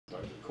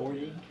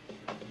recording.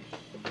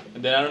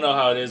 And then I don't know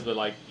how it is, but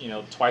like, you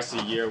know, twice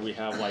a year we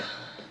have like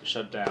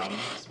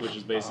shutdowns, which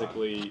is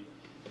basically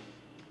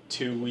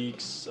 2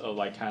 weeks of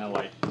like kind of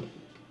like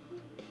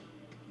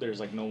there's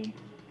like no.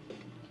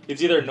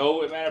 It's either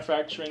no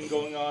manufacturing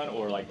going on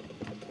or like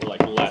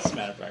less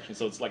manufacturing.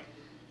 So it's like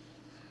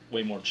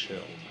way more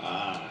chill.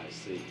 Ah, I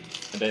see.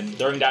 And then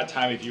during that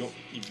time, if you want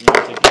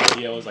to take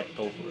PTOs, like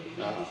go for it.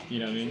 You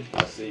know what I mean?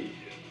 I see.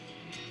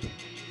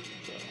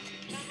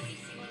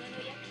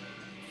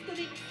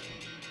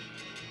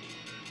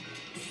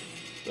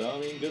 So I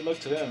mean, good luck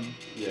to them.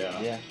 Yeah.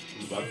 Yeah.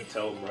 I'm about to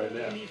tell them right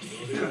now.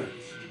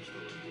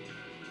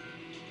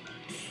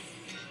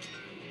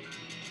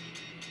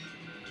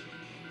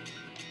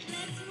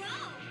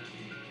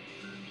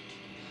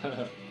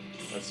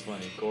 That's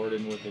funny.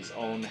 Gordon with his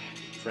own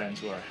friends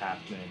who are half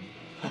men.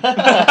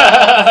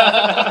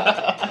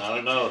 I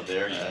don't know.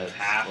 They're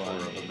half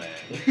of the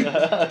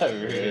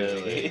man.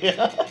 Really?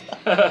 Let's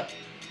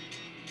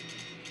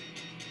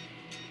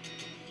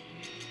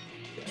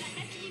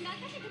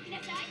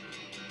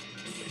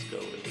go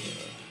with.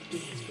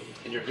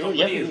 And your You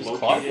company haven't is used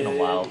Clark in located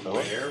a while, Phil.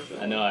 where?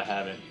 I know I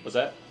haven't. What's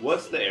that?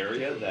 What's the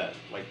area that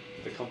like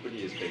the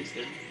company is based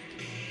in?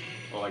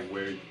 Or like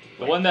where?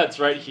 The one that's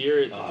right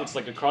here. Ah. It's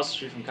like across the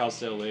street from Cal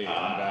State LA in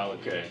Valley.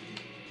 Okay.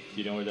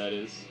 Do you know where that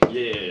is?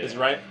 Yeah. It's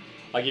right.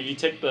 Like if you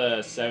take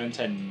the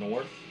 710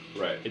 north,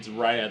 Right. it's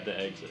right at the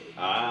exit.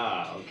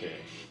 Ah, okay.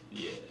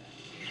 Yeah.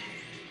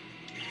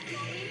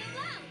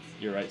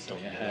 You're right, Stone.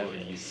 I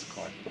haven't used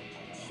Clark.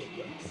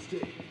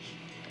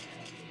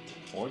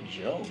 Or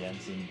Joe. We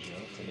haven't seen Joe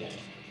today.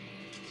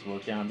 He's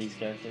working on these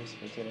characters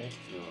for today.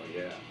 Oh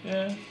yeah.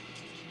 Yeah.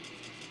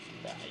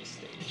 The ice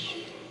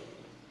stage.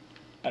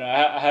 I don't know,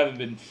 I haven't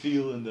been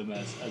feeling them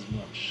as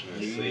much.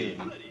 See.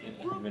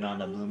 Even on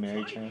the Blue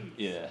Mary train.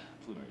 Yeah.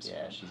 Bloomer's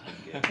Yeah, fun. she's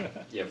been good.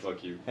 Yeah,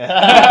 fuck you.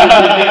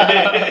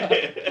 That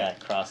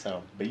cross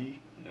out B.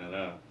 I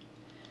know.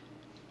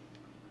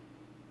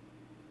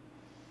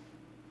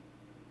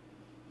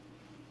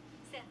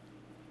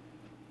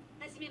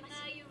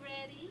 Are you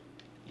ready?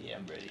 Yeah,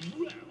 I'm ready.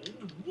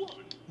 Round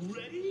one.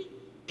 Ready?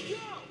 Go!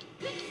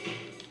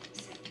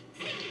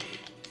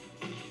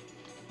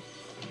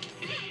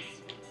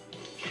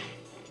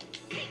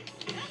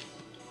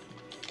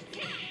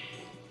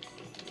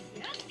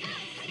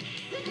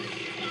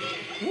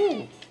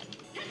 Woo!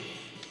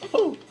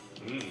 Woo!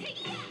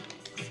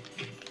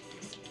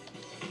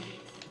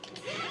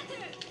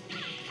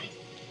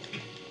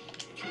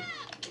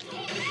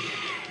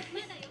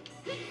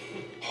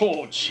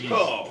 Oh, jeez.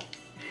 Oh.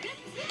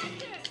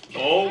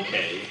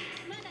 Okay.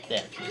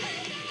 Damn.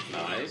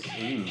 Nice.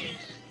 Ooh.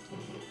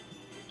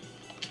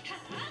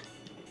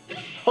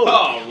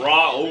 Oh,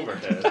 raw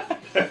overhead.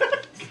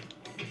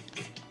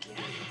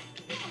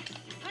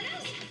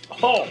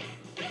 Oh!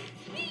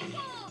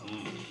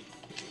 Mm.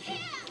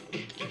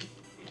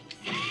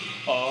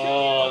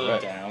 Oh, the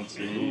Right. down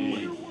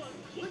two.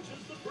 Clinches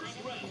the first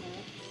round.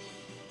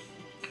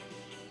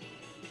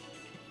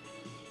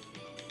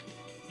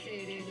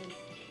 Stand your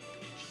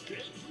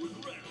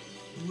ground.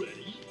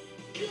 Ready?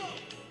 Go!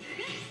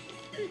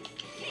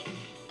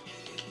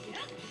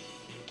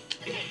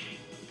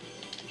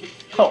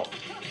 Oh.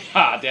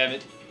 Ah, damn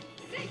it.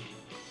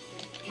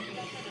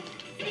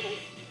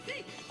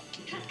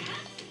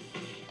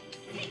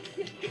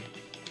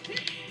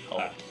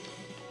 Oh.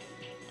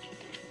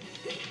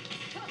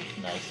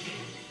 Nice.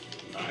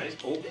 Nice.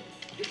 Oh.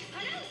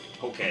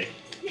 Okay.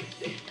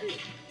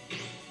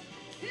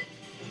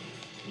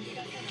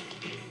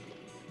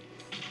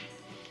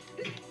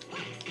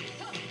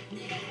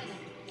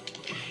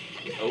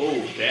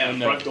 Oh, damn.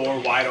 No. Front door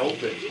wide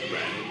open.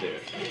 Ran in there.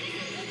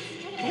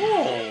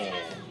 Oh.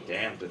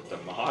 Damn, the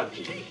mod.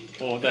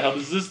 Well, what the hell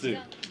does this do?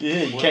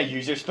 Yeah, you can't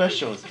use your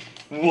specials.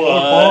 What?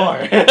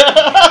 What?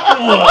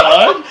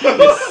 What?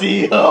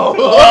 CO.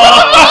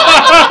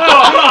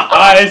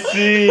 I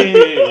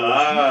see.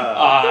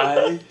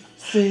 Ah. I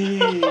see.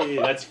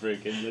 That's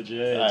freaking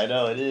legit. I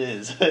know it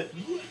is. Round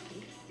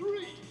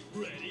three.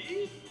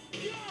 Ready?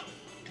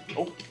 Go!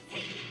 Oh.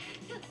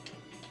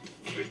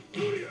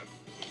 Victoria!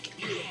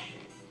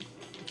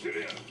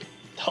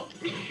 Oh.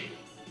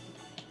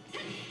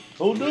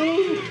 Oh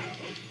no!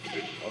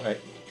 Alright.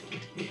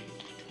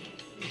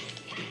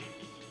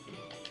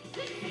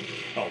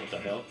 Oh, what the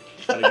hell?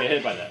 How did I get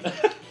hit by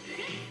that?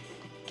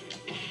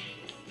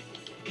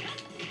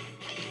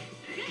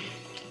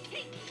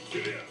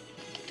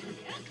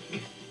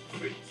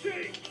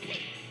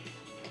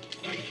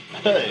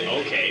 Hey.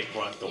 Okay,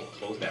 front door.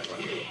 Close that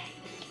front door.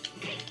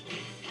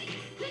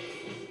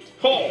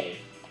 Oh!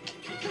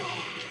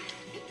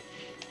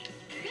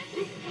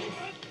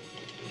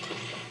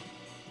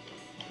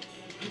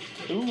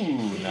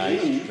 Ooh,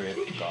 nice Ooh. trip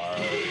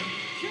guard.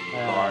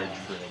 Guard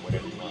trip,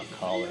 whatever you want to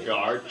call it.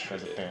 Guard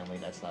Because trip. apparently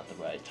that's not the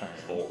right term.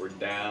 Forward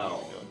down. You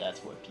know, that's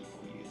what people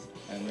use.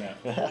 And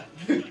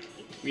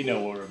we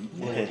know what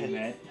we're looking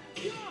at.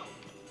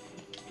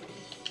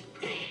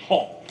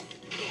 Oh.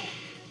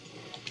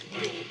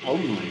 Oh.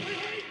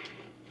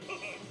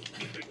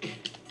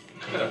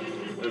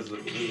 This is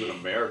is an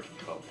American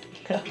company.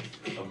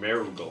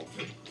 Rugal.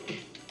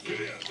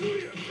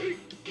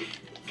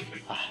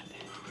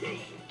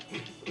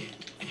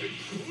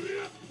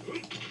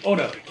 Oh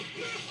no.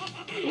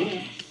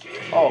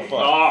 Oh fuck.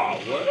 Ah,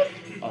 what?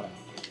 Oh,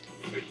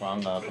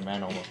 wrong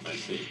command almost. I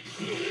see.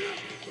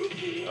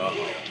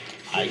 Uh-oh.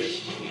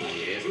 This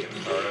is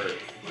gonna hurt.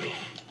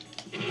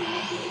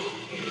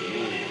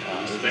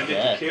 Spend it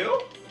to kill?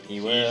 He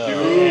will.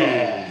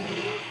 Dude.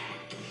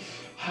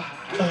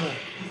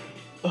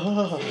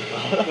 Oh.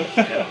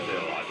 That did a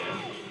lot, man.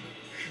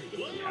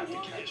 You have to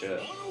catch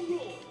up.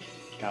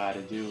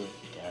 Gotta do it.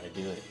 Gotta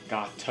do it.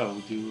 Got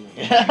to do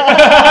it.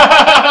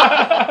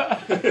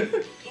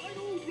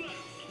 Final round.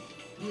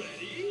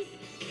 Ready?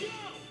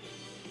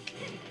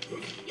 Go!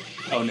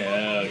 Oh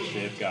no,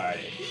 shit, got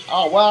it.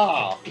 Oh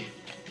wow.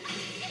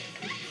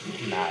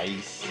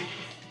 Nice.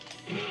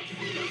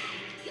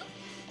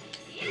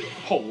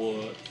 Oh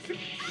what?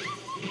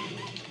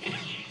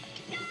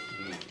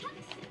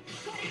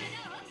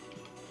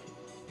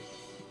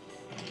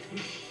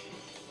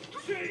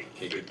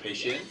 Okay, good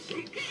patience.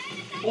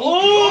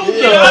 Oh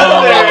The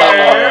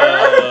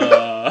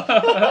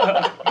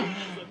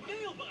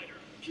nail biter.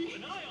 Keep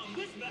an eye on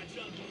this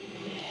matchup.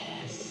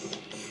 Yes.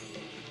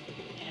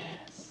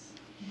 Yes.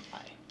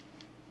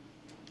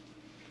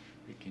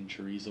 Freaking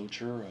chorizo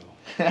churro.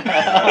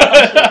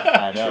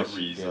 I know.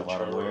 Chorizo Did a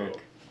lot of churro. work.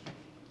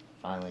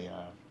 Finally,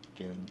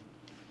 feeling,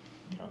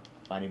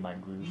 finding my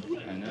groove.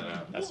 I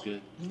know, that's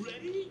good.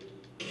 Ready?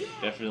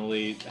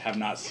 Definitely have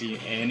not seen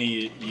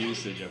any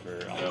usage of her.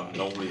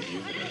 Nobody's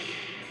using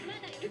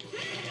it.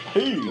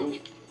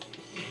 Hey.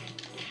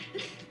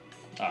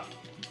 Ah.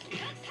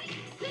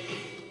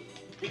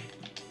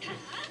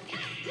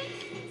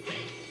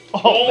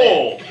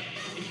 Oh!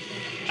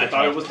 I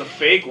thought it was the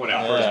fake one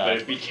at first, Yeah. but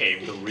it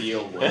became the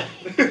real one.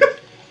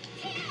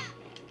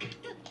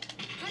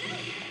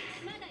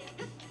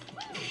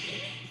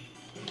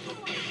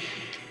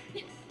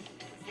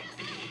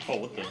 Oh,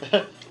 what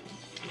the?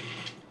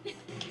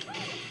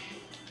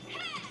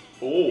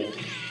 Oh.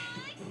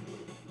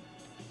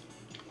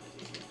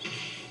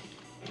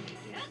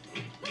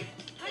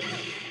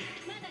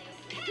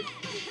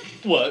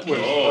 What? Where,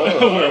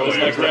 Oh, where was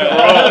my where's the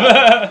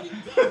grab?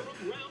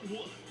 Round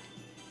one.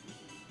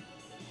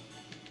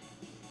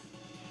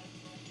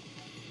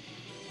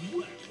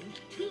 Round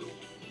two.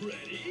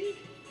 Ready?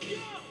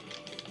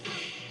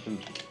 Go!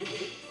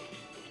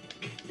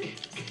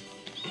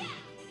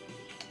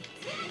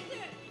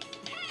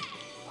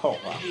 Oh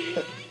wow.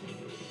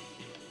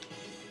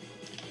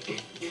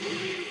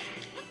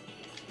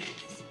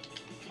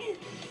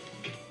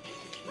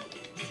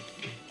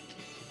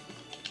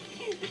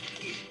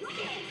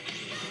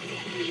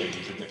 Should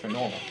use a different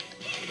normal.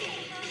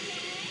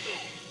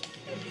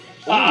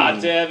 Ah,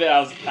 Ooh. damn it! I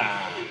was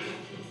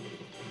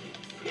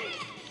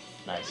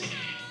Nice.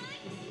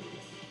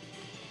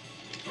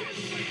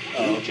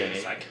 Oh, okay.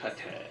 It's like cut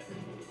head.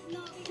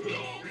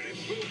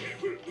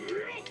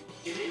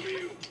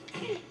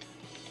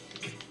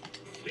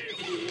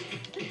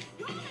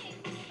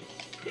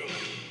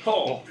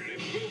 Oh.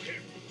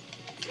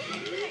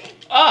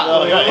 Ah!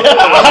 Oh, yeah.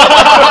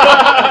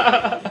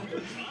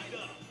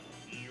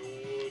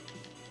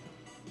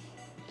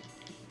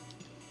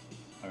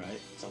 All right,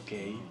 it's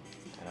okay.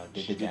 I know,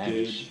 did She the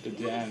damage. did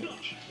the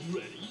damage.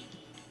 Ready?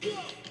 Go!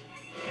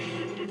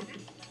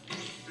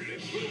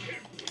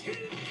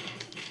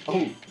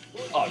 Oh,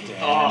 oh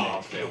damn Oh,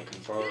 it. fail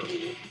confirmed.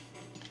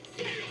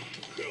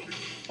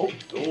 Oh.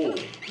 Oh.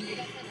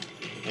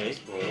 Okay.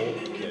 Roll.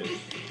 Okay.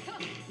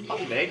 How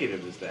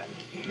negative is that?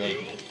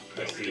 Negative.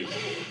 I see.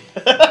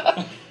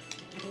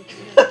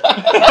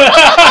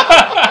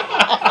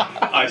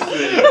 I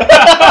see.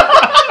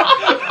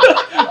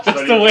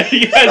 Just the way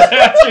you guys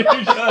answered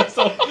each other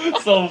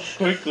so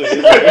quickly.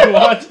 It's like,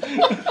 what?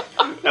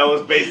 That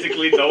was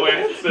basically no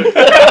answer.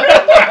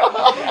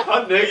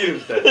 How negative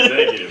is that?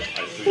 Negative. I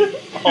see.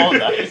 Oh,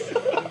 nice.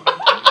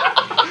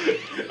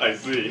 I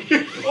see.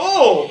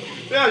 Oh!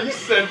 Yeah, you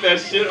sent that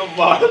shit a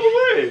mile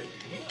away.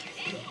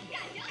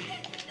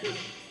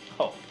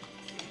 Oh.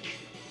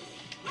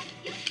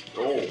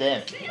 Oh.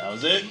 Damn. That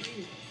was it.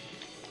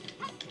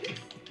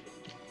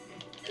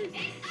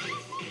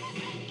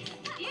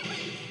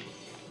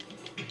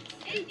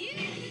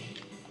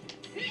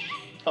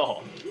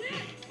 Oh.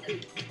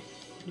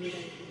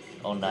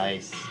 Oh,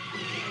 nice.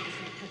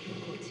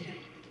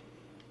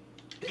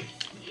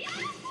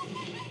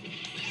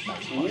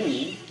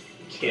 Ooh.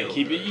 Kill.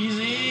 Keep it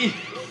easy.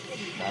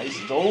 Nice.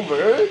 It's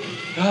over.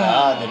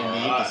 Ah, didn't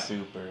need the Alright.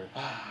 super.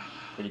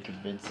 Pretty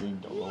convincing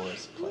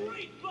Dolores play.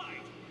 Great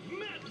fight!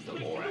 Match the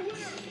Dolores.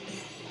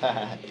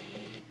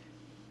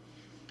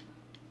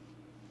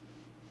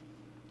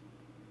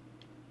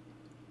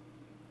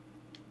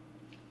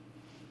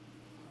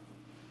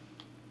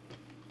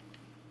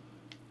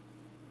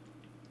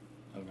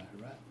 Alright,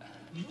 alright.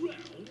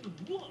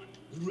 Round one.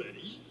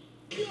 Ready?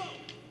 Go!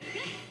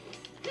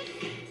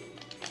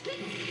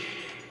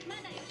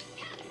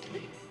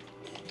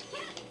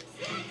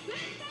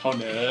 Oh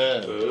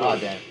no. Oh,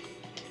 damn.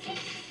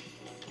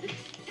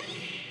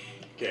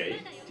 Okay.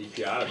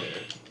 DPI.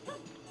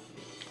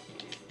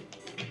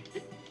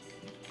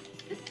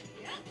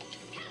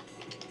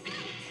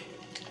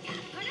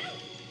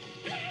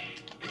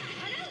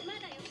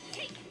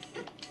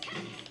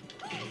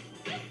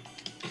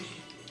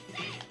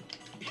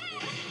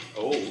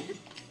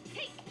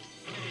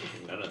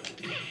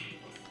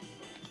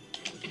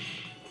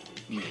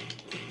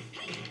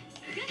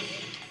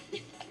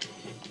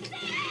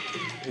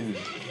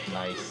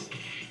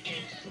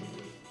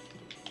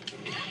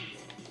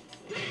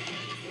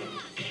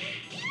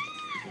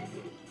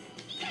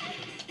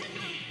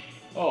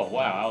 Oh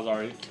wow, I was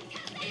already.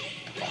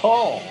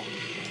 Oh.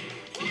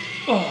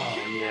 Oh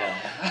yeah.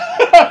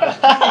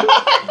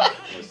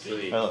 Let's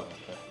see. Hello.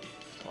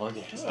 Oh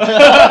yes.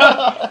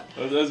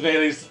 It was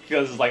mainly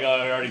because it's like, oh,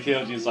 I already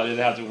killed you, so I didn't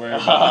have to worry I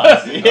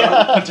about see.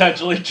 Yeah.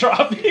 potentially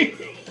dropping.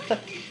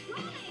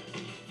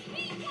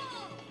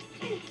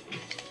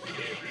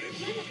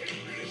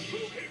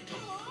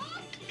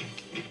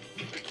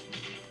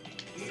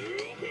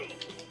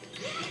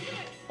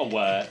 Oh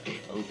what?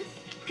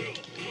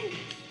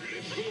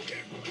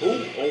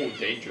 Oh,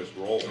 dangerous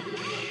roll.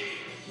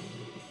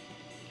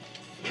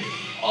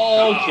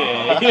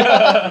 Okay. Tier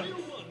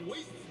 1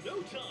 wastes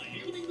no time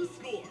evening the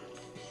score.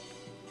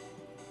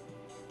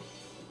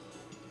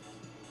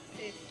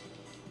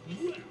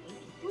 Round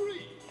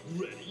 3.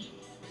 Ready?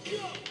 Go!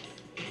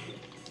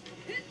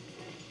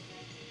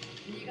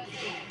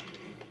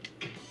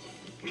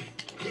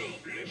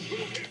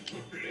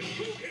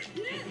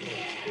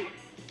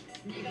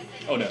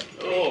 Oh no.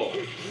 Oh,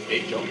 they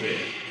jump in.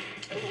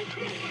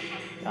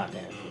 God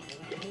damn.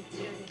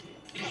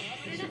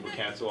 Super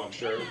cancel, I'm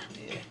sure.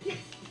 Yeah.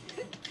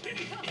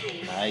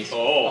 Nice.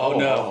 Oh, Oh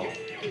no.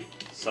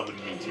 Summoned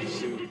me too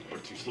soon or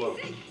too slow.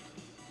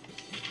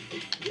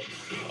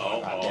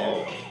 Oh, God oh.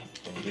 damn.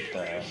 Didn't get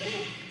the.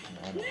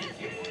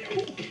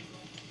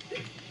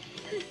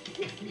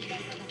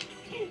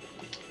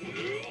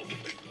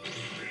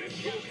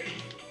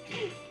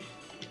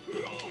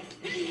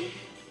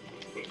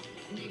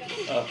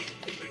 No.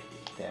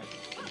 Damn.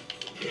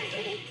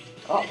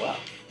 Oh wow.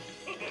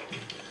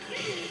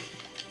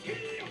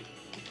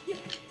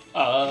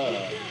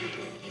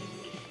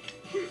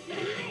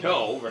 No,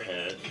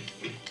 overhead.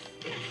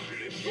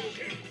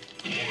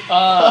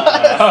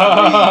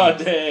 Oh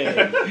dang.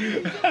 Round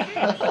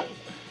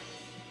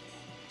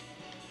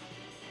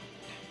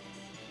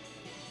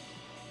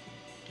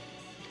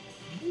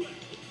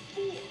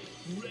 4.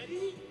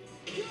 Ready?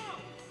 Go!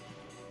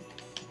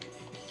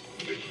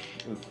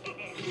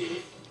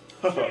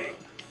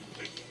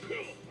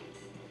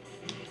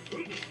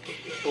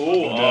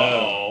 Oh,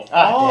 no.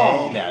 Ah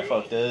dang, that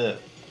fucked up.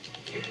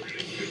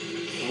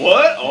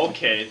 What?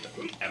 Okay.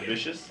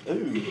 Ambitious?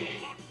 Ooh.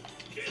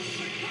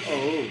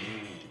 Oh.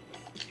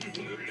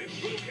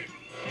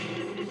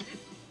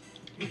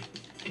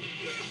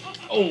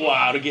 Oh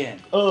wow,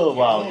 again. Oh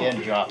wow,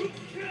 again drop.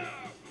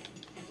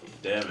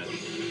 Damn it.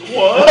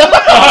 What?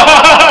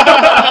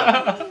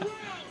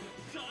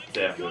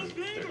 Damn,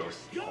 there goes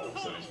all of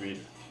 7 speed.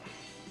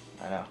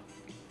 I know.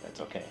 That's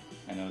okay.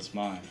 I know it's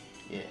mine.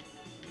 Yeah.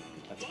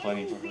 That's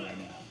plenty for her right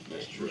now.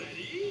 That's true.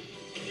 Ready?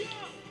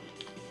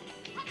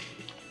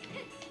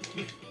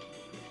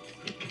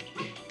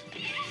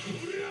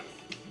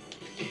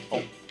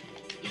 Oh.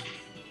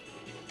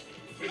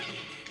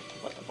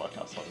 What the fuck? I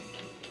was holding.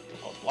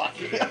 I was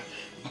blocking.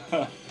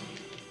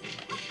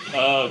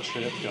 Oh,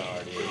 trip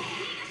guarded.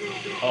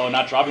 Oh,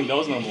 not dropping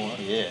those no more.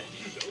 Yeah.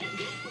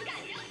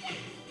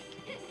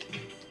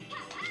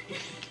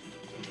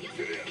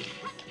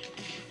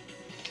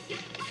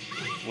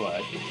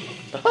 What?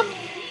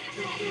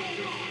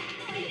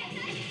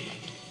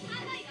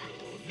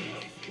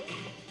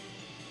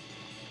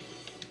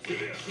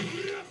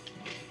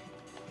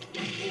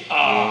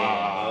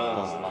 Ah.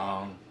 Those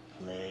long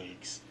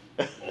legs.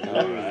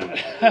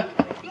 Alright.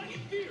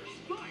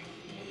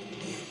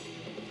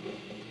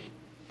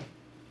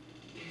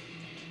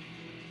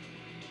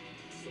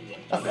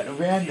 I'm gonna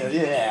random.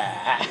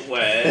 Yeah.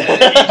 Well, you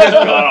just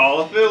got all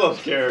the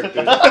Phillips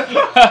characters.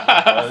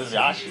 Oh, this is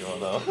Yashiro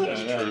though.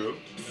 That's true.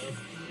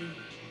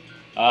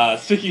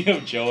 Speaking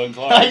of Joe and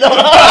Clark. I know.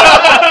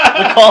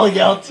 They're calling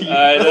out to you.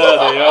 I know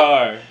they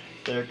are.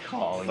 They're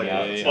calling Like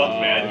out. a they fuck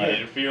are. man, he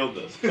didn't field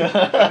us.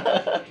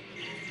 Let's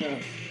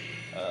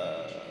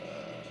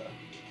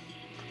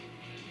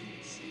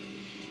see.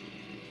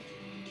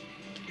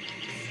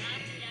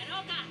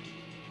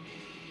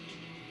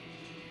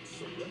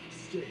 Select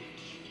stage.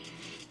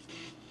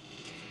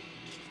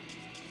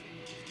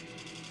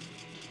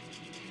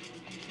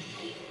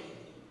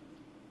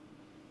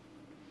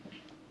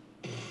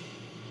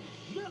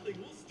 Nothing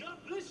will stop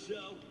this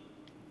show.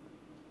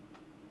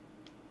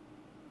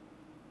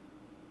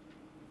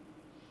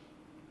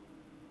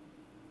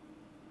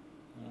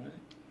 Alright.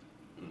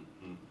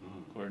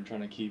 Gordon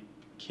trying to keep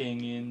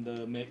King in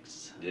the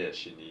mix. Yeah,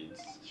 she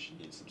needs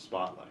some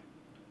spotlight.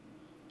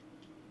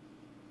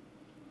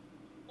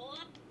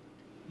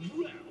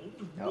 Round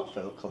Oh,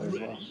 fellow color as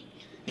well. ready?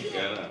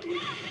 Yeah.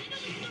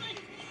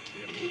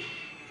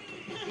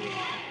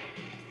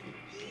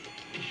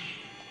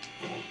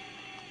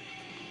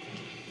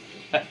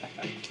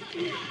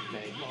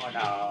 Make more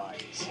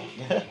noise.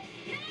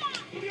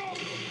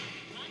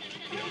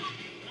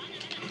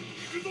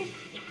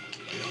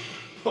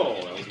 Oh,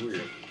 that was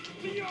weird.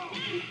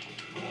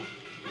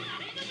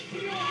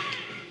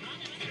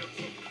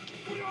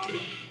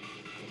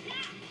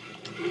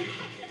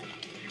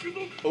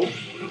 Oh.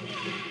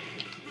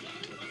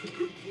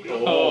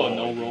 Oh,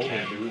 no roll.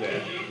 Can't do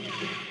that.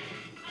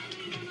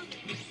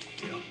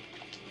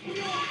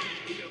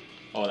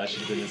 Oh, that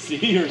should have been a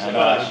C or I something. know,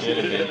 I should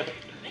have been.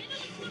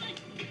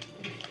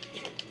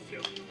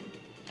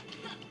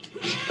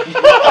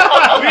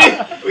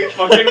 we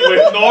fucking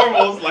went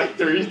normals like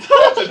 3 times.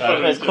 in front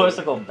of It's each supposed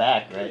to other. go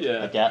back, right? Yeah.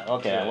 Like, yeah.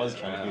 Okay, I Yeah. was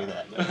trying to do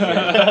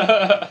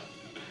that.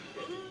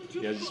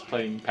 You guys just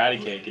playing patty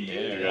cake in the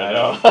air. Yeah. I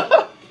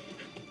know.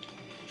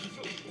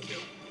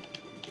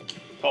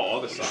 Oh,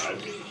 other side.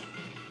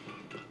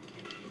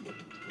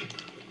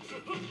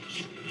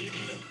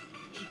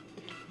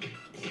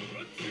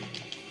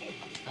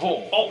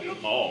 Oh, Oh.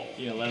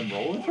 you gonna let him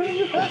roll in front of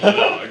you?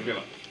 No, I'm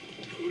gonna.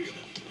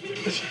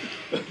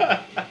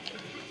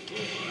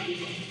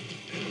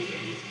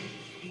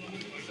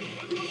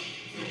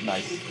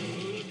 Nice.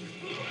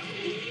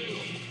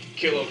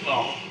 Kill him.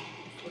 Oh.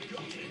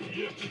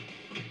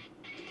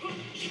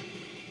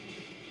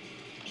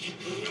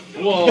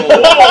 Whoa!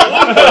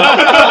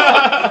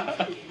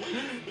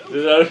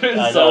 Dude, that would have been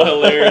I so know.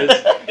 hilarious.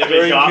 If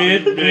he got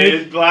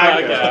mid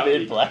blackout.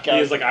 Mid blackout.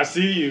 He was like, I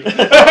see you.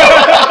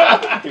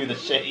 Through the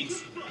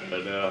shades. I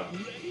know.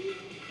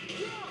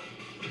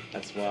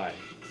 That's why.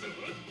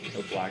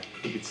 No black.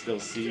 He could still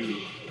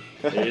see.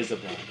 There is a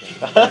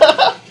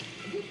blackout.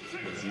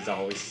 Because he's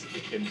always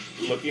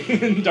looking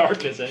in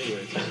darkness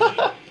anyways.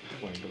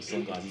 Wearing those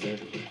sunglasses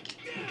everywhere.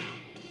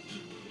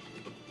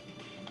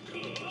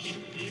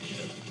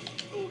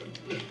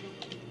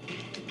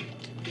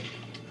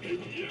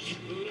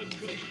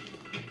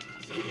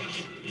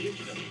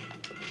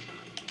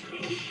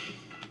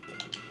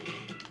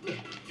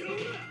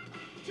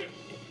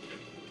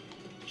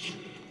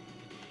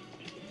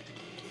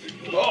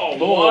 Oh,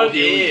 Oh, 1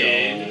 here we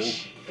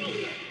inch. Yeah,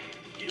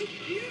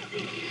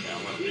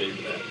 I'm gonna pay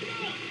for that.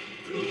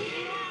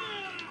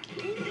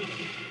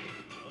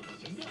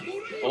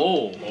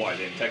 Oh, Oh, I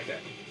didn't take that.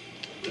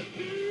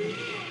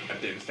 I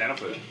didn't stand up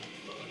for that.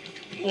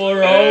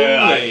 we're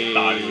I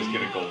thought he was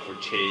gonna go for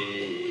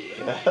chip.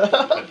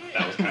 But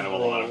that was kind of a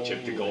lot of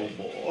chip to go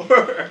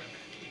for.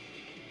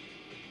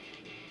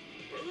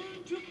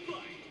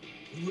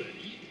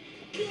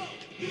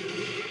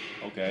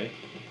 Okay.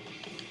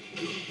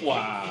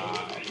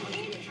 Wow.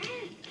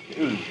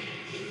 Ooh.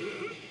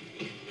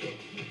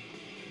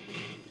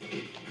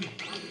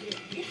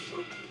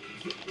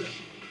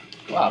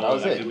 Wow, that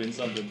was could it. have been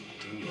something.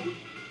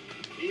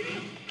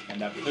 And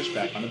that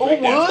pushback on the Oh,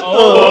 breakdance. what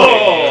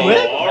Oh, the?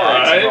 Quit?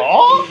 alright. That's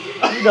wrong?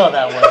 You know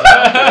that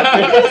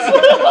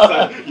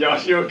wasn't.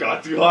 Yashio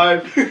got too high.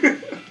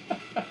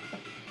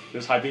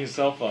 Just hyping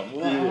himself up.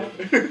 Wow.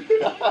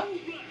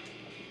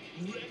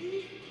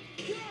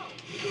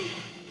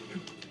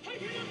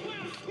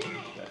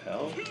 The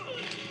hell?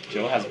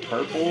 Joe has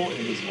purple and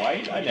he's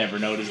white? I never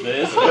noticed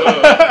this.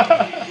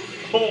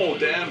 Full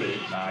damage.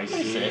 Nice.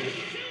 That's it.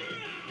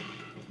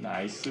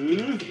 Nice.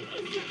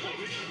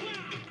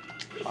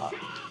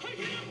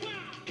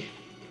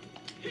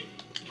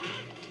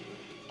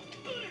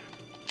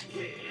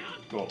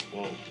 Whoa,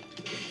 whoa.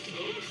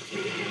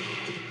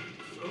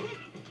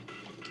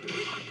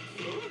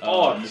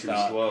 Oh, missed too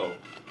out slow.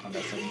 on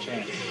that second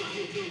chance.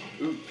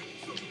 Ooh.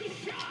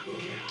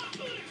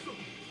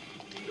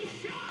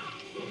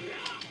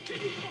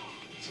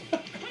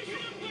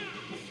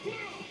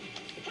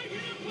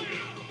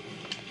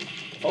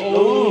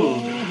 Oh,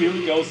 here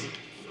he goes.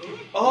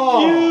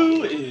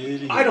 Oh, You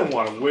idiot. I don't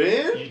want to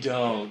win. You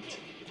don't.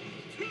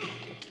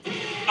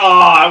 Oh,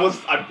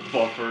 I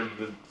buffered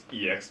the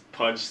EX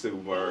punch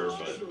super,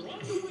 but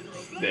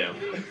damn.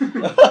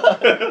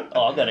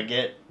 Oh, I'm gonna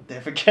get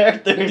different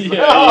characters.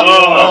 Yeah.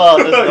 Oh,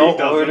 there's He no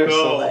doesn't order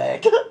know.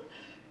 select.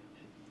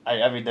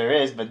 I mean, there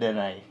is, but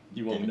then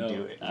You won't didn't know.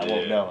 do it. I Yeah.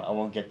 won't know. I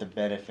won't get the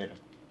benefit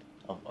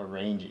of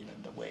arranging them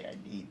the way I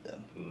need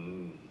them.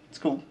 Mm. It's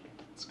cool.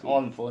 It's cool.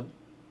 On fun.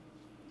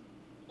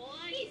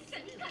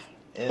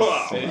 It's,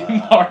 Wow.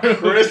 Mario.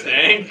 Chris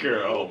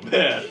Anchor, oh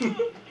man.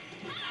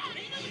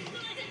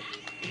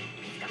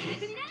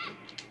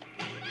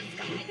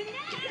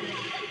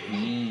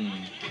 Mm.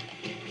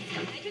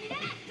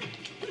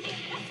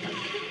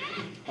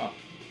 Huh.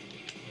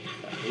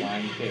 That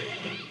flying kick.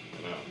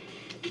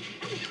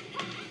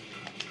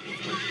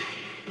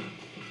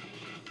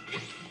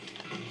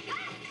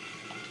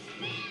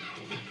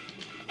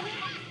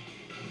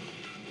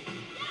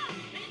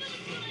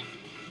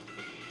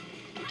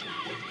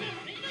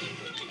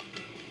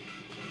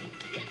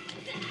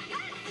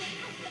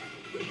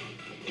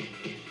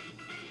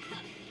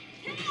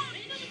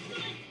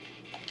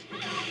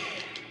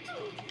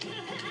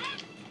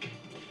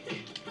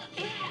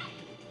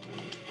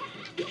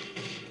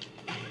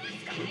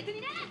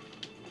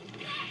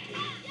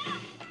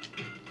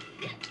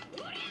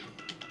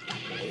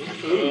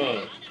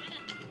 Ugh.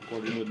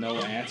 Gordon with no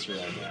answer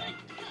right now.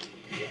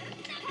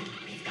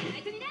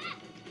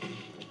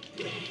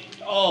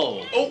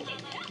 Oh. Oh.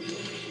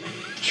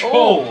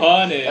 Oh, I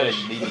punish.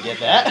 didn't mean to get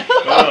that.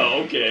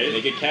 Oh, okay.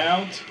 Make it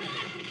count.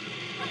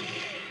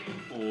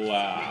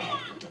 Wow.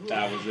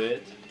 That was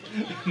it.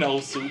 No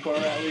super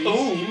at least.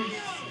 Oh,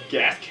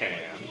 gas can.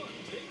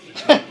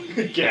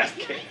 Gas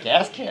can.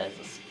 Gas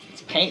cans.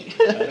 It's paint.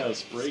 I know,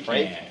 spray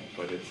Spray. can.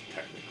 But it's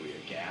technically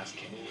a gas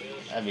can.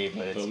 I mean,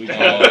 but it's But we paint.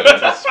 call it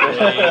a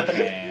spray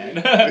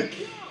can.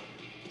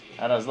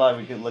 I know, it's like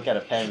we could look at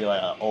a pen and be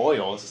like,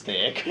 oil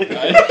stick.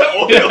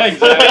 Yeah,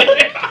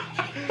 exactly.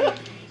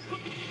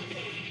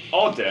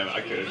 Oh damn!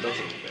 I could have done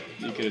something there.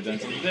 You could have done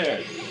something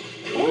there.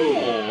 Ooh,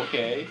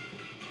 okay.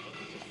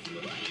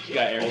 You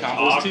got air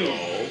combos too.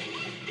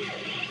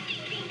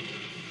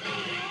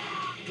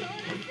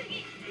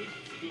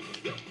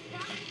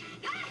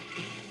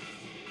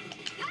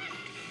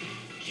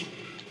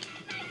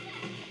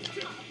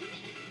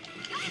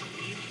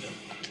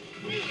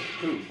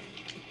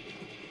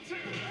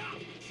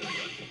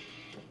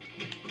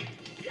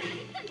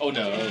 Oh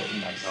no!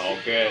 Nice.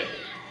 Okay.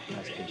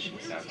 Nice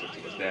patience. That took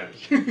too much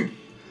damage.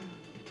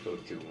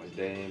 Took too much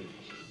damage.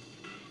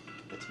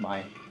 It's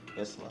my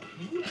Isla.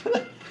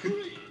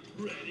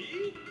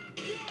 Ready?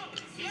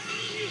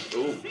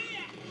 Ooh.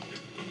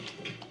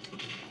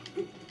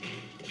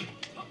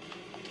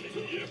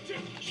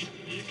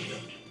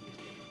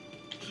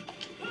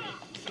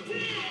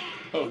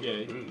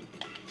 Okay.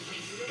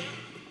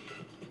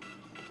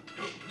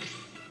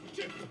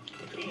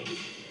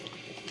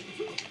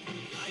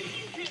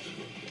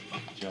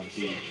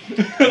 Jumpy.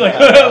 Like,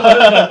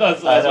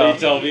 that's what you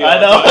tell me. I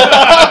know.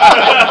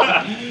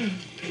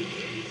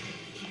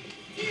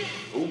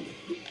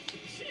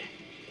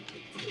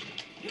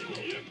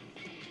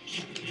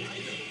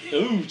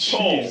 Ooh,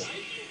 jeez.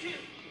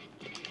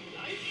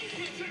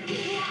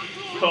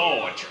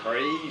 Oh, I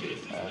traded.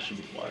 Should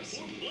be twice.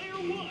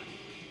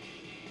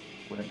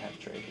 Wouldn't have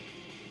traded.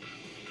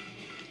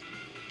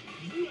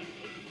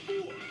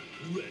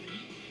 Ready?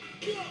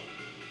 Go!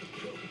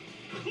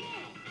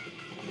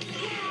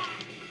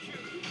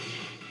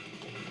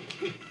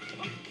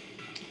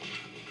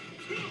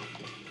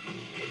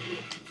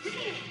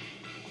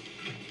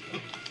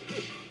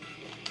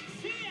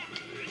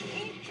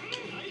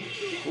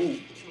 Ooh.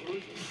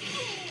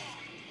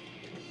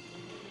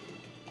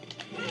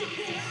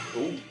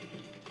 Ooh.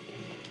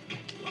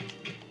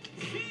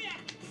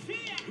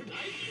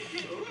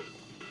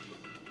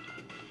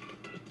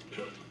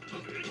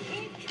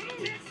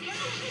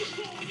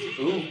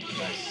 Ooh.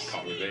 Nice.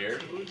 Cover there.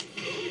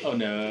 Oh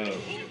no.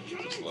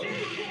 Slow.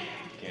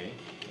 Okay.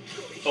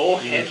 Oh,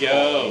 Here we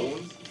go.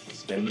 headphones.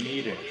 Spin the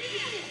meter.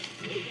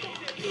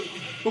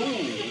 Ooh,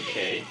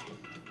 okay.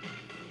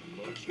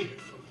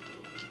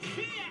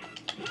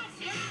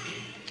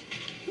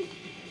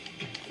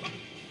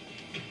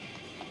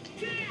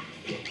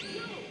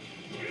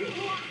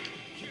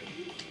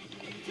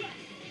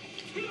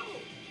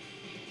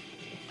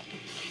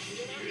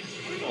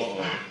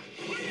 Oh,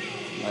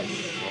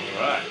 Nice.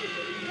 alright.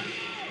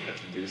 Have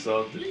to do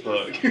something.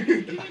 Fuck.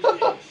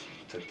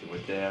 Took too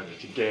much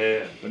damage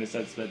again. When it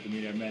said spin the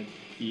meter, I meant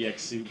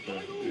EX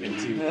Super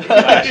into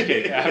Flash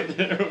Kick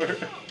after.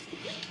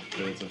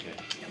 So it's okay.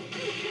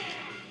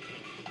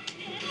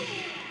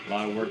 A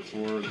lot of work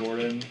for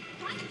Gordon.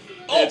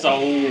 It's a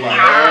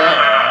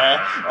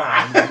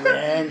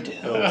Random.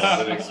 I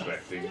wasn't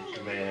expecting.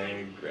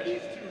 Man,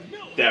 grab.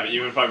 Damn it,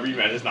 even if I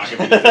rematch, it's not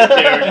gonna be the same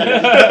character.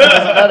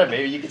 Doesn't matter,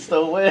 maybe you can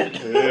still win.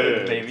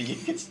 Yeah. Maybe you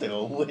can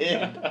still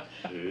win.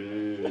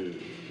 Ew.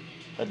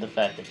 But the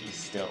fact that you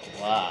still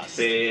lost.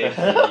 Thank you.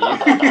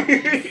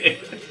 Alright.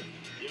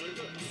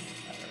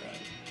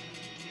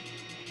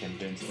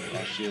 Convince me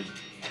I should do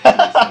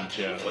some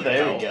Joe.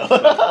 There we go.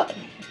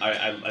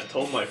 I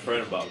told my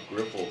friend about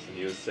Griffles, and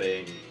he was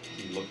saying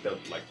he looked up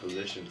like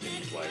positions, and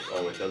he's like,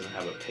 oh, it doesn't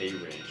have a pay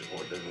range,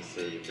 or it doesn't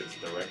say if it's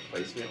direct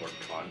placement or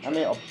contract. I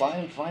mean, apply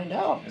and find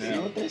out. Yeah. See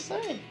what they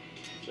say.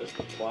 Just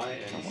apply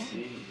and Come on,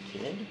 see.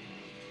 kid.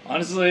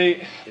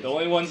 Honestly, the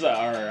only ones that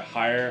are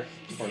higher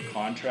for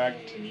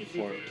contract,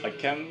 for like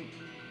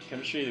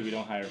chemistry, we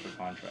don't hire for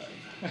contract.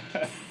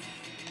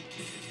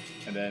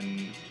 And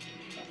then,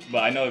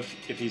 but I know if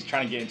he's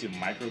trying to get into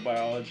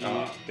microbiology,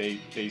 they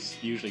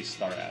usually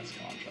start as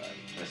contract.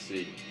 I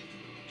see.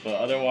 But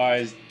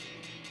otherwise,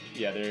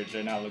 yeah,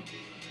 they're not look.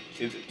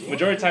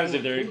 Majority of times,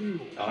 if they're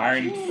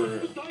hiring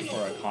for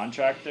a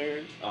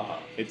contractor,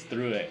 it's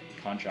through a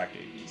contract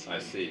agency. I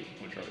see.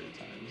 Majority of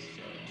times,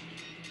 so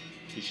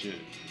he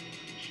shouldn't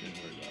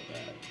worry about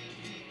that.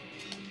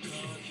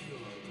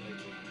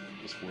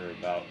 Just worry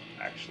about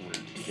actually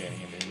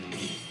getting an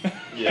interview.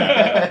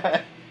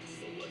 Yeah.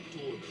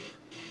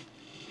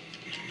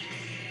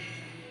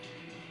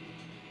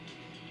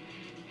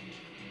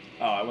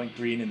 Oh, I went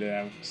green and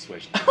then I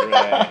switched to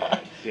red.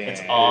 Damn.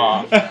 It's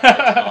off. It's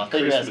off.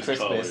 Think that's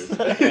Christmas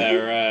Christmas. Yeah,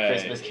 right.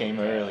 Christmas came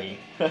early.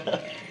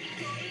 Alright.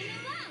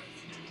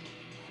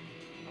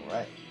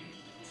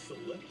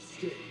 Select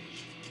stage.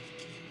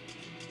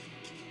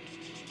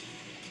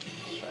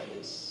 Let's try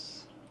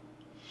this.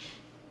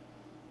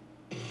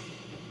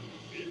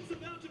 It's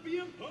about to be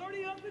a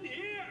party up in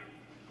here.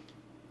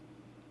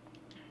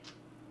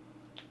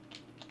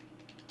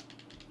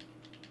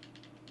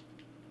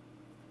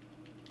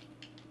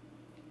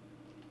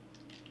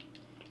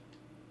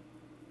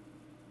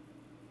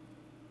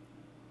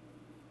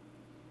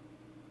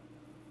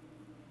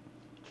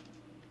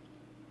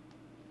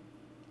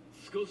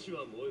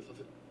 Round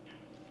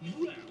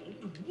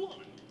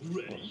one.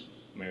 Ready?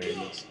 Mary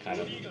looks kind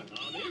of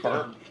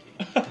Burp.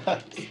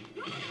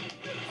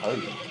 Oh.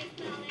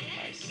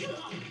 Nice. Nice.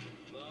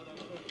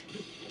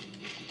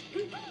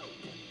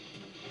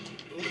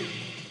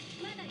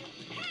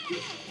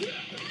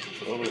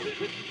 Oh.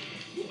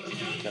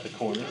 Got the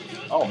corner.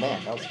 Oh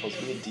man, that was supposed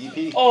to be a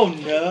DP. Oh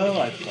no,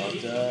 I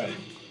fucked up.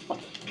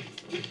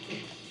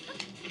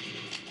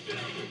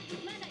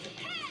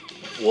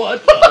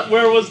 What?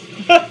 Where was?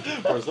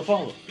 Where's the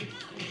follow?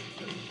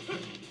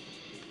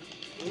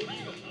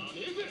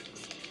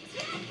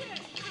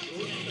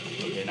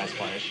 Okay, nice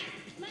punish.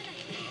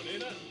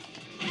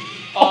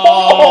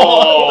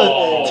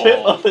 Oh! The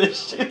tip of the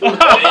shoe.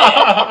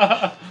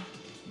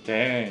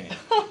 Dang. It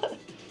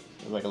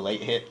was like a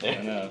late hit I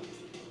there. know.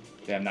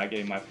 Damn, not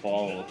getting my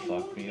follow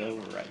fucked me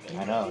over right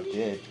there. I know, it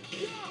did.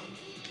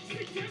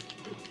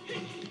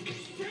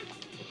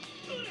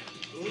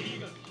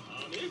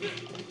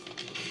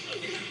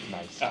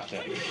 Nice. Ah,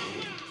 damn.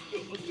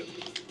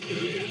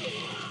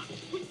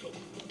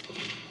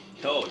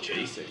 Oh,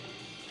 chasing.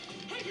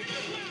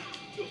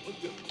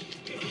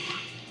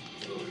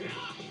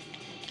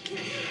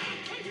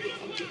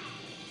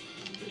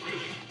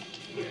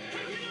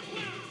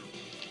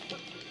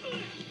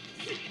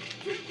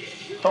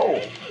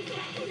 Oh!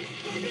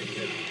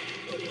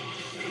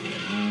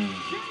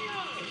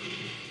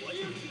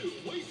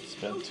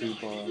 Spent 2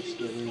 bars,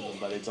 get rid of them,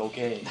 but it's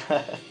okay.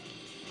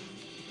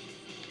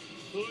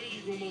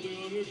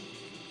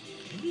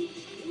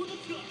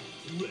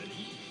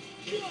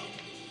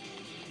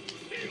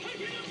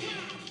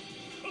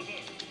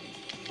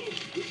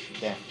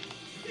 Damn.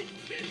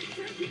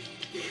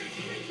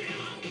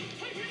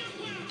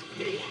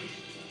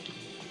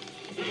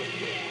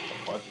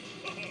 What?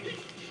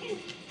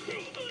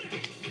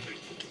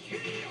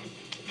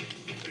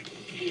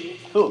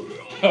 Ooh,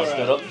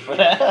 stood up for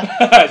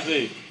that. I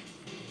see.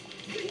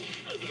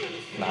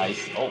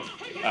 Nice. Oh,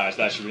 Ah,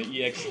 that should be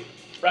an EX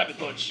rapid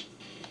punch.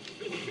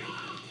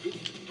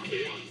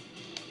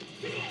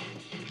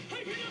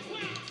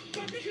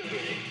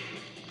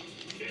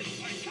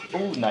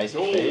 ooh, nice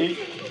fake.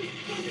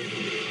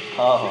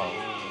 Oh,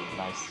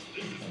 nice.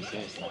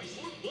 Nice, nice.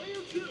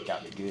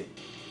 Got me good.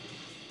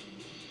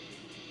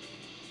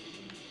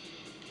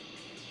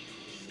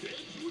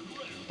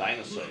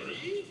 Dinosaur.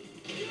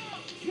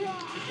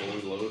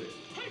 Fully loaded.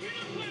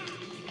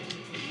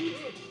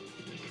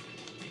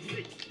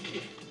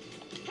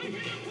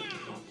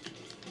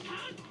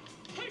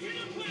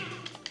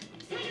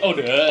 Oh,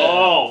 no.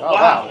 Oh, wow.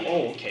 wow.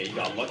 Oh, okay, you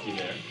got lucky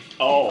there.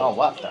 Oh, Oh.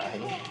 what the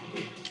hell?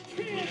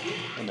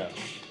 Oh, no.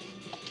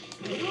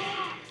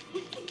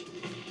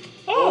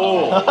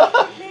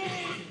 Oh.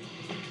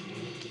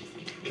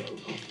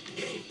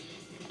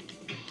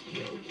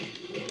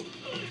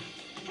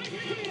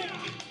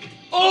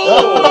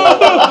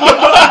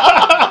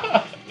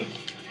 Oh!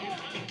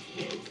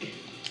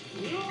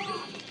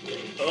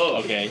 Oh.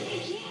 Okay.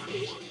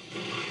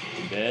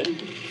 Dead?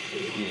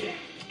 Yeah.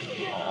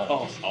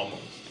 Oh.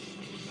 Almost.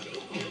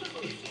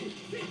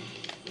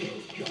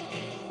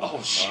 Oh,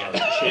 shit.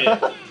 Oh, shit.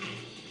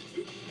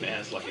 Man,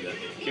 it's lucky that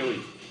didn't kill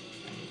you.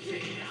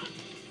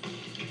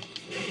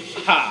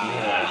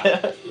 Ha!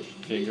 Yeah.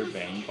 Finger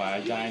banged by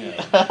a dino.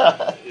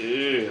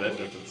 Ew, that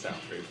doesn't sound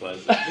very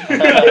pleasant.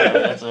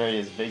 That's already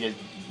as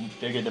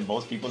bigger than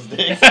most people's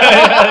dicks.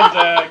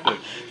 Exactly.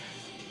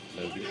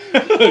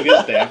 Look at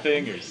his damn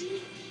fingers.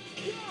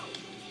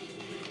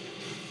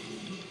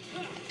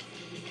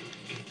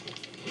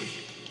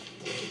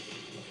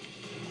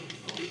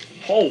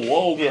 Oh,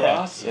 whoa, Yeah,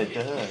 cross. it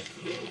does.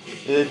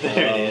 There it is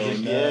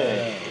Oh, again.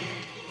 no.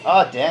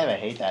 Oh damn, I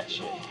hate that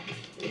shit.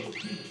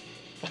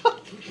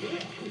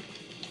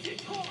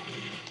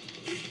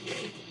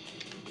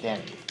 Damn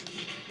it.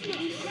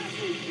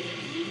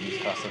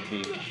 Use cross of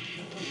beef.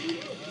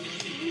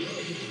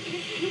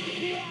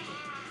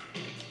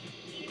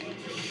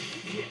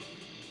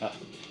 Ah.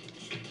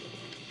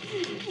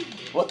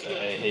 What the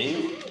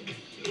hell?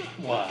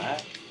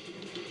 What?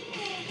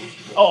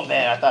 Oh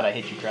man, I thought I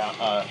hit you grounded.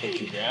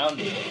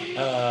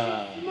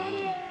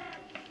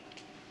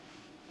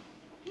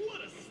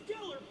 What a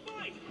stellar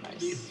fight!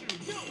 Nice.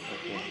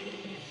 Okay.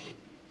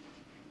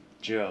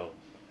 Joe.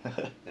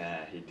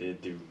 Nah, he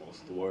did do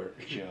most of the work.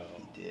 Joe.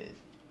 He did.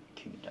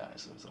 King of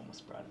Dinosaurs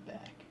almost brought it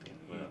back.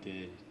 He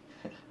did.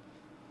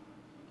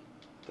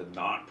 The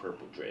not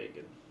purple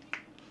dragon.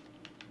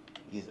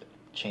 He's a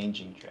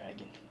changing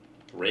dragon.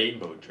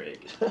 Rainbow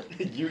dragon.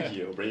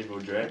 Yu-Gi-Oh! Rainbow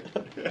dragon.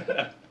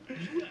 Round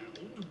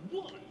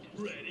one.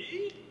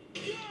 Ready?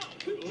 Go!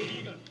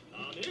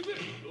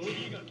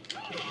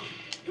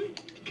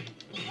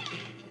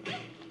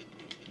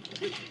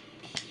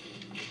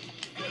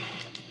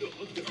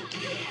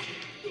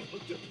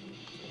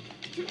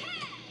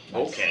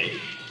 Okay.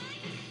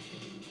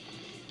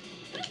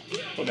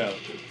 Oh, no.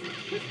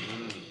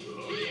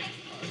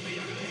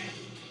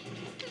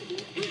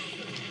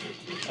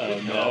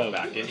 Oh, No, no.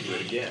 back into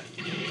it again.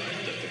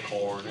 Get the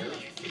corner.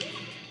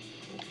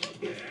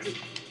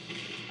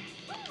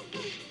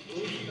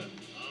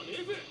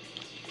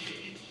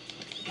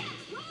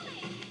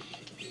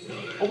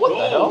 Oh, what the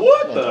Oh, hell?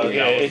 what That's the?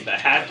 weird. Okay. That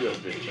had to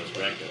have been just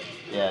record.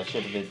 Yeah, it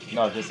should have been.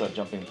 No, just a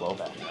jumping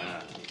blowback.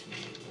 Ah.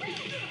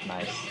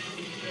 Nice.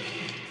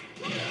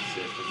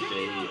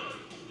 day.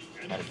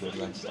 Had a good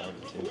run starter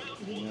too.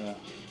 Yeah.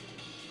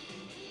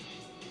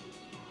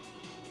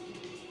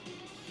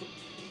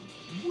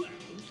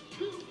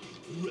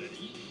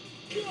 Ready,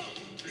 go!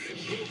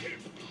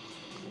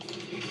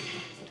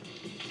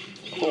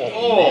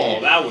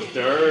 Oh, that was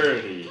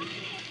dirty.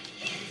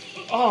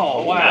 Oh,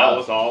 That wow.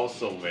 was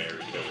also very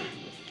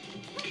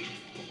dirty.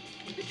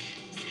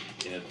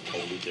 In a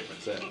totally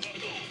different sense.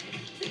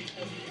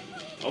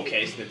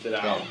 Okay, snipped it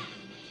out. Yeah.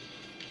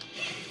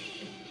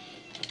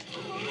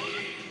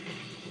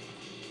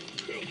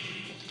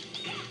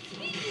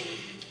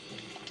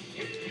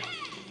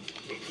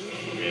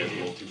 Okay, it's a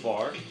little too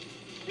far.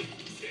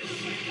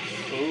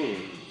 Ooh.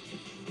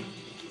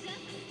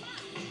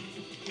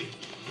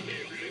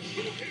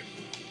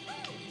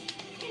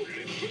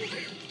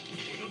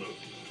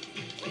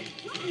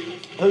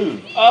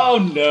 Ooh. Oh,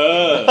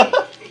 no.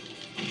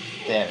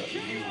 Damn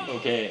it.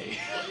 Okay.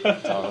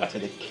 It's all up to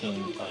the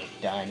king of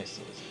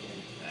dinosaurs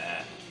again.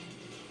 Ah.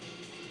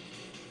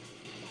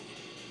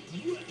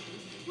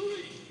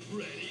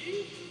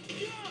 Ready,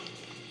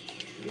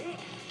 go!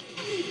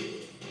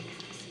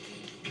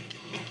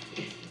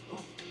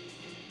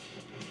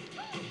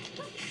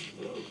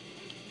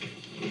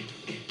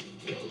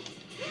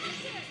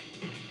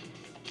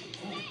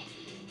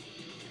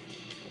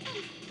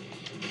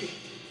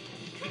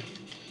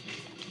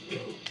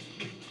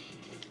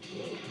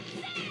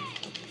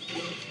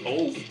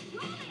 Oh.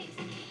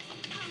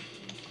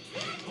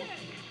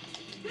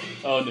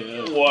 Oh,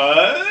 no.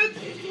 What?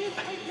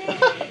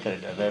 Could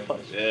have done that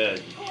punch. Yeah,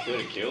 you could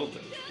have killed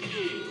him.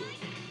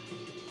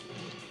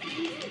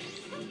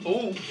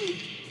 Oh.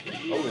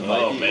 Oh, we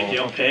Oh, make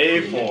him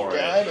pay for it.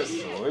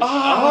 Dinosaurs.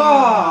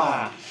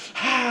 Ah!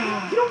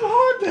 You don't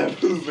want that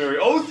blueberry.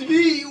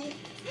 OCB!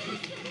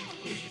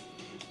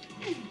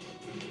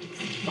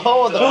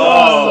 Oh, the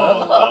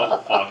Oh,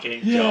 the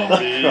fucking Yeah.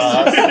 jumpies.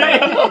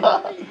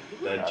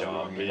 The That's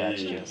jumpies.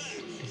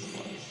 just.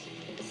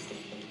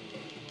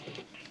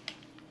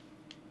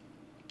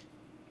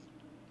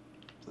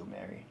 Blue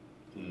Mary.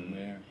 Mm.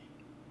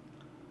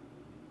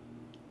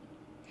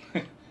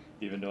 Mary.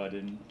 Even though I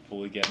didn't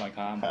fully get my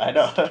combo. I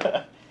know.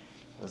 It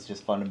was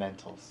just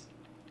fundamentals.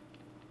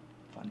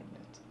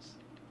 Fundamentals.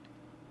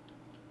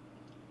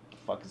 The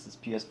fuck is this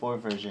PS4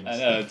 version? I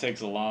know, it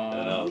takes a I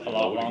know, lot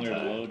loading longer to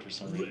time. load for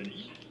some reason.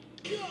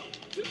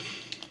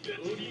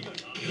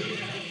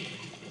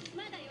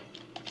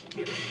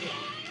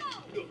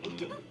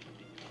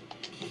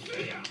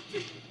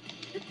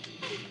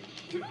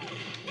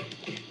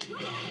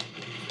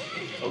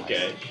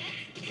 Okay.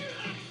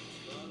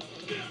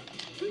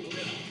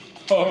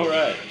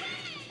 Alright.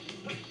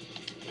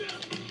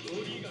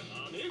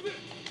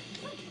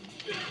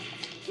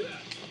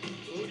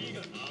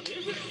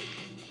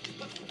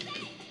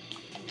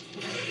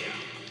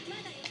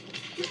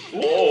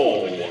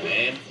 Oh,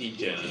 empty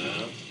jump.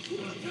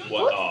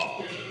 What?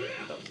 Oh,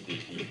 that was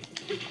DP.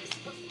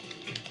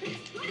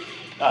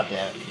 Oh,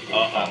 damn it.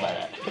 Uh-oh. Not by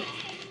that.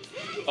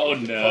 Oh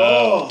no.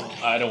 Oh.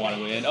 I don't want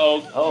to win.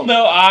 Oh, Oh.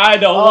 no, I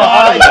don't Oh, want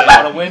I to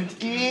don't win. want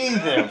to win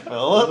either,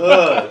 Philip.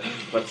 Ugh,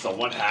 but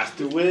someone has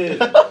to win.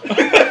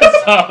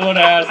 Someone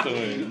has to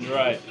win.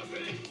 Right.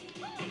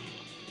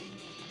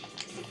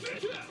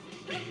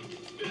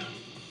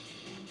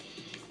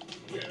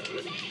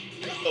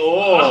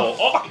 Oh.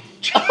 Oh.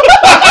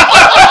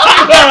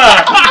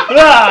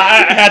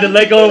 I had to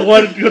let go of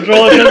one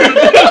controller.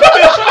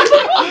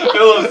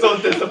 Phil was so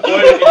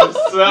disappointed in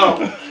himself.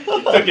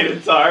 He took an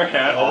entire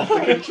hand off the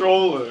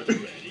controller.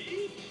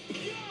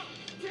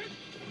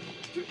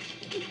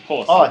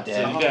 Oh,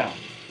 damn. Sit down.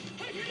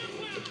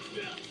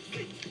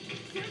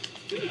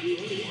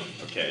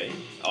 Okay.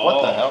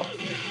 What the Oh. hell?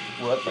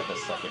 Well, it's like the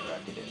second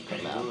record didn't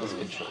come out. This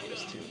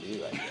controller's too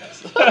new, I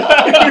guess.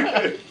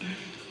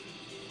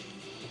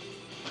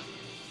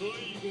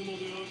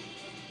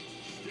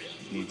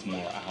 Needs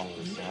more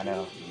hours. I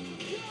know.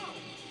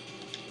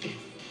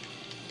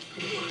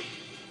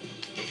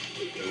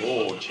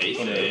 Oh,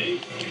 chasing.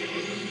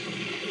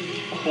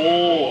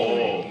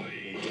 Oh.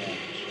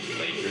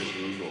 Lakers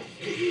Rugal.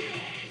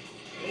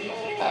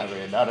 Ah,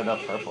 really, not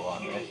enough purple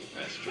on there.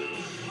 That's true.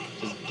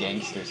 Just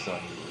gangster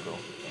son Rugal.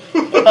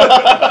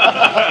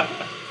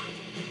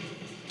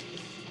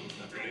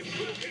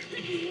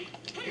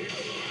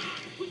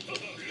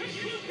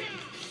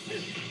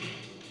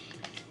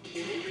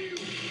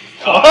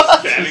 Oh,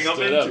 standing up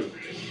Stood into up. it.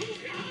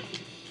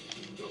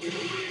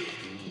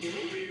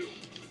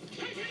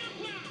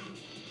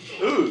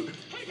 Ooh.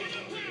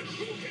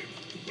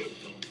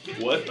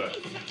 What the?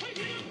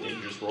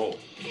 Dangerous roll.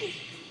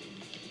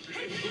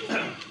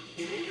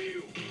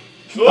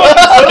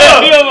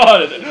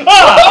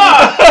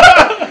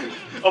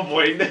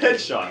 Avoiding the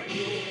headshot.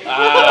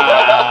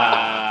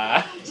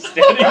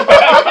 Standing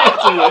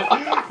back into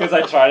it because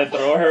I tried to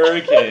throw a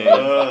hurricane. Now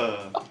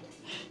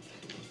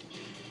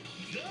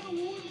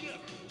or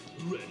never.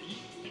 Ready,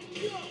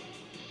 go!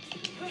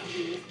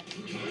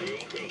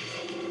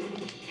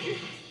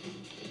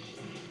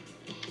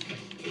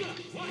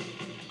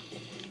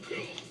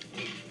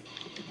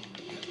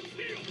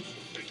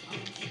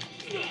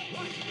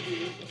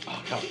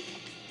 Oh, come.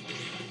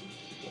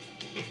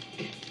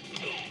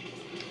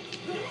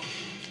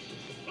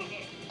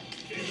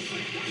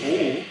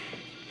 Ooh.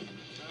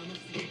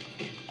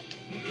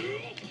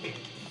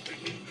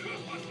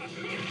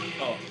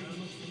 Oh.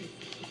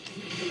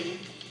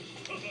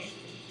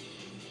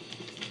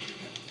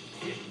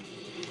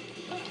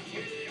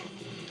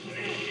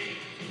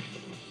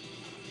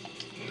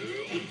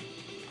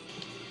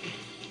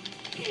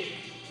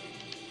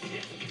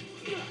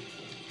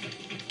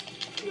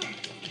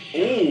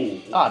 Ooh.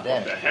 Ah,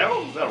 damn What the it.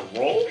 hell? Is that a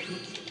roll?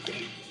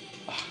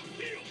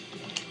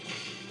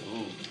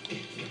 Ooh.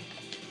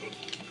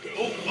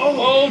 Oh,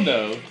 Oh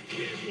no.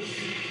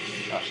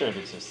 I should have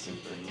been just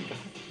super.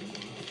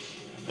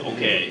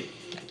 Okay.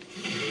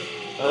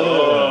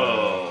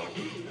 Oh.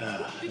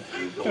 Oh.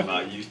 I'm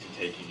not used to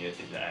taking it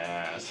in the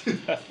ass.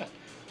 Final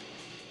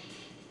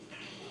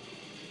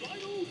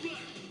round.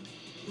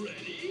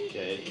 Ready?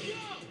 Okay.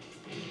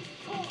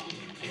 Oh,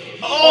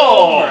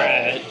 Oh!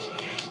 Red.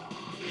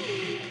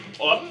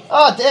 Oh!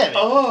 Oh, damn it.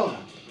 Oh!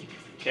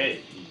 Okay,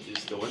 you're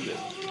still in this.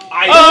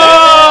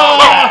 Oh!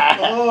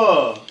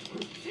 Oh!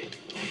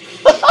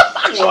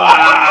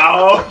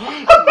 Wow!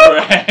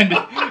 Ran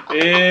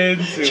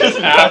into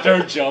it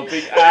after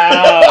jumping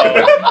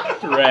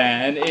out.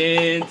 Ran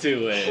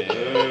into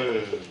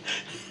it.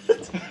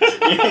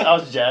 I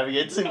was jabbing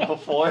it too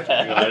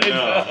beforehand. I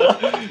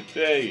know.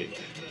 Dang it.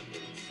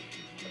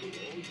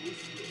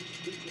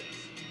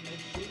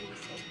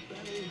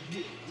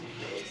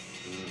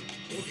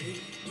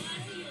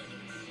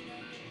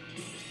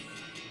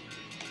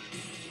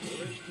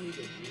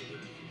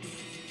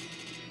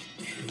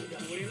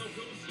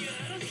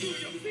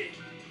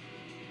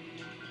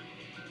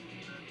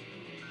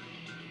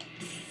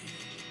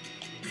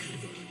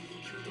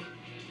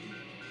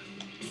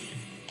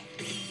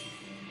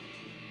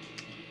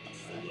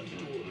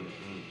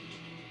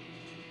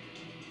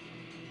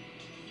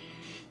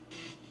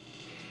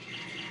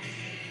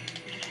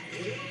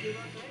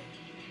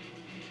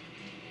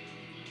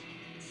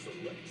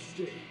 Select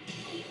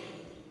stage.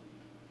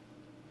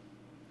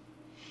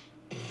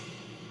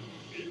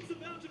 It's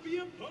about to be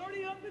a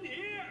party up in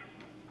here.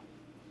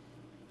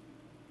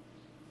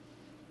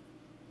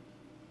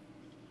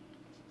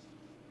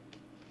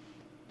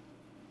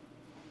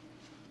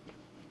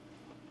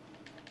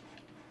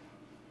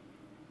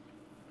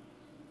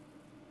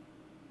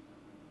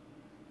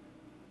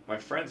 My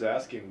friend's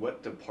asking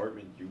what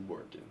department you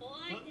work in.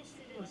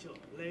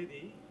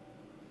 Lady.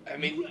 I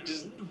mean,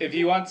 just if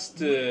he wants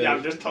to Yeah,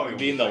 I'm just telling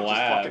be him. in the Just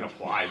lab. fucking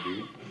apply,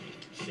 dude.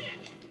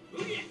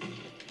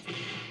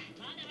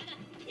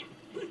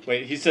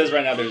 Wait, he says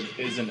right now there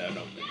isn't an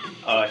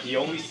opening. He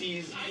only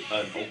sees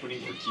an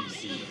opening for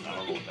QC. I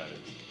don't know what that is.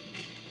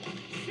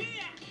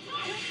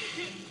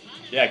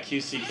 Yeah,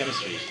 QC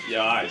chemistry.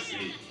 Yeah, I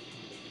see.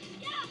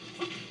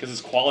 Because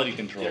it's quality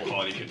control. Yeah,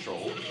 quality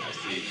control. I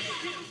see.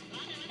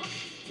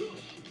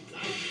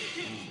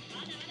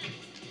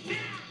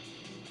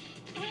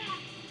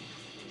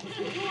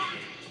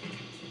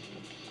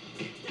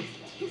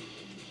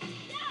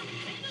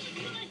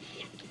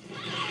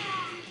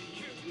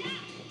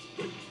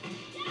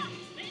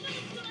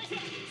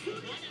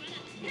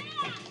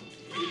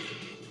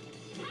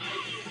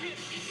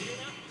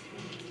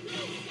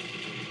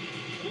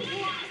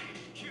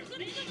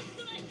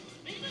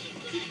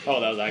 Oh,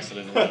 that was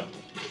accidental.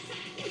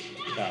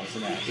 That was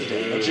an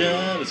accidental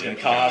jump. It's gonna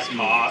cost me.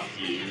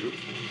 you.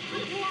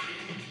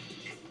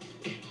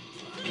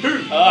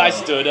 Oh, I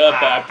stood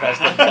up and I pressed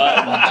the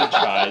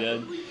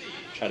button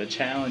to try to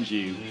challenge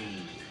you.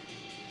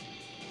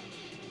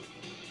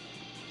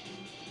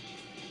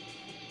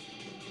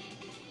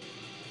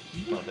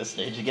 Oh, this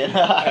stage again.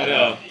 I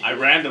know. I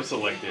random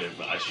selected it,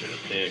 but I should have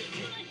picked.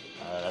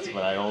 That's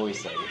what I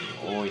always say.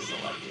 Always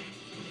select it.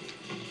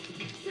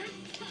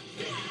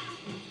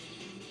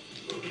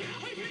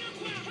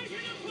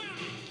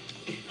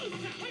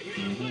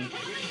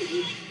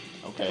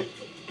 Okay.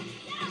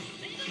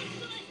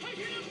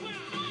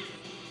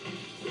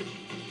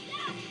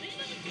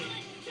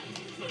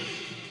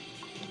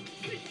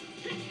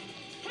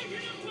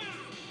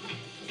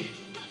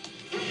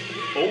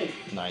 Oh,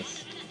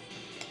 Nice.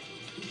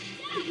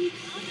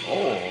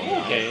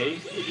 oh, Okay.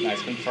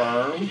 Nice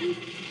confirm.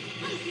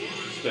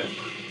 spin.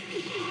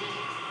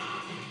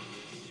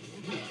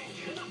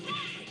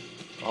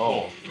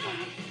 Oh.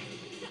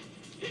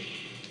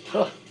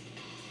 Huh.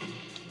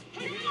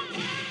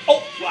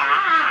 Oh,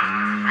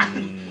 ah!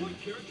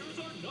 Characters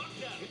are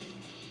knocked out.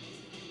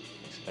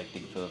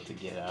 Expecting Philip to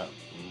get out.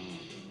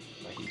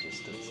 But he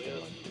just stood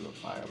still and threw a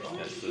fireball.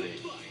 That's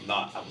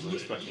not. I wasn't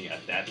expecting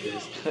at that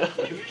distance.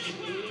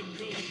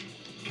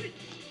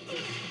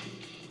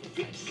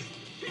 Nice.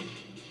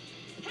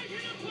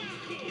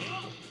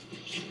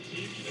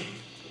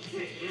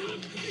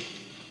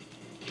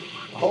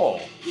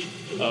 Oh.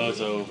 Oh, it's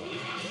over.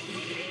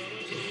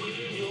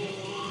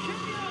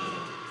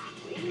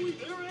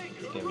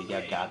 Okay, we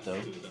got Gato.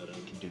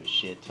 Can do a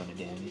shit ton of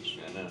damage.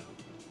 I know.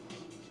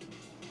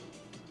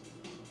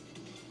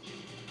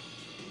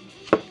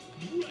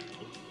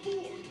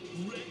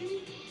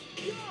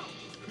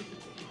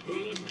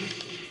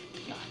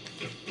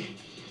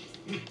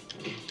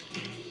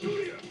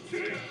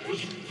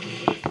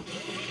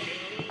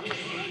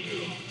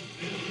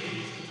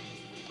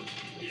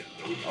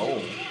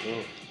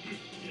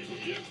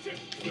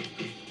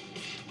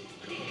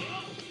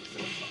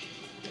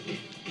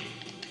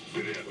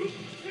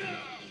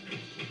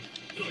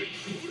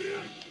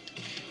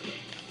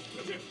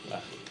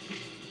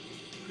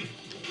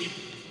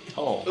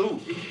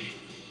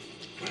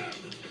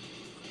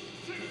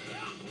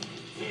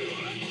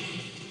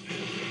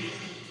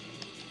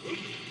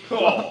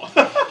 Oh.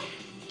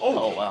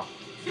 Oh wow.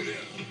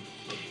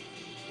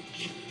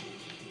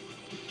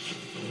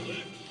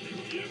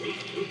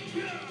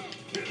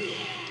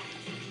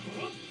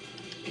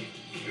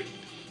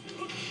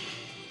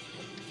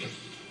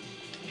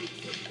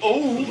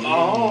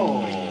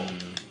 Oh.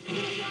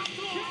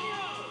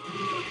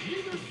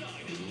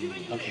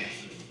 Okay.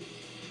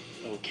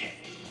 Okay.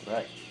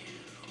 Right.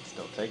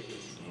 Still take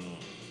this.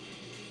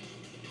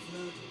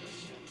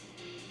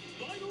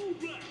 Final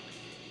round.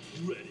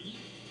 Ready?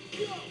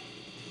 Go.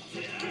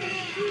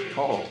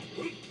 Oh.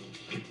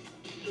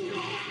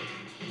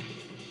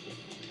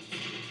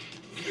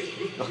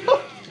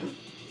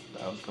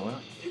 That was going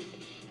on.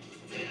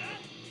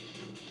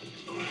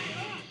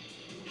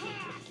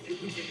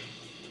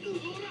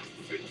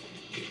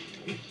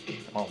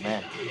 Oh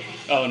man.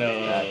 Oh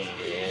no. That's it.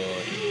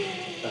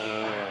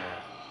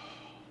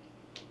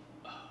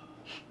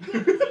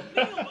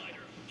 Nailbiter.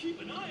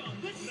 Keep an eye on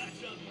this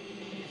matchup.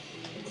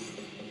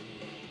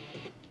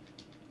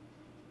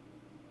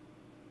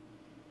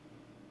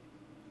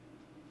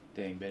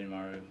 Dang,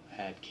 Benimaru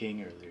had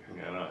King earlier.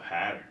 I know,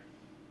 had her.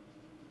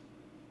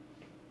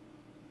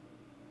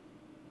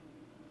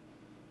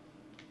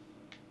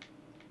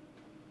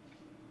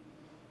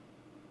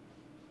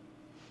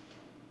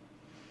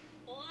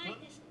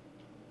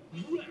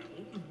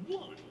 Round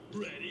one.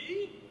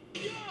 Ready?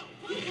 Go.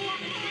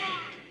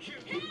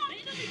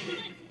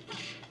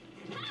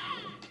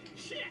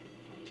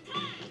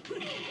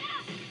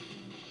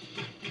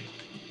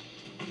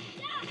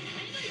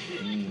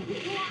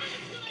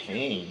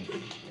 King.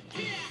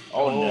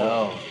 Oh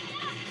no.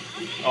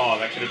 Oh,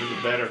 that could have been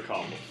a better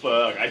combo.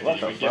 Fuck, I What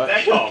didn't the even get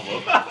that fuck?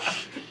 combo.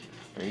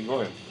 There you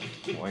go.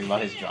 Worrying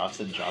about his drops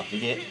and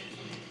dropping it.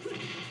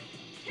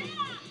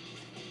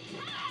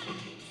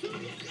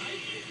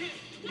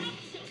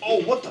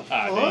 Oh, what the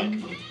Ah, fuck?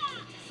 dang.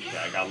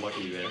 Yeah, I got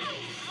lucky there.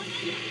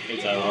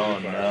 It's Oh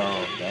over.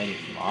 no. Dang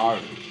Maru.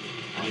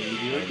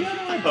 Maybe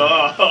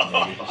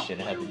Oh. he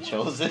shouldn't have been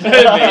chosen.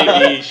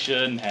 Maybe he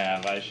shouldn't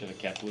have. I should have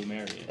kept Blue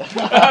Marion. Turn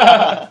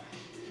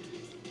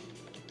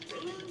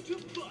to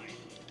fight.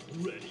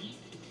 Ready?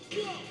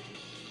 Go.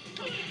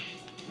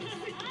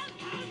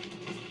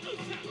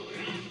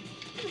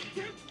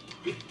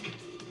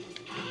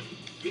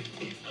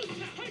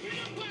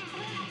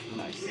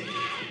 Nice.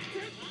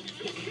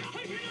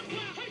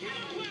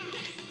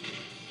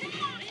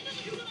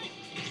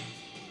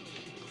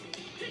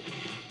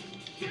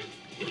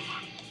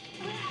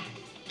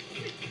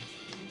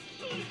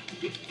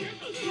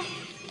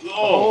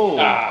 Oh,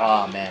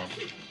 Ah. oh man.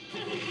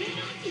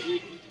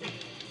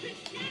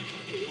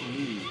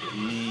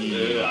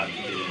 I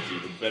think it's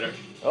even better.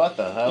 What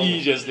the hell?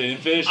 He just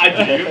didn't finish. I it.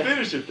 didn't even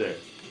finish it there.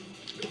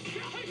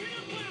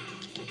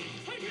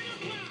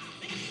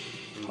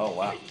 Oh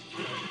wow.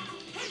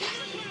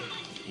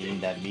 Eating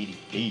that meaty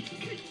beef.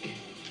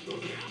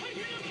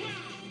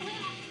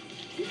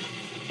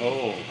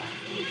 Oh.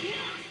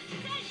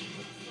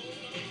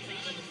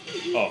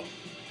 Oh.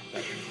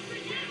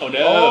 Oh no.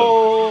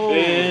 Oh.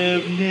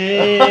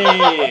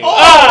 Damn.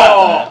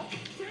 Oh!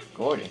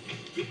 Gordon.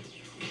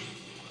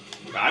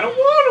 I don't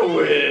want to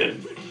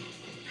win.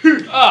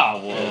 Ah,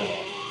 whoa.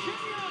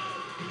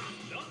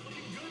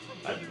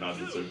 I did not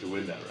deserve to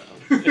win that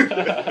round.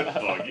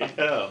 Fucking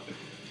hell.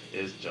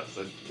 It's just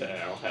a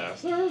down half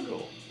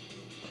circle.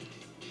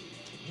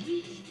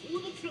 Reach for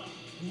the top.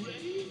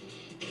 Ready?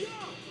 Go.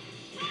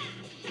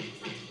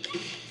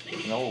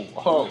 No.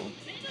 Oh.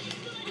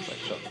 It's like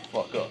shut the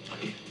fuck up.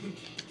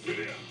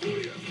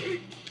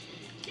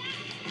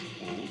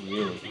 Oh,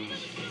 really?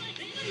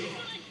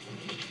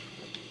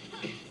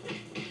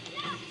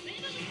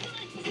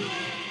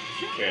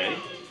 Okay.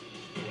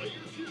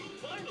 Player 2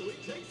 finally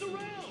takes a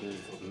round.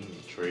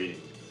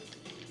 Trading.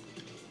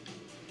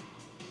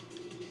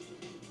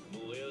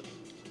 Moya,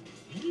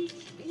 reach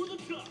for the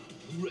top.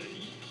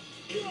 Ready?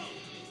 Go.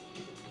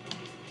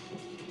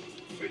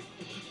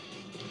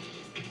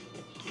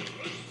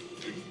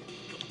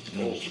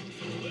 Oh.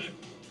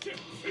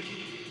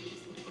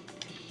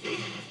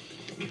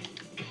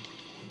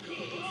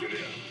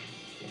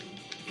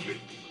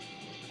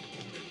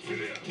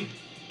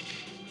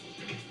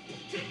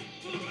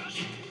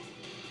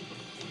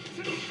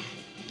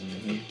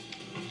 Mm-hmm.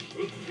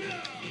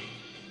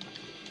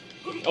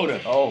 Oh no.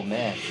 Oh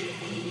man.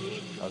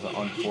 That was an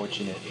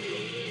unfortunate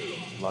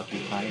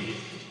lucky timing.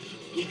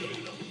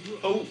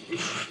 Oh.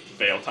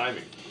 Fail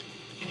timing.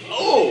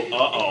 Oh.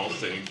 Uh-oh.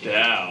 Sitting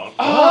down.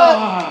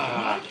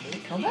 Ah. Let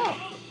it come out.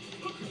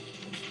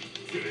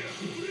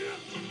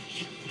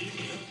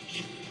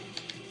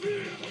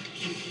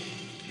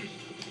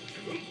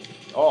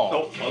 Oh.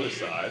 Oh, other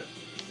side.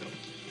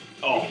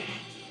 Oh.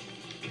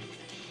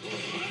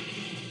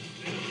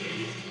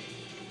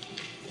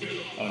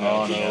 Oh no.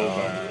 Oh, It's no.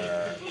 over.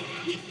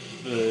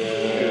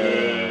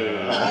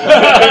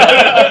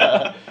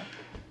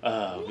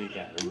 We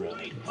gotta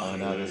run. Oh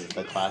no, this is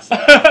the classic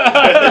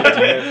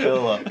dinner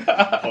fill up.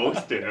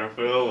 Post dinner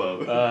fill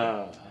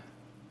up.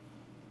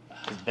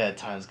 His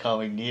bedtime's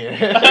coming near.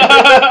 He's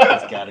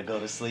gotta go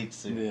to sleep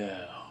soon.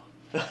 No.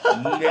 No,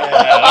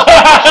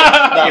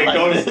 can't like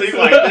go to this. sleep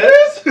like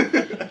this.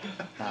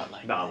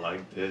 Not Not like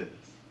like this.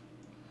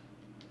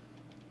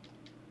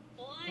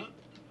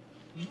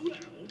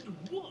 Round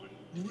 1.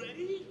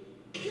 Ready?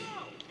 Go!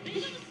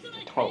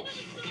 Oh.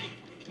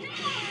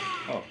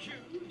 Oh.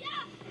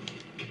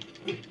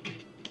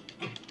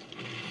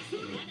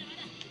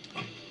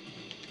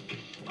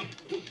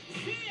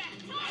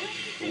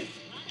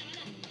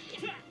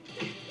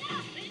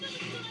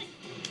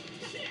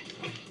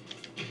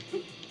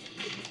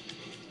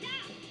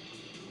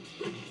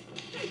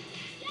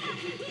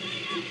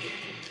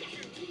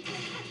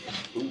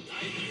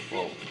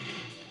 Whoa.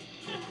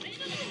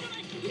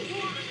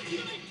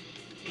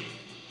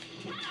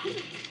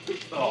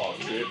 Oh,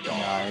 trip.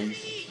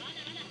 Nice.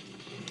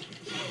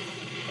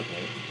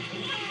 Okay.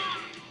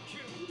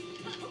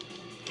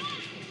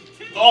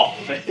 Oh,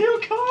 fail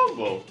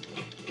combo.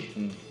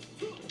 Mm.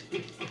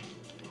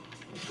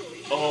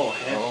 Oh,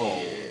 heck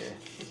Oh.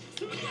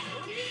 yeah.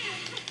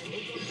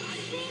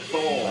 Oh.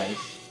 Oh.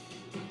 Nice.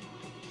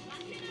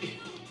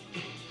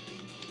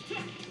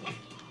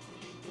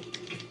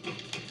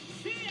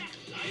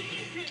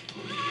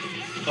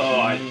 Oh,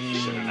 I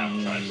shouldn't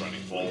have tried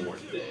running forward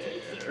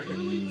there.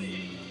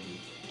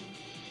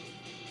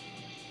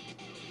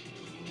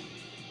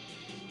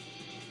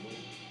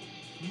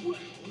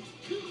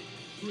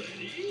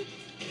 Ready?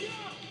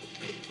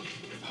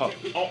 Oh,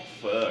 oh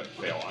fuck.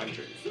 Fail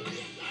entry.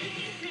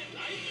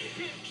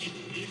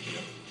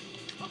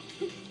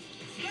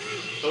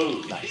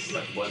 Oh, nice.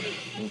 That one.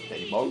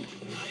 Steady mode.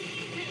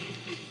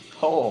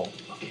 Oh.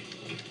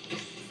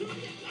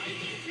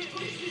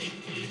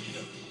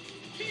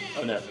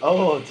 Oh no.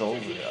 Oh, it's over.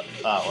 Oh,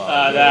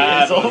 wow.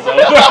 That It's was over.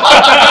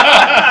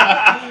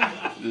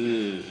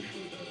 Ugh.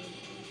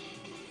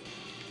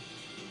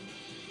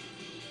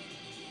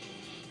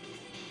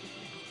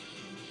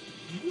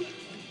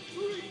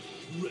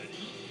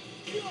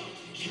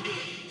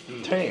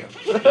 Damn.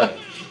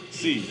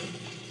 C.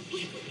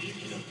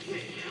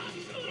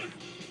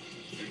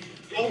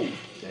 Oh,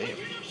 Damn.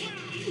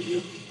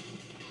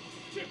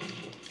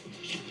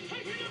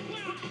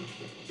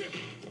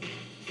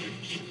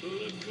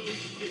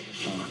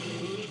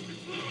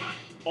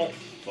 oh,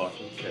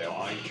 fucking fail.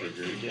 I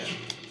trigger again.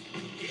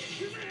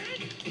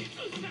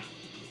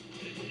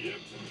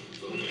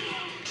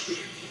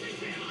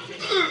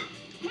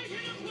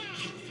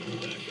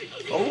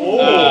 Oh,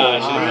 I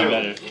should have done wow.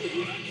 better.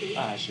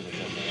 I should have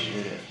done better.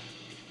 Should've.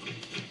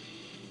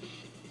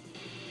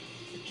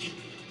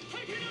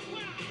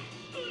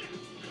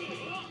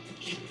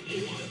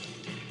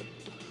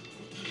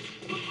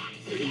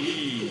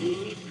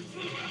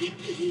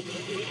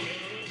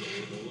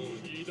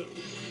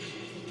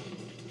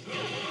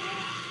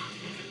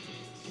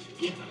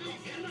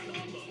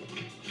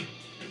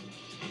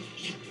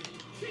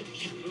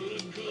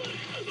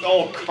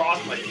 Oh,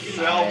 cross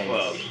myself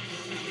up.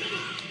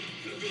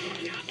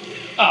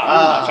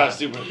 I'm trying to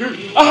super. What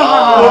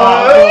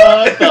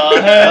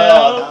the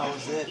hell? That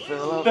was it,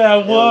 Philip.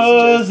 That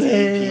was just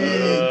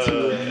it.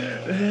 into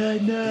it. I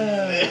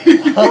know.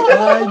 I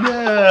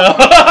know.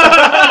 I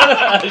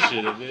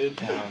should have been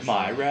That was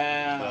my it.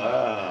 round.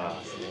 That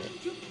was it.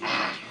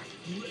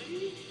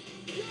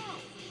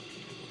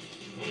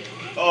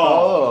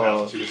 Oh, that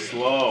was too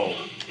slow.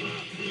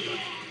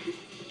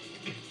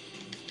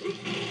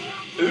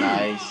 Ooh,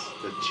 Nice.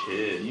 the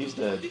chin. Use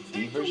the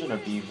D version or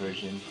B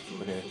version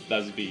for the.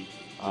 That's B.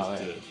 Oh,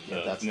 Just yeah.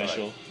 the That's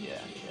initial. The right,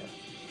 yeah.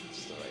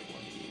 That's the right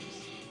one to use.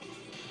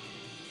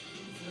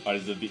 Or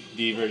does the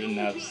D version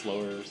have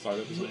slower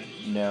startup or something?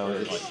 No, Or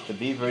it's, like- the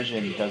B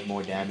version does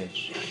more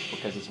damage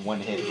because it's one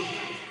hit.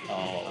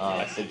 Oh,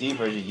 I The see. D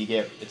version, you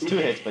get it's 2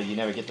 hits, but you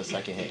never get the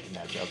second hit in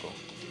that juggle.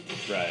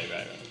 Right.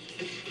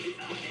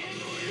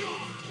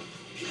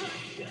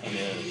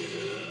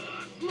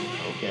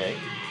 Okay.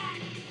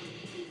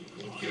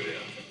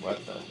 What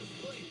the?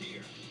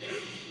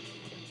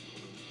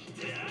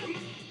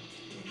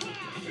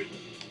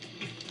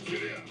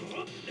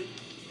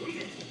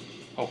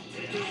 Oh.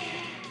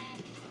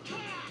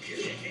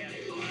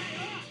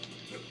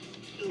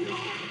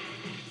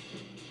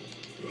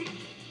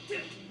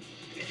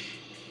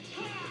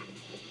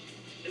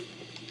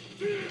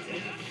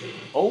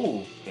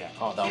 Oh! Yeah.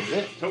 Oh, that was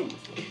it? Oh.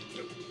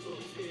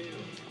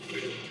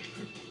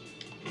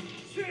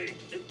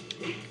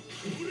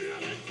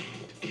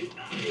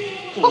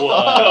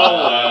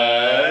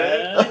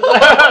 What?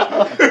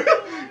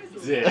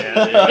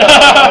 Damn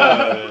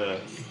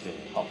it.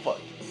 Oh, fuck.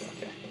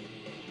 Okay.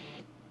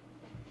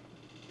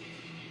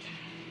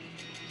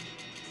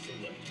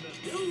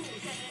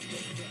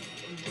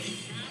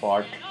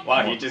 Clark. Wow,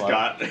 Come he on, just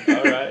Clark. got.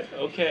 Alright,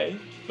 okay.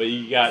 But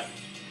you got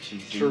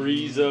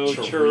chorizo,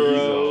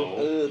 churro.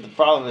 Chorizo. The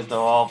problem is they're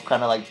all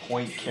kind of like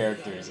point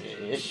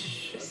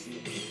characters-ish.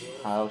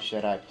 How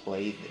should I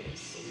play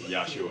this?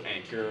 Yashio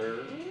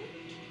Anchor.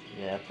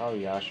 Yeah,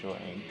 probably Yashio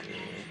Anchor.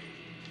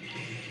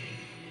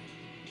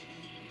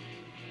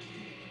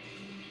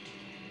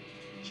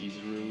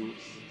 Chizuru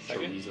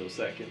second. Chorizo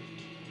second.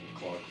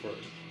 Clark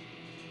first.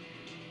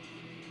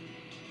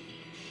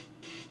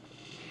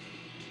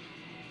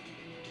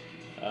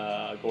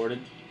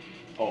 Gordon.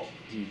 Oh.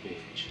 You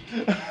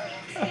bitch.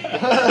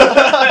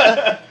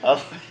 I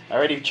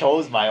already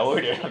chose my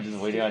order. I'm just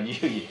waiting on you,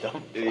 you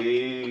dumb.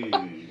 Ew.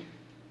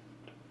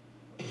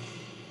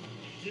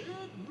 Get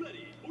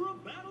ready for a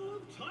battle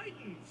of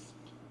titans.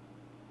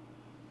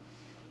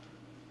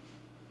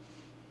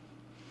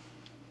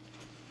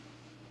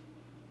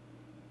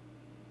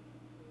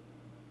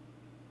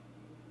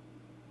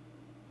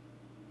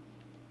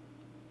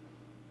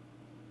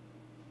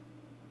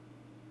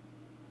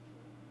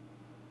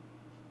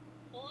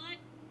 What?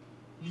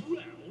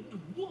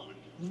 Round 1.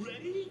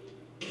 Ready?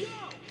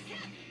 Go!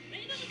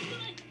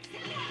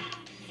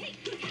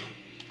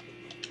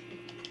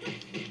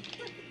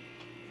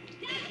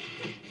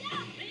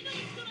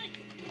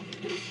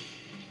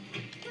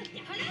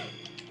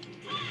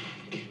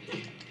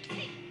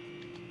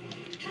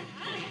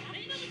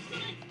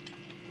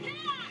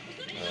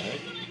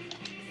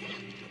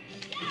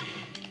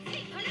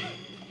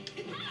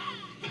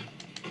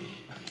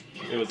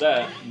 It was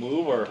that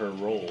move or her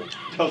roll?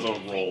 That was a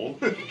roll.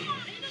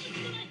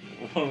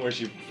 One where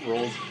she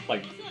rolls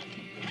like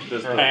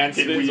Does her the hand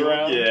spins pinwheel?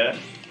 around. Yeah.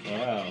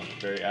 Wow,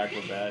 very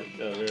acrobat.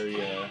 Very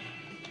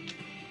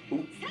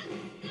Ooh.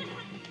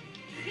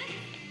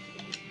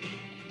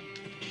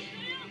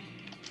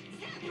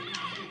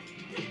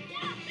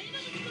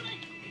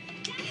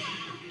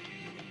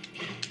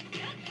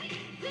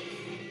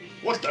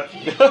 What's that?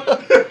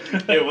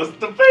 It was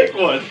the fake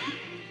one.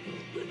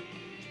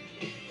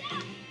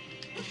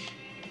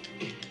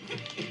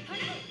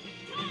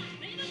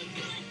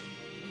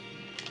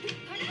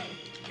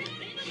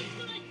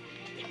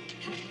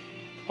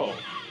 oh.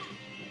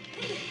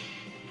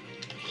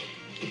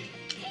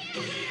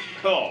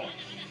 Oh.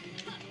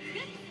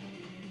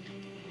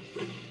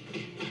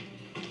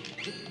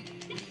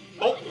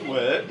 Oh,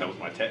 what? That was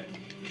my tech.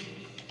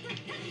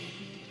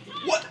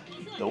 What?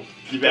 Nope.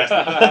 You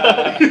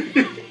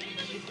bastard.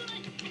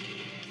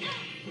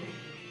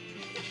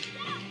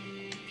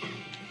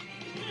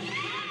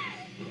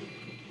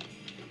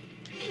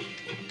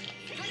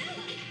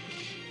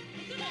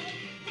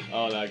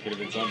 Oh, that could have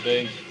been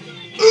something.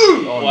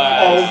 Oh,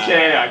 Wow.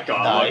 Okay, I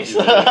got Nice.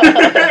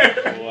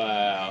 lucky.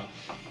 Wow.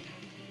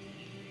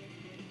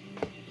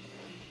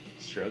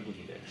 Struggling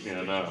there.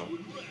 Yeah, no.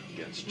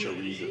 Against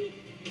chorizo.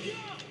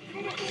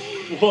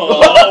 Whoa.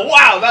 Oh,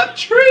 wow, that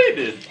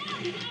traded.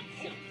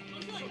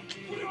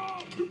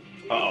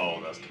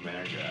 Uh-oh, that's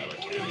command grab. I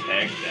can't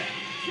tag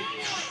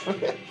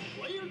that.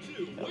 Player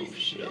 2 Oh wastes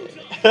shit.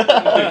 no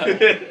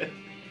time.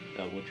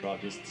 Double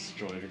drop just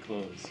destroyed her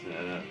clothes.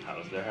 Yeah, how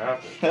does that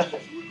happen?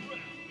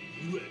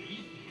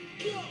 Ready?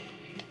 Go!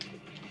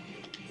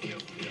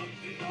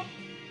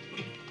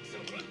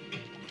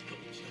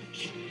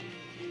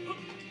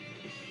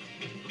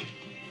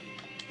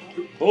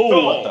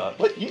 Oh, What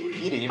the? What? You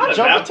didn't How even did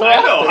jump that, until I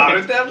know, after. how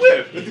did that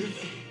whip?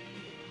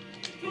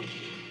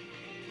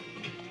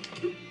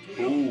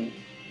 Ooh.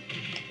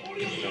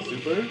 No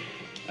super?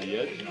 Not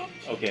yet?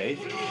 Okay.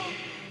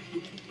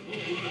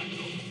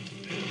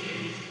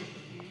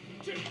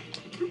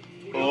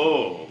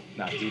 Oh,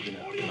 Not deep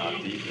enough.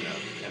 not deep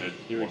enough. And it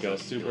Here we go.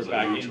 wasn't- it Super was a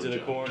back neutral into the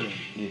jump. corner.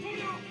 Yeah.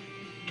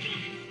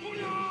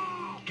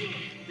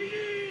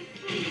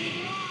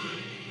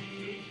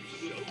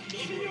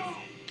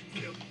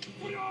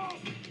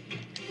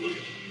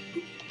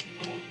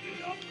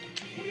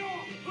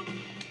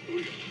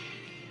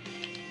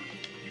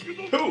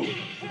 Who?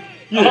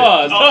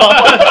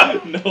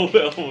 Oh, no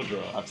elbow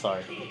drop. I'm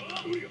sorry.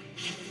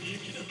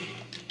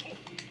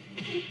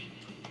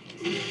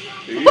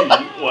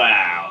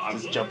 Wow, I'm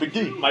Just jumping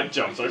deep. My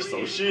jumps are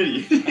so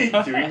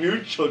shitty. Doing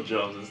neutral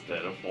jumps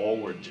instead of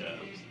forward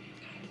jumps.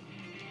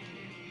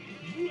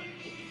 Round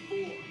 4.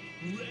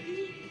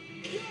 Ready?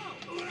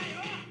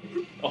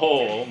 Go!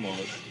 Oh,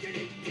 almost.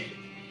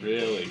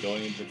 Really?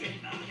 Going into... Okay.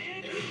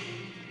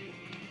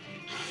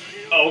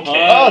 Oh,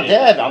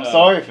 Dad, I'm Yeah.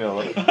 sorry,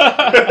 Philip.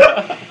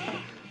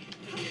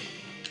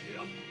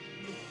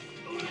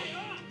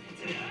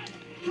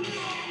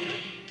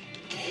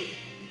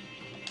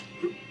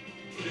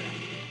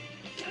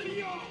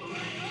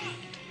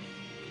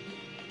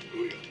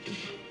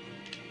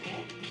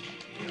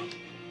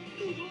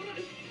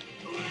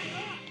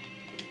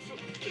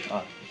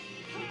 Oh,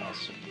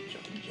 nice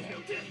jumping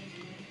jam.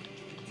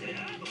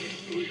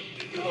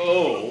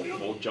 Oh,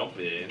 full jump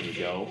in. Here we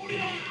go.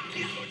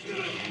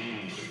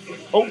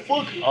 Oh,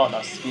 fuck! Oh,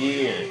 no,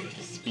 spear.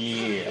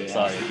 Spear. I'm It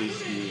sorry. has to be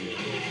speed.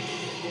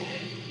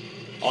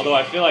 Although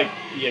I feel like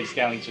EX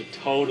scaling should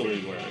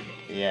totally work,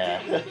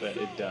 Yeah. but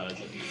it doesn't.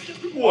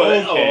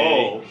 What?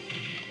 Okay.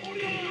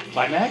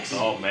 Climax?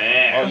 Oh Oh,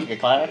 man. you can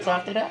climax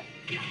after that?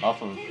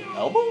 Off of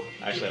elbow?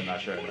 Actually, I'm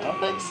not sure. I don't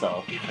think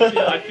so.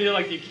 I feel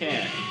like you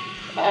can.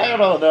 I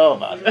don't know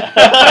about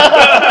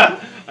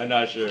that. I'm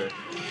not sure.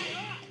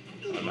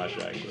 I'm not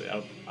sure actually.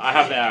 I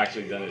haven't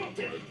actually done it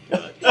before,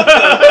 but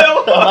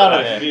I'm out of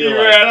I there. feel You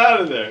like, ran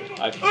out of there.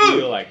 I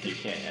feel like you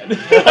can.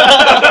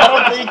 I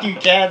don't think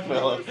you can,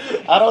 Philip.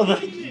 I don't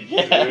think you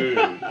can. Dude.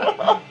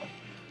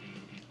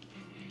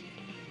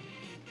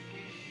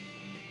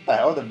 The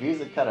hell, the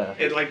music kind of.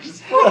 It like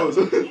just froze.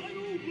 The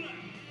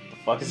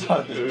fuck is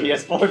on this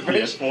PS4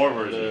 version? PS4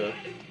 version.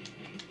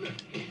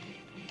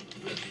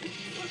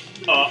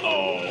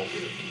 Uh-oh.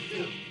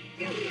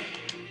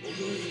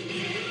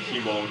 He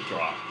won't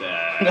drop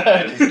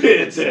that. Just keep it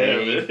Damn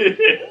safe.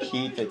 it.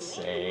 Keep it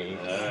safe.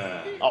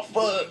 Ah. Oh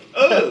fuck!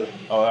 Oh.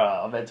 Oh,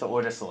 I meant to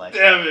order select.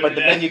 Damn it, But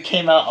the man. menu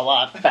came out a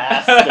lot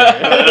faster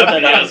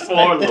than I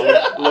PS4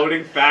 expected.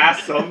 loading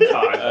fast sometimes,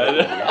 I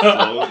know.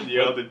 but slow the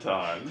other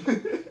time.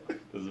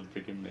 Doesn't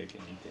freaking make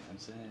any damn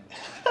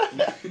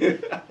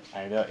sense.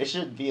 I know. It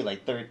should be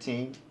like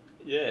 13,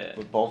 Yeah.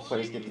 but both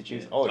players get to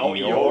choose. Oh, Oh,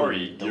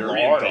 Yuri.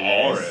 Yuri and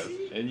Dolores.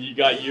 And you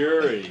got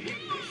Yuri.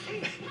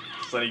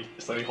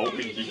 Sonny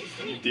hoping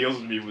he deals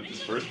with me with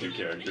his first two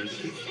characters.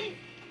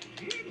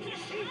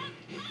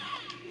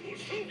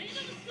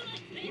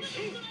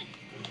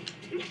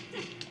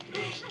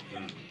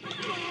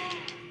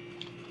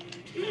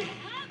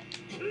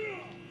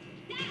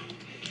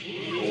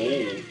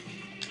 Oh.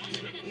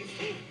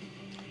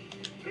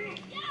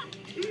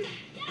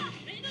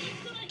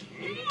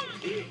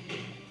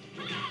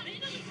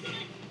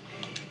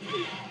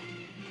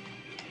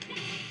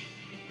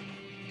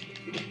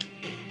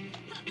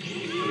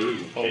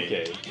 Ooh,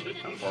 Okay.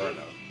 Not far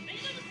enough.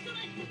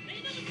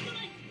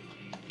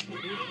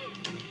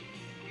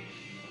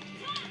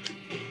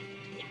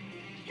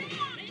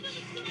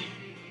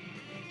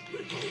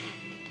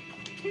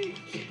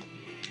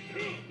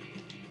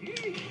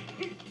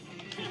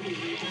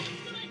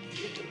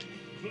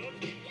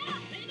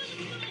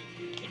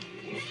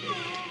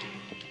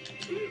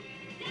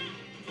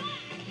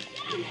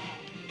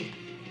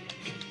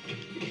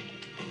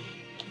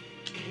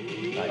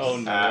 Nice. Oh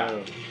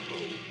no.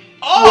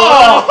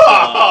 Oh!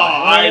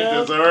 I Yeah.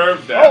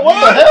 deserve that. Oh, what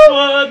the hell?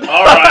 What?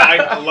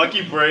 Alright,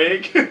 lucky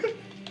break.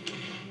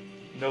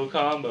 No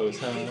combos,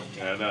 huh?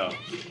 I know.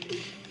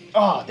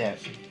 Oh, damn.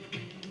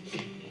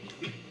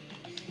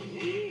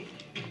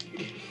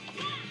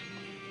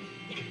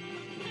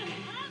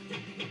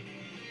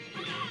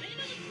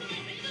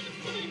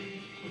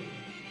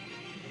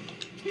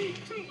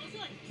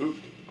 Ooh.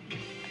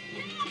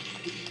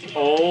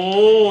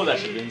 Oh, that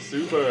should have been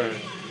super.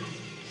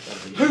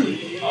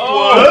 What?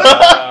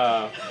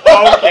 Wow.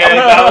 Okay,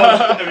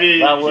 that was, I mean,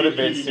 That would've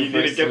been he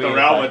super didn't get the sweet,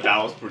 round, but- but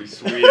that was pretty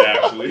sweet,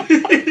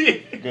 actually.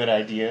 Good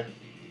idea.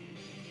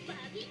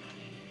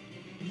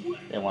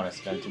 They want to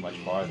spend too much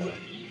bar though.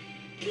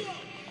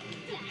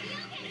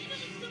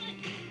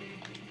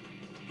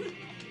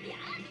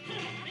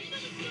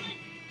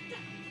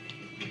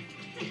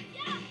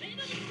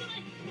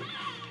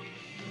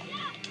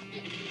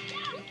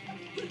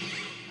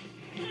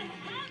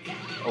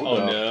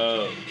 Oh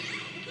no.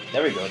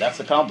 There we go. That's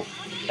the combo.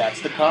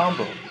 That's the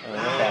combo.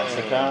 That's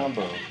the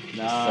combo.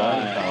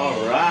 Nice.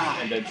 Alright.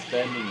 And then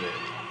spending it.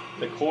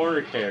 The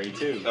corner carry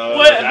too.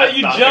 That's But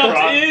you not the jumped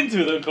cross.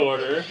 into the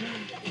corner.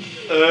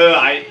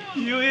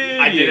 You idiot.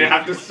 I didn't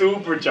have to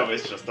super jump,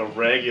 it's just a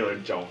regular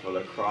jump for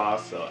the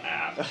cross, so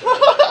after.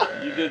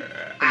 You did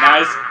a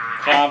nice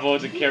combo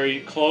to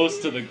carry close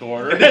to the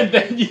corner, and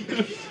then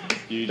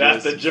you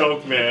That's just the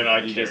joke, man. I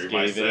you just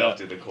carry gave it myself up.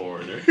 to the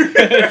corner.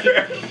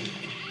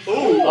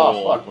 Oh,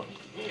 Oh. fuck.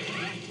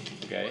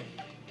 Okay.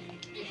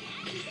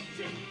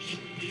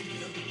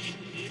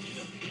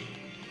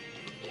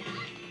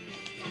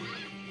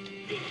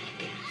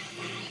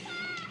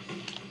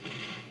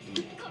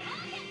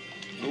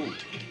 Ooh.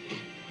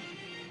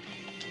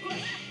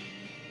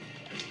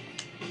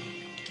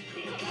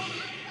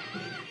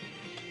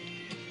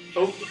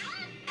 Oh.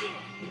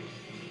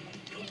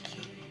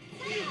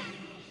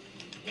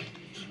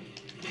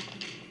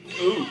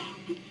 Ooh.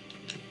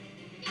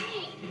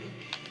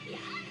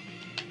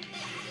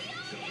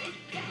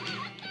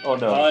 Oh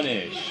no.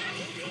 Punish.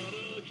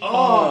 Oh,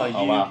 Oh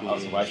you wow. I bitch.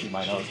 was wiping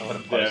my nose. I would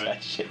have Damn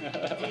punched it. that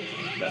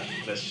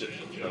shit. that shit.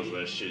 That was a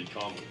shitty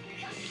combo.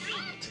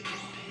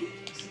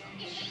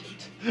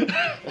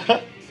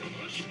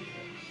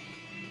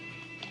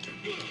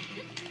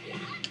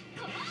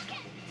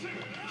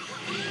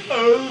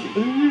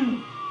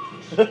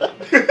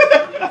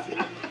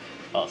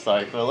 Oh,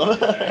 sorry, Philip.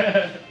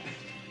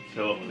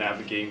 Philip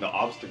navigating the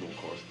obstacle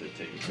course to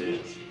take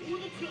his.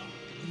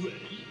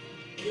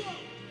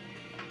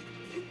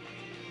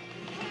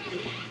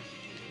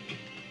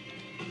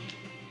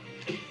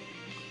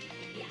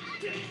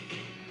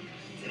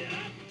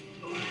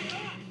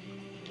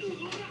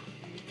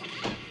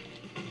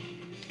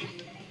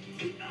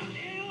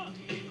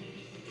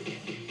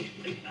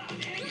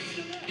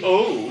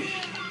 Oh.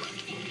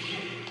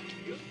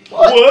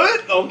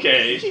 What?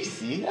 Okay. Did you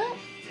see that?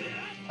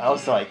 I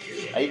was like,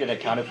 I even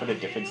accounted for the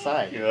different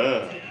side.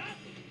 Yeah.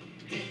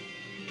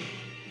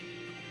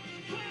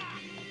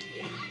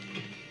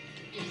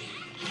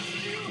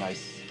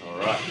 Nice.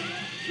 Alright.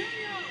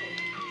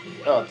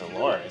 Oh,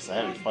 Dolores. I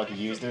haven't fucking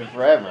used her in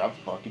forever. I'm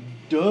fucking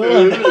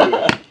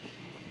done.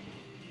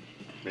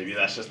 Maybe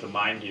that's just a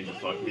mind game to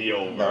fuck me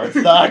over. No, it's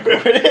not,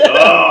 Gordon.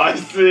 Oh, I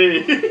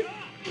see.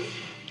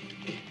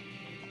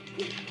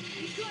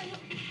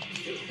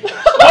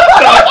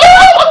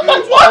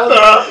 What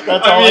the?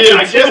 That's I all mean, I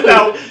I can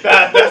guess do.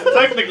 that's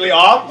technically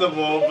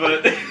optimal,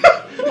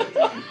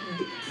 but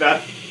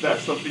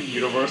That's something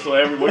universal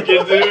everyone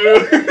can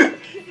do.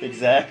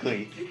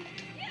 Exactly.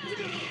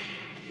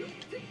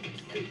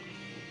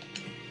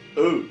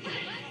 Ooh.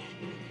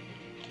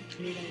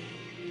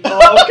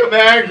 Oh,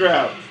 command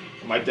grab.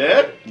 Am I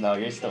dead? No,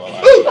 you're still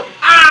alive.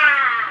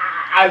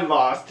 Ah! I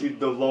lost to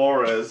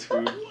Dolores,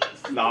 who's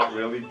not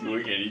really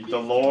doing any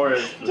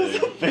Dolores thing.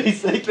 Just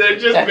basic. They're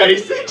just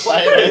basic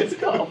Climax shit.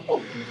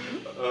 combo.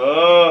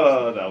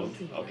 Oh, that was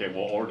okay.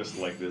 We'll order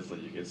select this so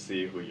you can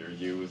see who you're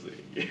using.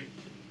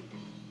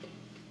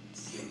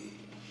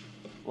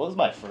 What was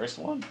my first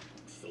one?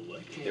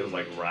 It was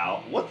like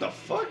Ralph. What the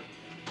fuck?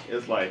 It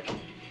was like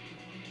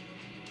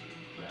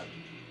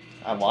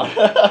I won.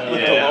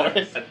 yeah.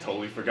 Dolores. I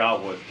totally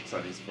forgot what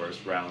Sonny's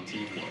first round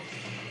team was.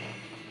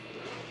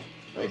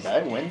 Wait, did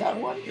I win that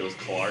one? It was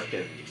Clark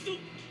and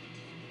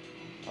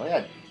Oh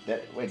yeah.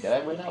 Wait, did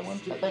I win that one?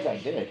 I think I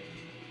did.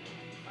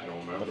 I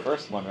don't The remember.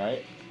 first one,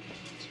 right?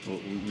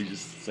 We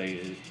just say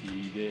it.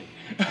 You did.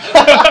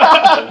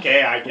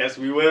 Okay, I guess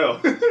we will.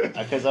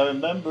 Because I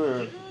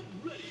remember.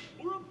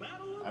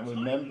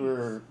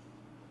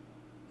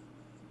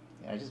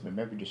 Yeah, I just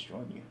remember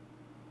destroying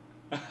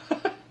you.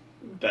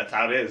 That's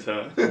how it is,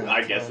 huh?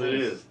 I guess it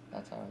is.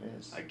 That's how it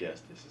is. I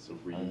guess this is a I'm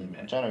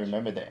rematch. trying to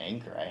remember the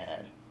anchor I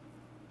had.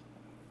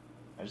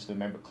 I just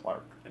remember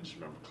Clark. I just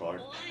remember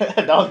Clark.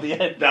 That was the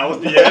end. That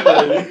was the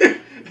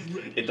end.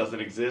 It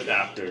doesn't exist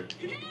after.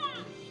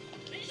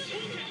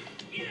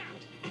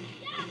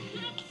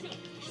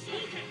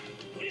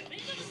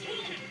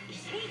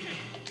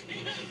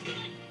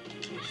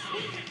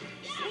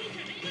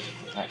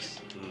 Nice.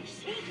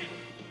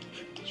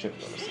 Should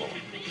go slower.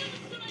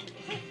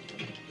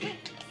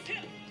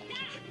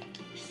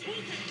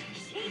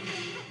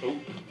 Oh,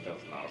 that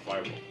was not a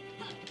fireball.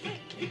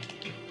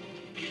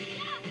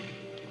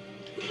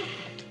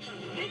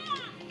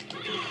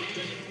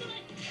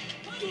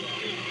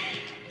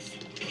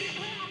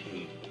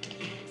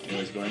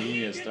 Anyways, Gordon, you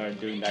need to start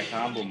doing that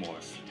combo more.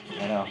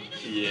 I know.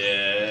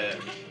 Yeah.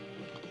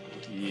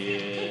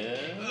 Yeah.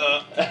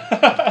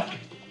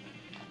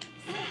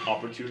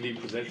 Opportunity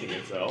presenting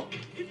itself.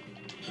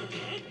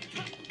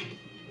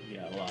 You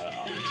got a lot of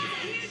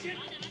opportunities.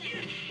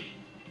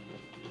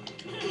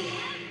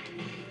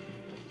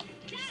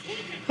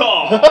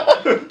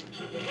 Oh.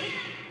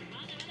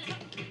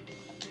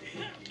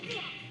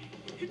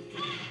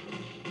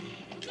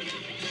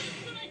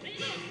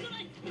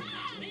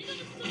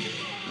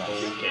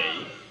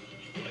 Okay.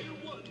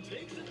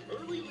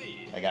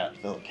 I got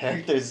filler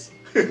characters.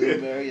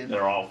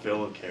 They're all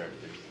filler characters.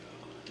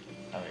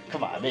 Alright,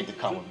 come on, I made the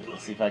combo.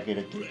 Let's see if I get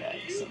a do back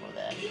some of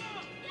that.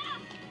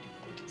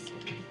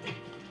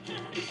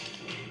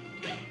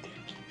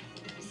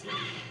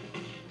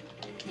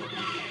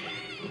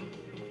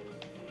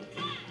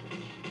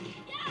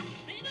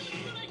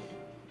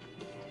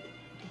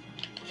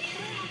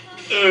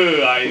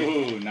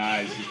 Ooh,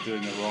 nice. He's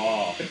doing it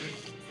raw.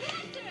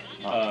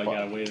 You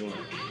gotta wait a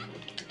little.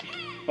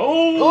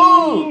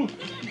 Oh!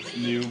 It's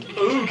new.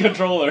 Ooh,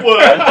 controller.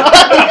 What?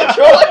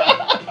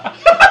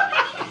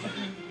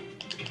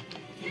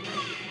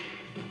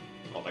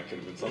 Oh, that could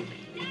have been something.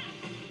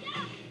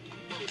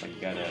 Like,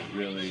 you gotta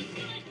really.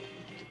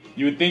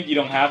 You would think you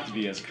don't have to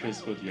be as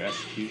crisp with your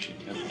execution,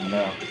 I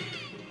know.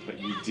 but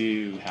you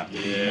do have to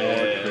be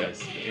Yeah. more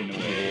crisp in a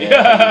way.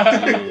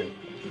 Yeah, me too.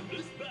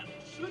 This battle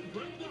should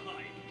bring the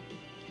hype.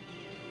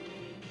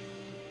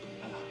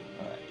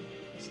 Alright,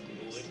 let's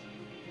do this.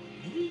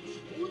 Reach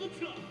for the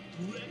top.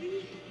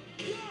 Ready?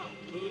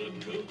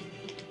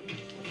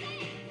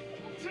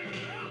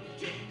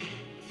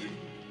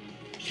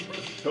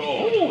 Go!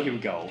 Oh, here we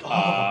go.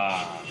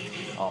 Ah.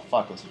 Oh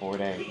fuck, it was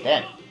 4-day.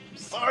 Damn. I'm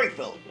sorry,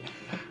 Phil.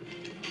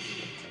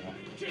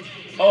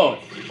 Oh,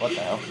 What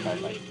the hell? I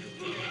like.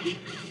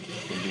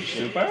 Didn't do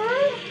shit. super?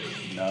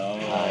 No.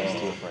 I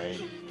was too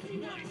afraid.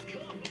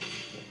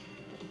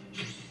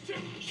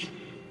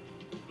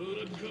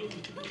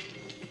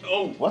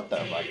 Oh. What the?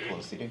 My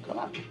close, he didn't come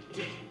out.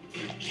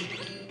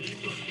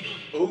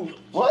 Oh.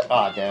 What?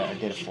 Oh, damn, I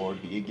did a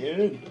 4B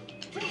again.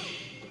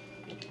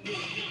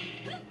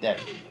 Damn.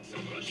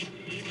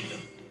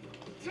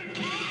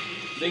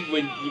 I think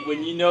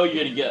when you know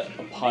you're gonna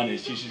get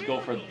punished, you should go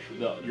for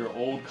your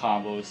old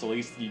combo, so at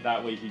least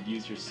that way you'd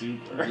use your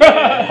super.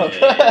 That's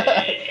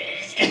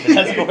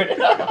going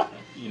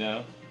You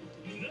know?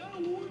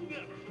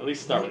 At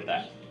least start with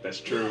that. That's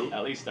true.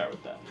 At least start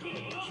with that.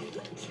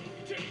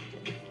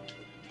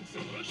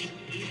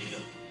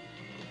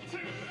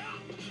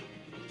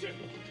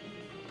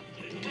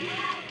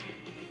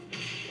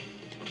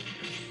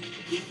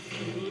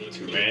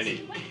 Too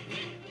many.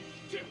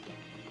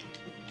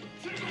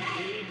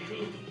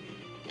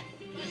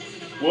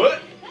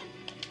 What?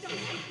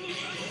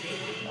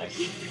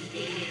 Nice.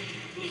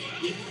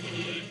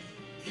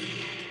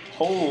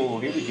 Oh,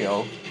 here we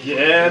go.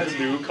 Yeah, the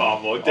new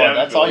combo. Damn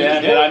that's it, all you Phil.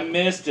 Yeah, did? but I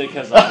missed it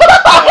because Damn it,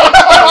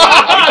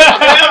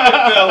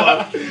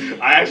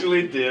 Philip. I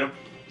actually did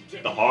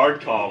the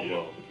hard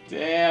combo.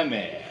 Damn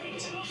it.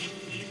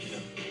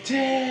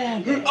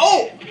 Damn it.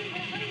 Oh!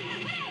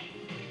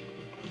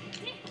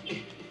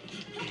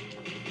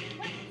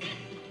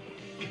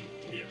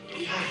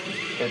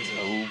 It's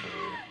over.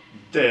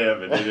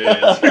 Damn it, it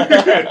is.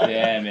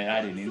 Yeah, man,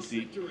 I didn't even see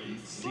it.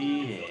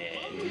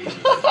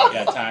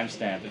 Yeah,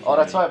 timestamp it. Oh,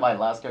 that's why my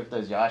last character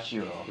is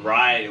Yashiro.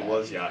 Right, it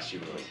was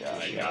Yashiro.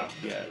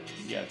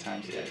 Yeah,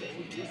 timestamp it.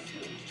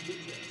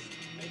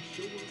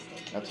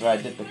 That's why I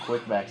did the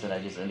quick max and I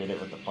just ended it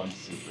with the punch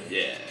super.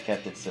 Yeah.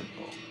 Kept it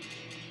simple.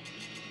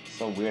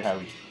 So weird how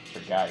we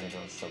forgot even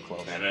though it's so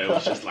close. And it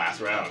was just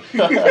last round.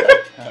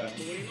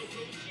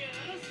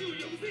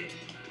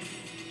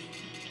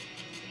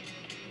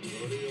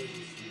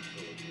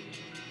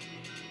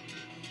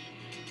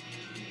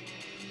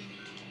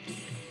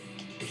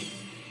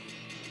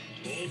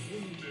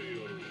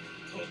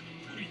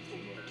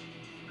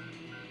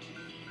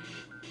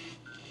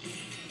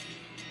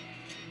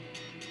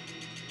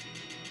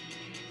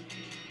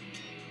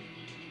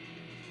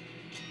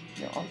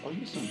 Yeah, I'll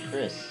use some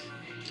Chris.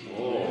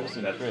 Oh, Use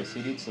some Chris.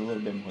 He needs a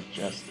little bit more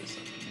justice.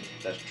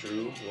 That's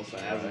true. Wilson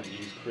hasn't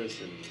used Chris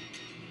in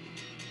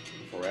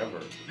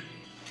forever.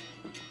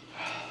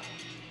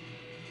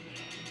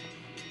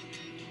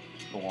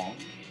 Go on.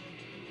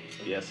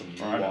 He has some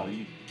Or I don't know, Rugal.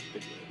 you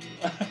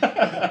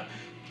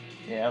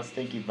Yeah, I was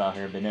thinking about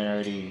her, but then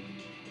already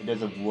it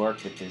doesn't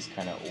work with this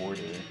kind of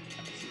order.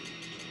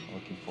 I'm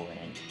looking for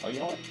an. Oh, you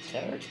know what?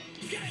 Terror.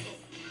 Yeah.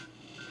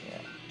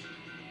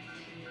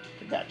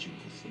 I got you,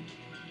 Wilson.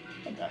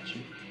 I got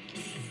you.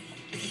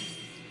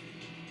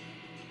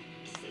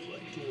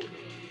 Select order.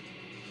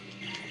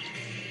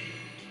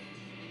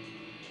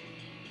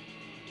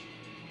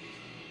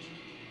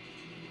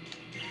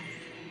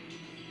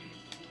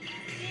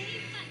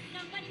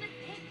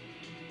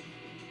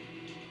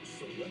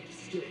 Select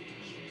stage.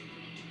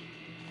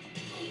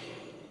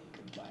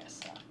 Goodbye,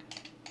 Asaka.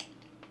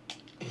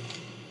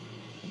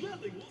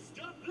 Nothing will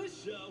stop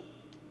this show.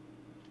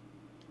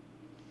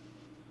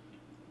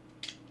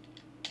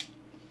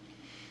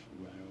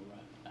 Round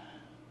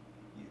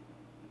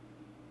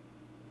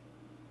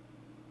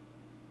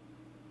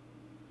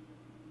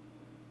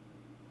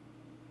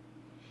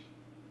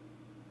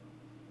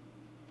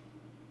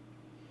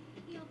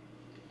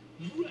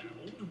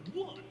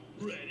one.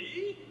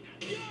 Ready?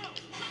 Go!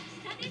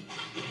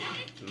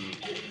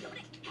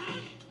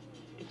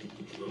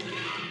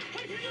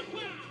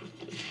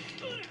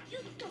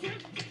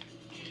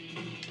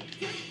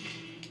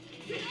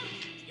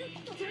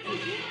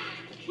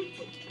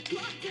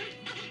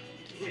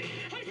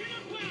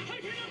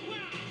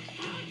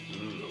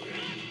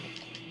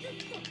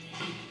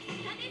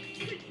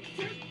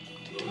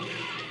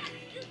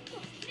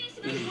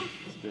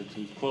 It's a bit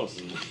too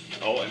close.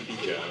 Oh, empty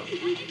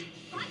channel.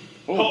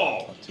 Oh!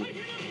 Oh! Two.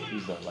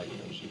 Use the light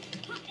version.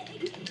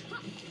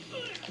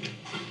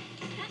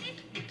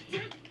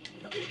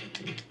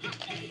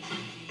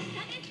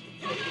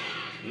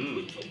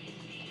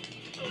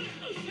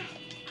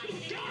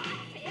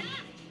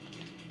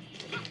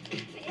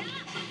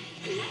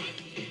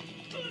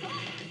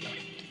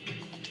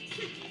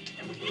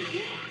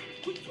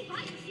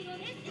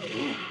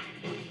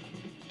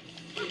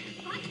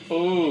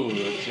 Oh,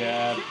 the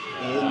jab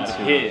that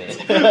Into hit. it.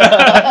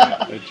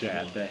 The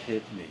jab that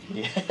hit me.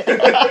 Yeah.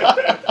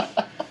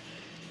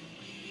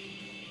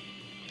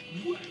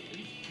 Round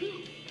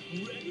two.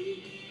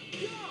 Ready?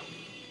 Go!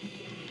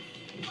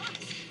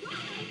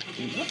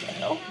 Dude, what the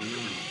hell?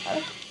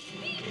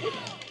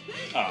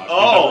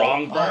 Oh, the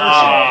wrong version.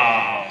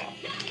 Ah.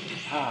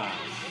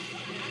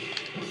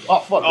 Oh,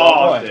 fuck.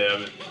 Oh, boy.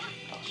 damn it.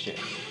 Oh, shit.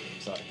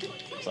 Sorry.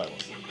 Sorry,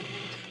 Wilson.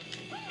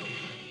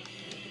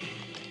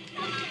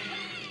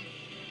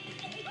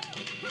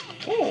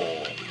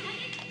 Oh.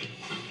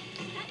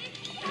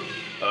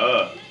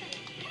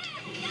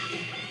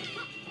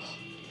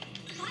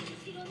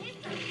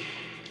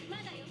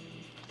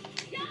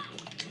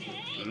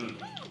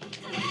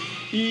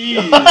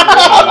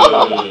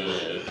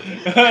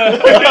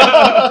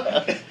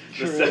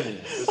 The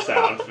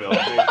sound film.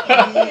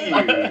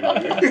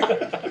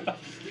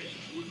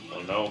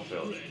 Oh no,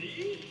 Phil.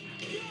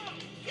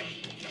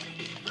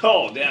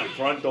 Oh damn,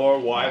 front door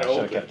wide I should've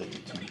open. kept it to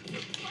 2.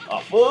 Oh,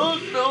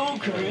 fuck no,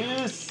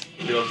 Chris.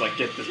 Phil's like,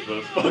 get this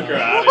motherfucker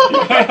out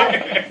of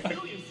here.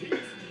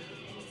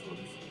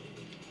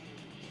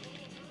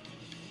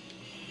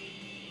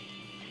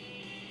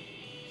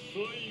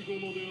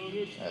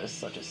 That is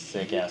such a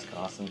sick ass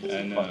costume. This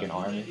I know. fucking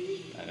army.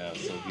 I know,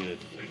 so good.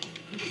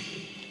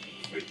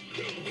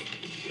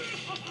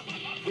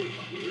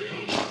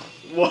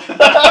 What?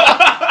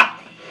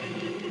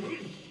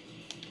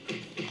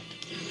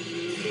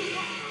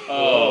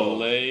 Oh,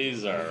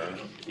 laser.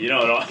 You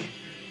know,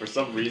 for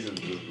some reason,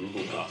 this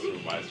Rugal costume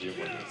reminds me of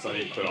when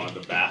Sonny put on the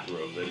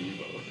bathrobe at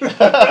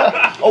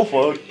Evo. Oh,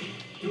 fuck.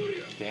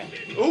 Damn.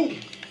 Ooh!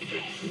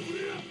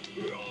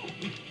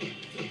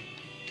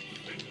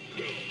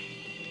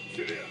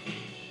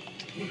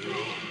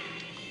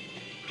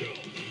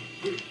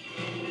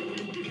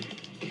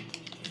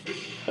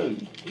 Oh.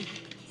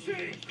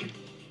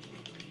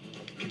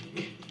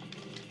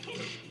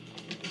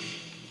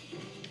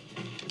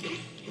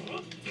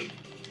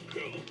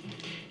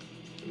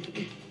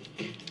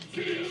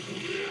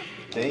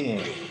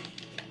 Damn.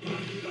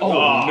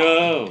 Oh,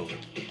 no.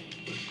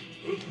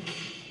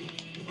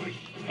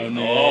 Oh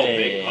no. Oh,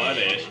 big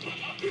punish.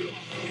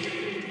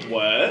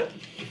 What?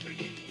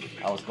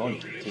 I was going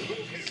for it too.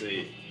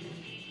 See,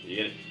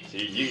 you're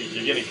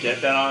gonna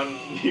get that on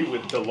you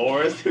with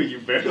Dolores, who you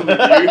barely use. You're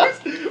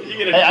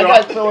gonna Hey, I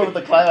drop. got filled with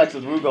the climax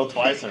with Rugal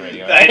twice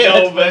already. I Right?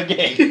 know, That's but. fair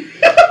game.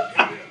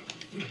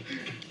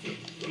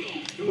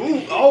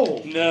 Ooh,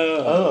 oh. No.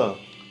 Oh.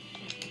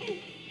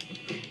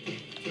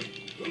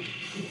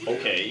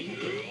 Okay.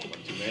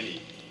 One too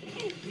many.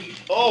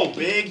 Oh,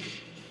 big.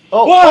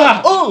 Oh.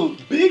 Wow. Oh.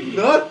 Big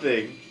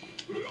nothing.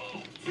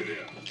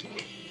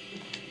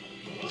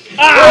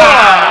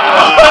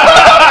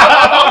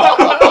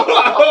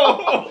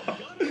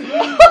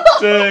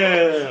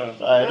 Damn.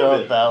 I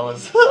know that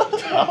was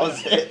that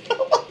was it.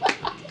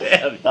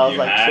 Damn. That was You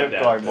like had trip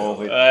that, guard though.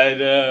 moment. I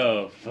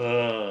know.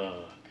 Fuck.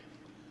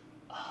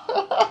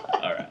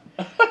 Alright.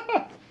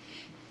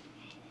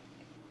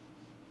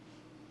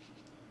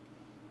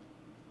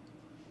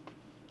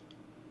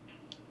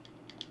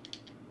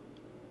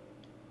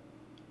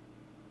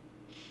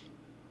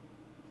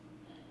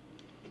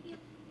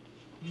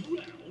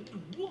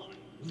 Round 1.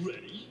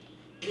 Ready?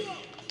 Go!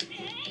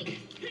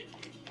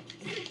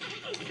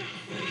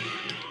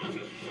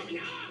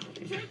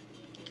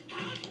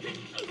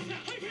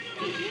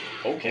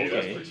 Okay,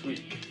 that's Okay. pretty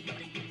sweet.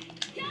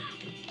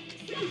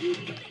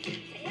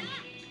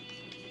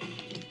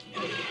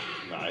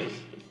 Nice.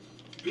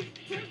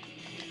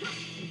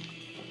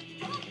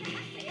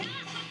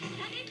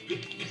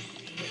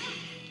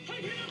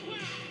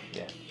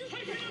 Yeah.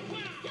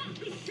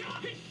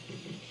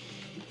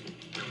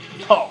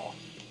 Oh.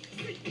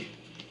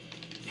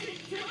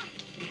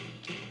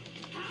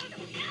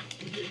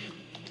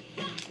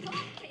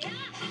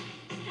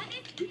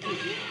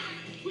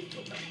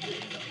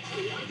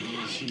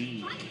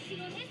 Gee.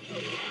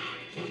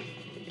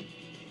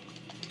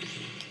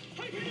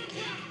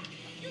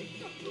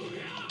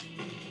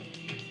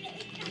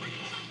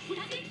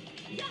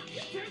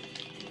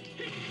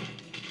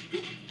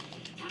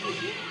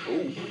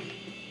 Ooh.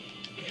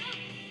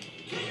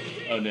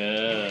 Oh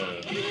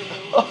no.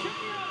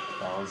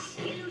 That was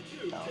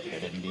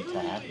it didn't need to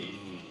happen.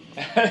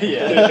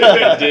 Yeah,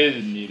 it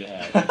did need to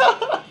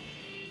happen.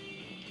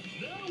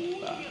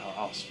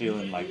 I was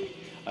feeling like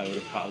I would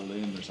have caught a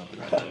limb or something.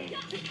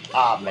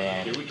 Ah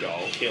man. Here we go.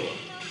 Kill him.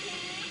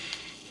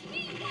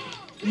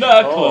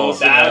 Not Oh, close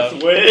That's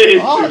enough. way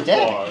Oh, too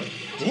damn. far.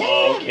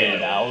 Damn, Okay.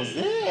 that was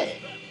it.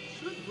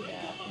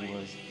 That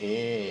was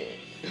it.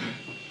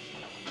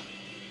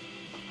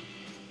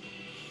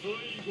 最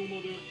後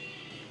まで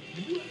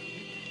Round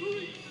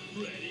 3.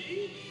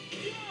 Ready?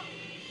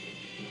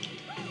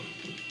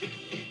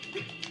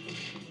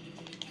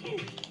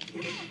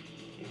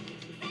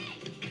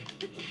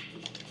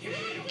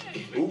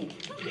 Ooh.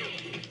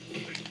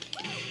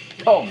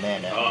 Oh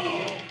man, that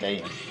Uh-oh.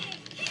 damn.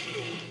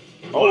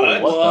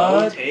 What?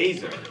 What?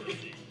 Taser.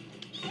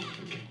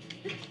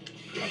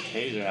 My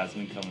taser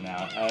hasn't been coming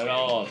out at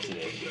all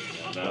today.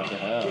 No. What the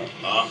hell?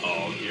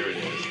 Uh-oh, here it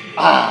is.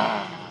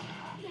 Ah.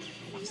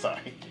 I'm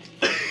sorry.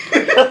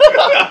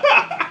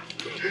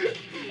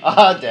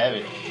 Ah, damn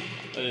it.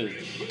 Ugh.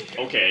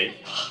 Okay.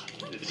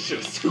 Should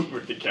have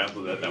supered to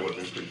cancel that. That would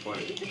have been pretty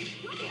funny.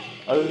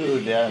 Oh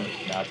damn.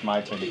 Now it's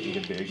my turn to eat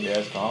a big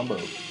ass combo.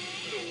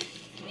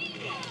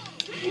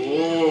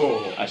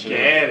 Ooh. I should get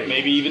have it.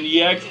 maybe even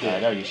EX'd I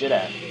it. know you should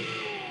have.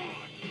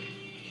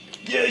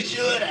 You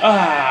should have.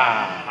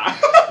 Ah.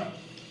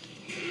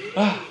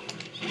 Ah.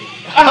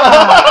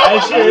 Ah, I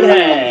should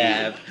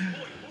have.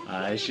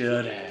 I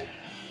should have.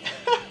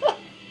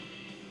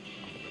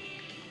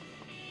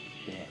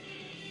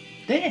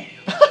 Damn.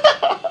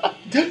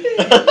 Damn.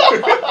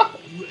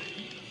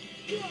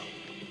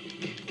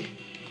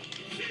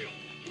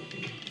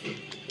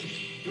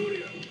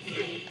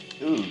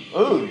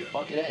 Ooh,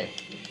 fucking A.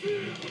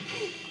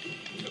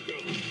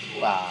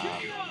 Wow.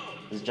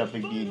 This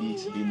jumping B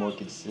needs to be more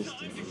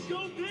consistent.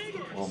 Go big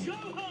or Well, go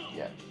home.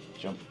 yeah,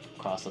 jump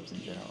cross-ups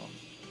in general.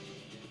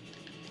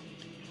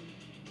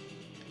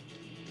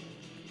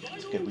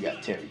 It's good we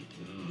got Terry.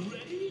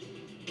 Ready?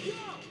 Go!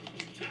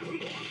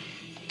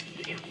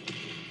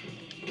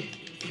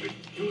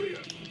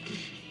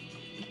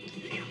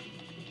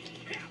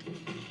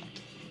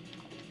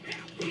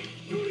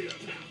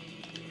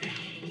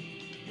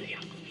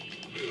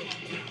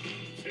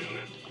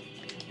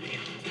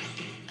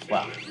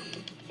 Wow.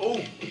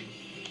 Ooh.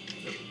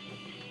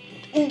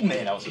 Ooh,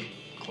 man, that was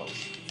close.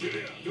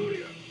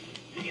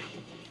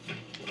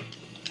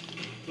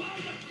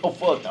 Oh,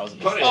 fuck, that was a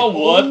Punish. mistake. Oh,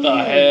 what the Ooh.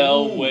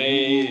 hell?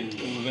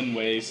 Moving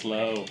way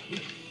slow.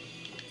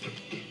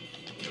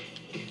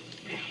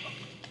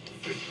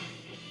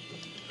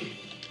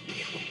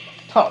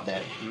 Oh,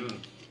 damn.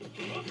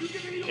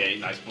 Okay,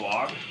 nice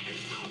block.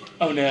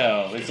 Oh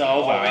no, it's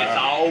over. Oh,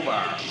 it's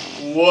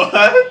over.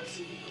 What?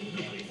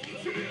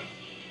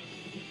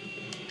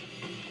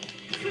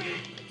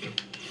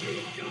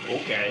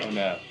 Okay. Oh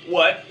no.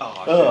 What?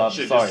 Oh, Oh, I'm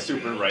should sorry. just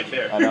super right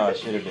there. I know, I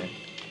should have been.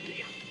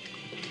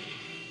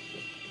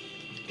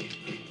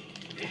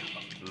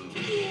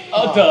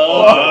 Oh, What duh.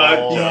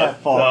 Oh, yeah, the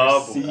far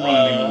fuck? seeing.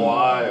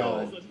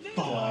 Wild.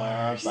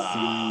 Far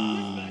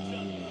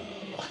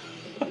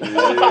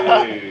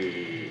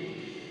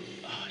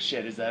Oh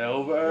shit, is that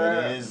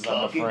over? It is,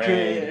 I'm Fucking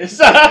afraid. Chris.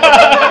 You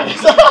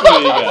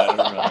gotta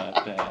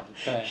run that.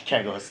 You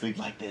can't go to sleep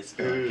like this,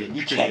 Falcon.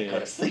 You Chris. can't go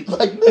to sleep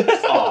like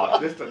this. Oh,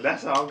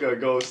 that's how I'm gonna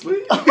go to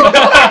sleep.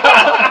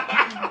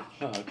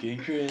 Fucking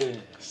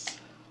Chris.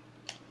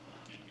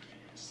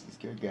 He's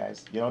good,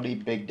 guys. You don't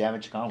need big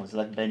damage combos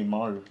like Benny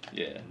Maru.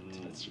 Yeah,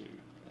 that's true.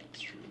 That's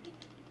true.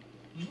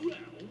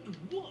 Round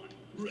 1.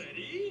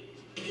 Ready?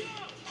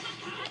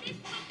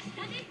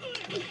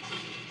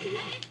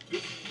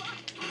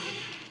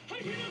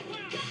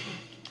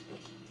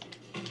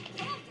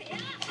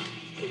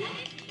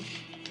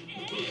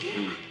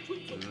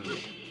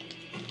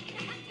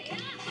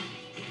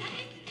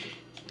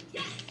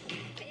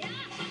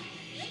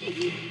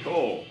 Go!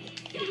 Cool.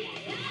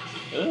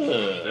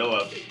 Ugh.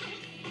 Philip,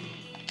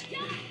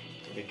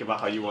 think about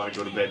how you want to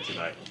go to bed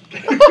tonight.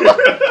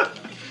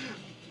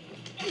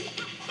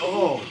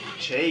 Oh,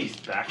 chase,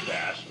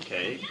 backdash,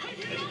 okay.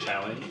 Nice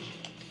challenge.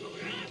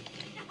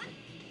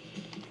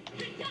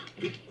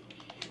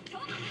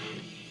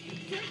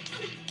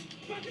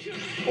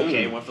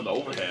 Okay, went for the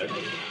overhead.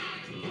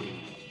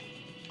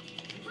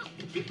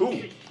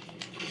 Ooh,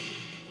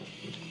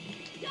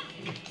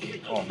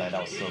 Oh man,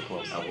 that was so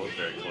close. that was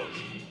very close.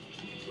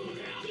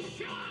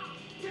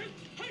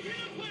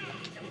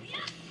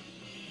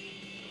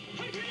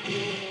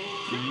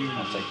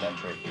 I'll take that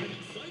trade.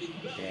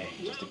 Dang,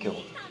 just a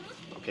kill.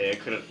 Okay,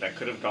 that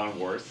could have gone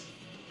worse.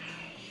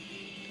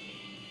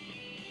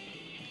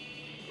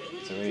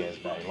 So he is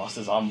bad. He lost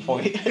his arm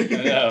point. I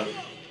know.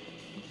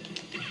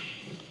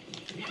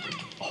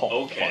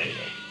 Oh, Okay.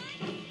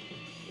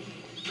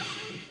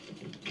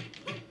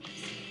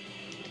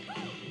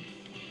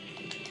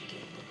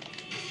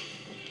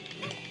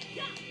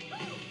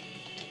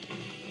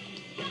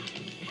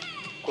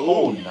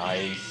 Oh,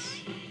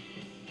 nice.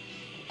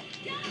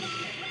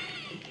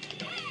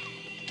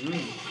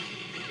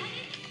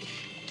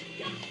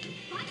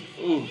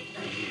 Ooh.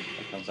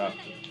 That comes out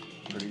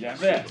pretty damn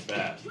fast.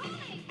 Fast.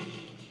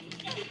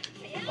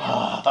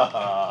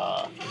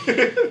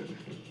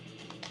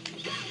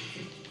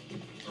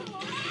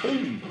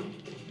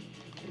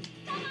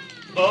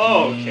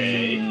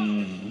 Okay.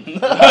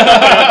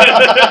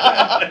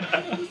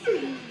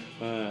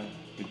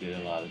 We did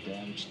a lot of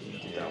damage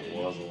there. That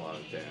was a lot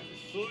of damage.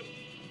 Foot.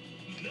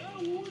 Now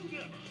or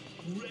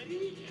never.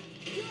 Ready?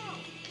 Go!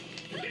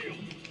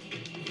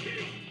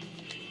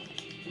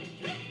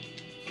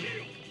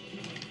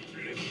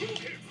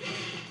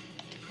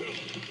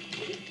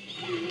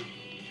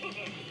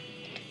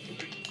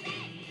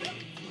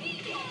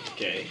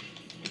 Okay.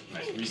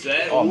 Nice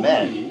reset. Oh Ooh.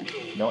 man,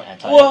 no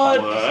anti.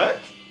 What? What?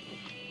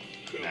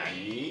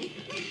 Nani?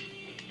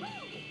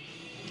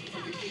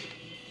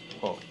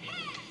 Oh,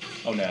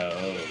 Oh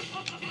no.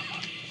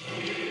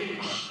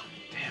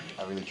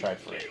 I really tried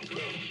for it.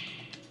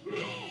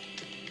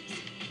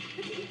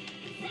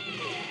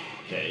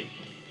 Okay.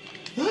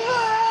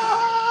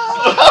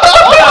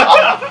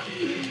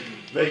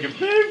 Make him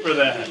pay for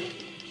that.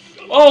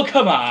 Oh,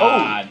 come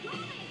on.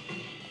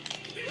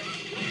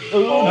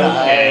 Oh,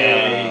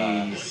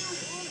 Okay.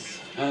 nice.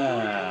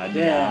 Ah,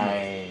 damn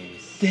it.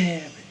 Nice.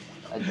 Damn it.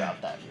 I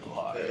dropped that real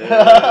hard.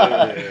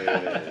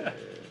 Eh.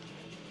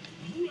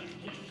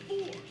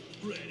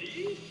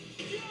 Ready?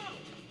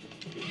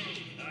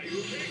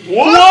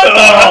 What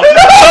the?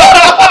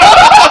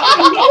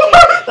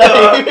 That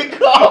didn't even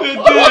go. It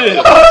did.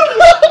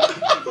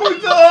 Who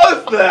does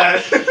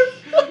that?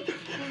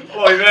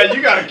 Oh man,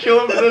 you gotta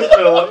kill him for this,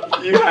 Philip.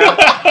 You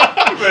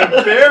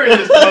better bury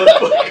this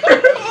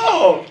motherfucker.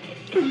 Oh.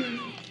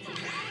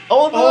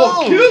 Oh no!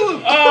 Oh, kill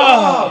him!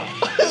 Ah.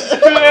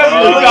 It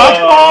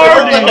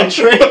looked like a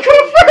trade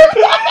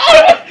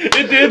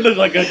It did look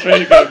like a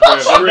trade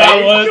confirm.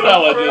 That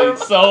one did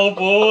so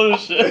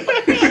bullshit.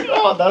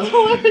 Oh, that's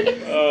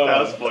hilarious. That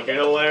was fucking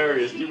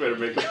hilarious. You better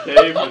make him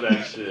pay for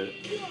that shit.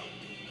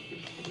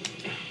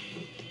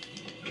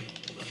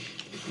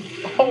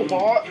 Oh,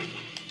 boy.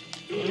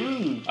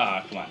 Ooh.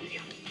 Ah, come on.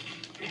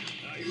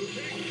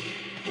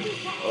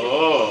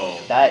 Oh.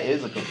 That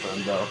is a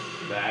confirm, though.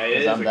 That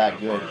is I'm a that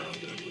confirm.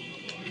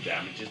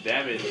 Damage is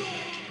damage.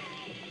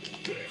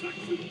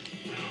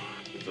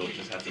 Phil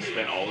just has to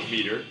spend all his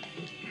meter.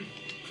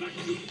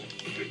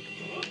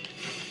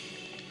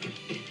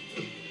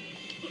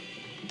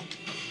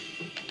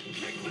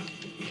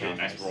 Okay,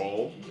 nice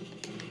roll.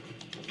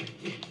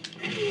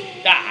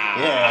 Ah.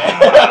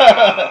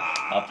 Yeah.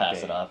 I'll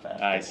pass it off.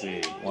 I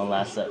see. One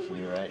last set for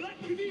you, right?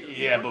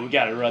 Yeah, but we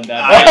gotta run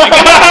that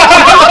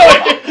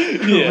back.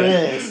 Yeah.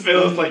 Chris.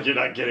 Phil's like, you're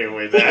not getting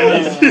away with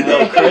that.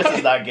 No, Chris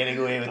is not getting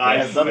away with it. It I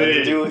has nothing to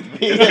see. do with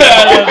me.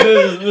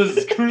 This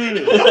is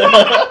Chris.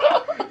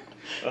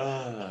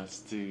 Ah,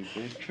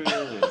 stupid Chris.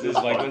 This is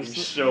like when Fucking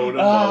showed a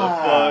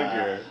Ah.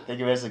 motherfucker.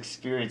 Think of it as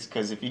experience,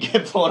 because if you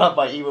get blown up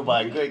by evil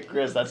by a good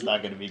Chris, that's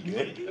not going to be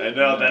good. I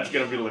know, that's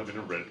gonna be living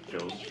in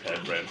Phil's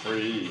head rent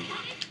free.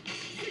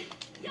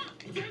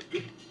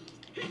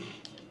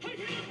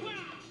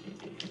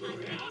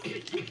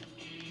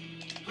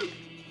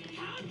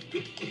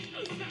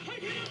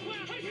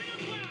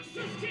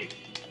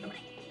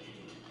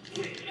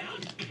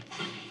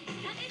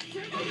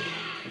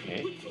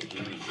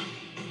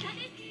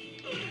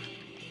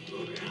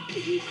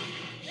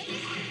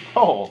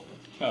 Oh.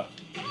 Oh.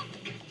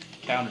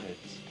 Counter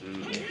hits.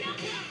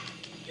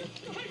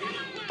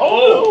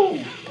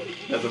 Oh!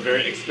 That's a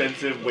very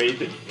expensive way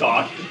to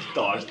dodge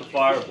the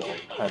fireball.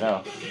 I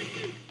know.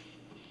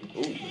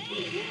 Ooh.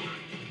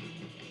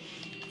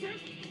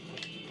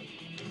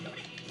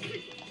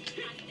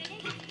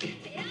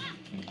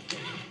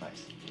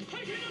 Nice.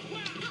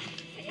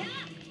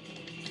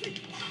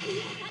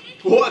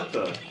 What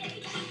the?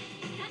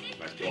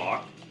 Nice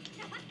block.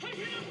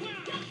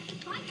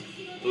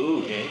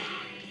 Ooh. Okay.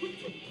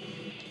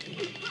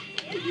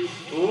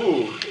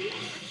 Ooh.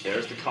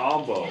 There's the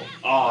combo.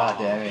 Ah,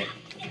 damn it.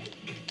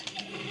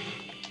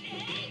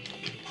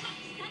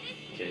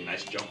 Okay,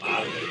 nice jump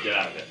out of there. Get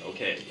out of there.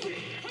 Okay.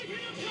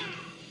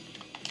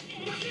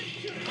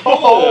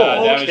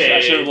 Oh, damn it, okay. I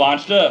should have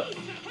launched up.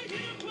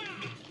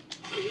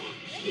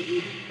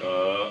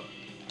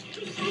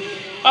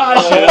 I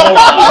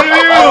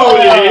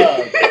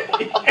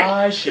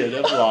should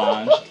have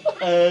launched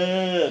up.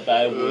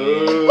 I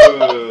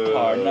win.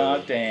 Hard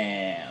knock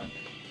down.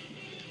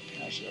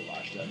 I should have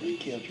launched up and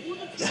killed your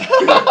ass.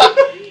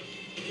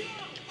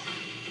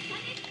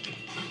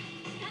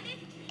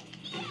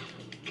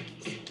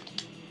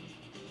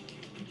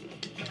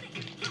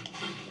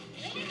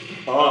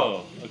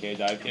 Oh, okay,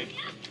 dive kick.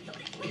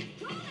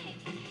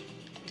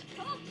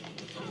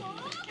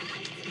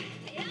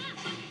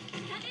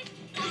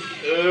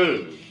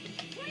 Ugh.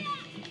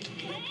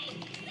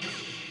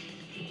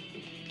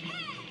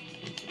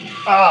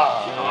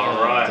 Ah.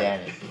 All right.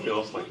 Damn it.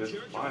 Feels like this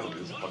finally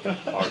is fucking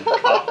hard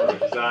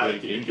copper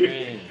inside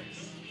here.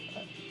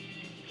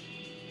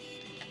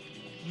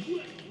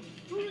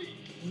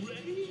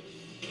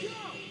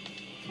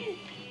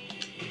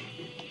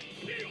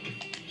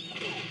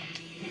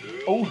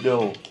 Oh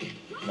no.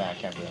 Man, I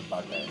can't believe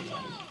about that in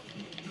time.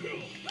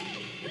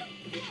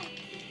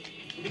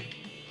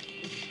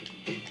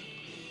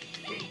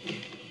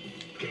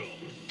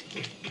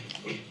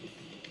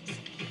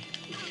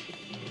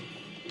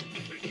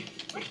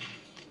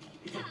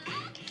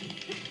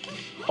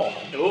 Oh,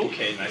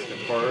 okay, nice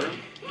confirm.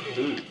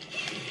 Ooh.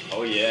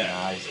 Oh yeah.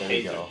 Nice, there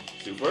we Taser. go.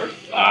 Super?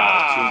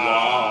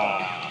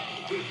 Ah!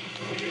 Too long.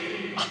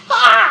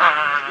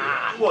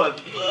 What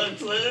the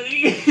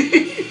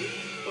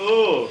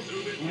Oh.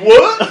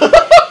 What?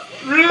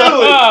 Really?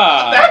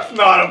 Ah! That's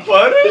not a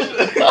punish.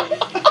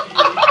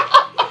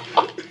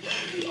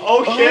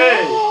 Okay.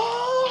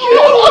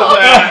 Kill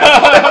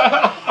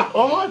that.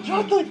 Oh, I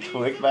dropped the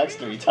quick max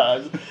 3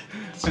 times.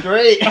 It's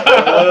great.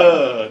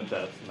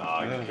 That's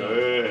not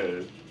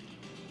good.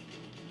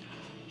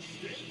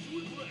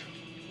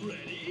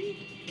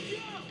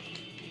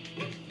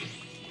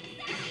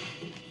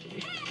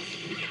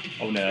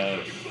 Oh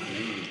no.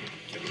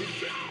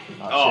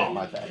 Oh, shit,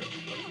 my bad.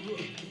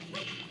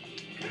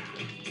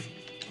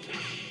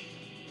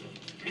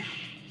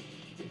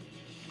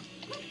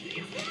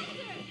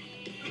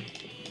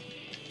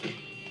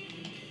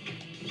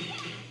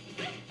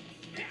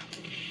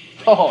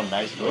 Oh,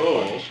 nice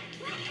Oh. punch.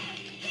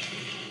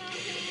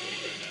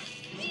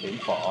 Spin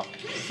fall.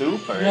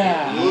 Super.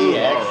 Yeah. Ooh,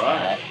 EX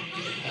alright. that.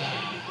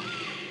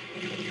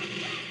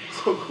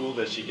 So cool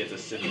that she gets a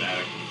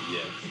cinematic in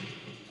EX.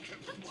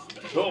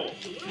 Oh.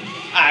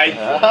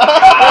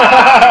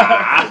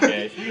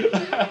 Okay.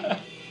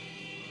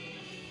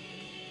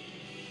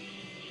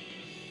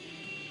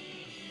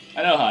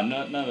 I know, huh?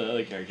 None of the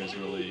other characters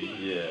really.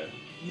 Yeah.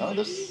 No,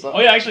 there's some. Oh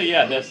yeah, actually,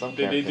 yeah. There's some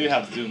They do characters.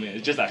 have zoom in.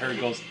 It's just that her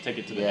goes take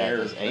it to the Yeah, air.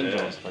 there's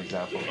angels, for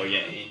example. Oh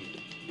yeah,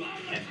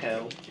 and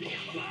hell.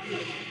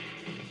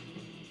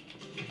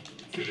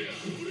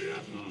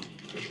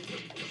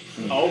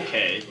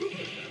 Okay.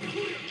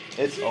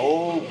 It's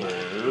over.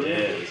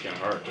 Yeah, it's gonna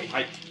hurt.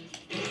 Hi.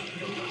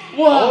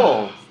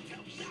 Whoa!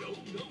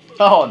 Oh.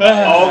 Oh,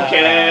 no.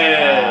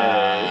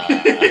 Okay.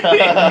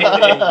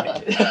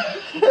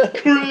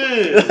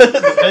 Chris!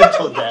 The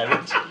mental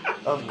damage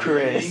of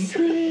Chris.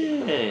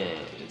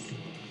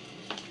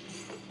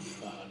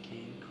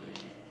 Fucking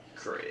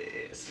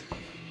Chris.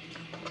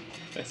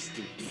 That's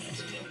stupid.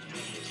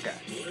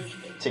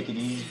 Take it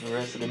easy for the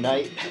rest of the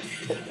night.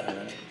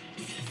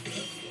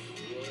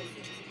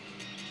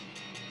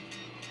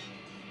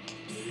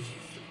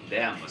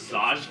 Damn,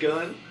 massage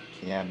gun?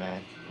 Yeah,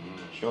 man.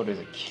 Shoulders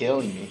are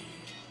killing me.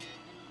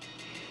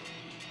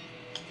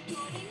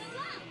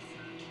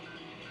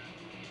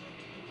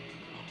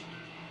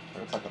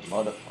 Looks like a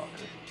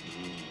motherfucker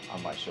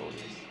on my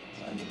shoulders.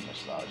 I need a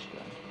massage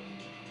gun.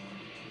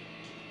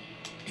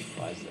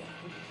 Why is that?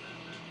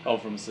 Oh,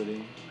 from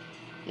sitting?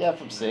 Yeah,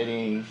 from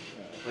sitting.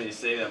 When you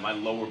say that, my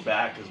lower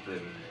back has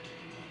been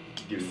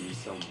giving me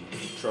some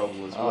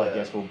trouble as Oh, well. I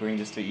guess we'll bring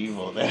this to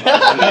evil then.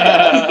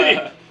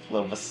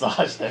 Little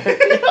massage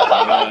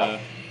there.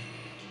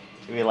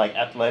 Maybe like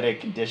athletic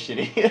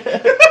conditioning.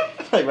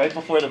 Like right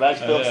before the match,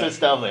 Bill sits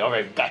down, like,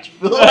 alright, got you.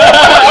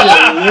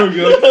 There we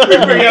go. We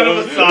bring out a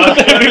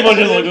massage gun. People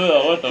just like,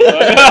 oh, what the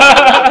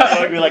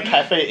fuck? We're like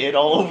Cafe Inn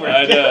all over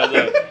I know,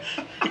 again.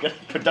 You got a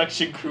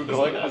production crew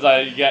going It's on.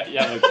 like you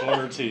have a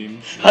corner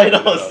team. I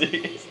know,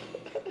 seriously.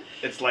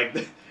 It's like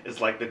It's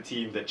like the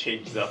team that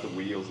changes out the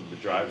wheels in the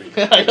driving.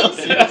 I know,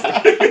 seriously.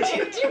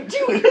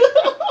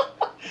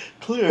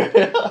 Clear.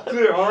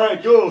 Clear. All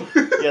right, go.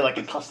 Yeah, like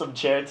a custom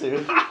chair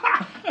too.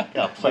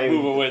 Gotta play.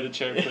 Move away the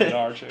chair, put it in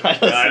our chair.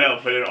 I know.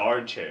 Put it in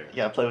our chair. You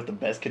gotta play with the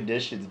best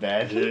conditions,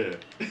 man. Yeah.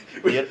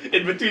 Yeah.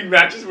 In between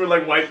matches, we're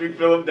like wiping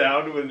Philip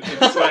down with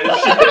sweat and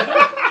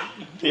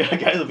shit. The other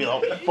guys will be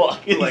like, oh,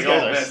 fuck, these Like,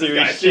 guys oh, are man, this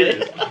serious guy's shit.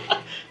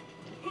 serious.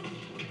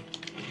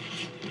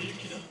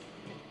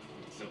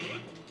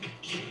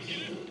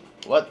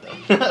 What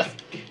the?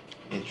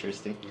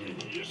 Interesting.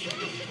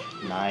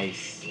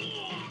 Nice.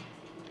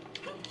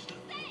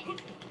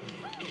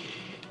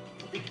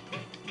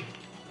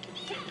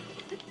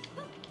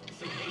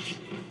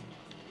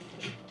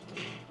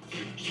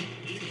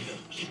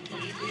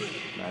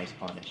 Nice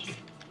punish.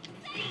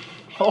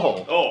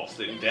 Oh! Oh,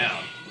 sitting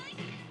down.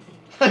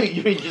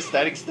 You mean just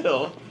standing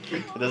still?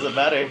 It doesn't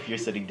matter if you're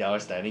sitting down or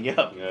standing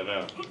up. Yeah,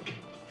 no.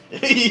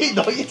 No,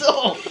 you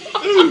don't.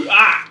 Ooh,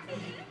 ah!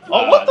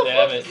 Oh, what the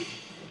damn fuck? it.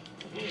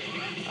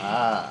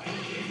 Ah.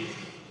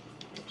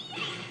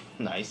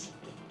 Nice.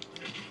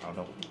 I don't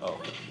know.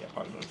 Oh, yeah,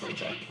 probably going for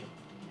attack.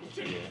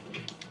 Yeah.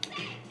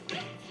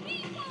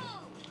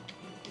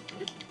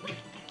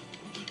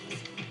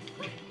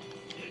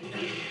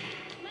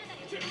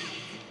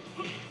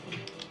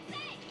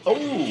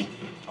 Oh!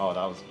 Oh,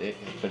 that was big. It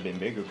could have been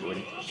bigger,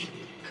 Gordy.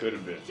 Could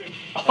have been.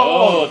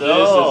 Oh,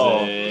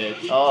 no. This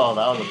is it. Oh,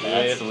 that was a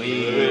bad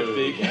sweep.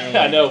 Whipping.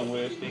 I know,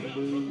 whipping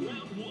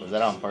move. Was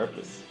that on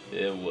purpose?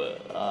 It was.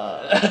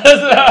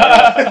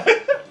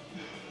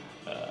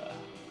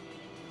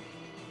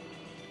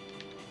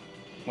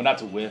 Well, not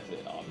to whiff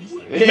it,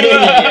 obviously.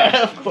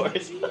 Yeah, of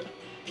course.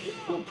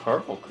 Ooh,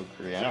 purple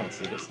kukri. I don't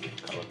see this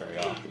color very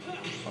often.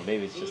 Or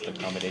maybe it's just a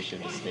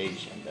combination of the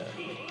stage and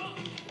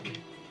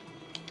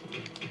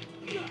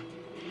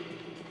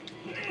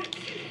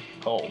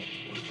Oh.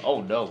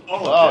 Oh no.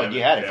 Oh, damn you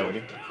it. had it, Yeah.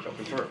 Gordy.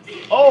 Jumping for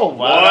Oh,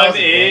 wow. That was a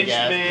 1 big inch,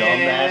 ass,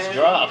 man. dumbass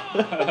drop.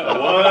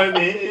 1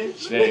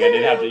 inch. Dang, I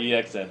didn't have to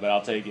EX that, but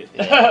I'll take it.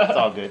 Yeah, it's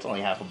all good. It's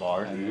only half a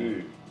bar.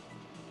 Ooh.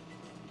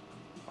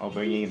 I'll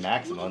bring you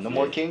maximum. No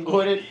more King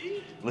Gordon.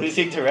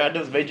 Losing to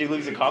randoms made you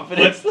lose your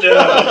confidence. What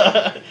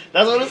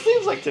That's what it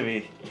seems like to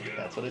me.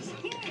 That's what it's.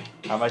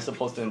 How am I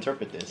supposed to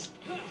interpret this?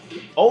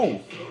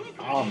 Oh!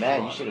 Oh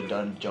man, you should have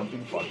done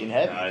jumping fucking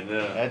heavy. I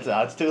know.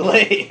 That's too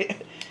late.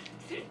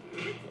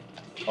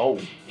 Oh.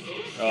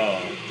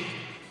 Oh.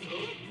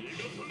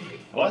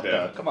 What Okay.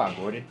 the? Come on,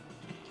 Gordon.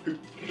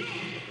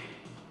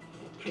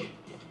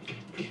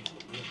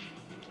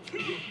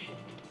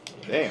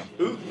 Damn.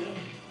 Ooh.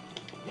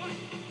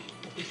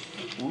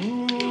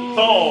 Ooh.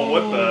 Oh,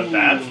 what the?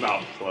 That's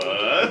not plus.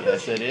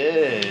 Yes, it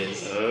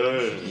is.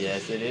 Oh.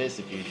 Yes, it is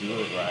if you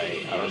do it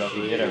right. I don't know if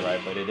you did it right,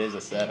 but it is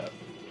a setup.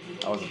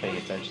 I wasn't paying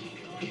attention.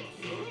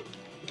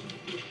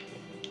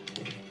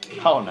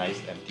 Oh, nice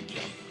empty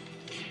jump.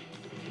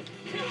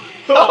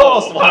 Oh,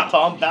 swap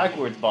Tom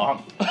backwards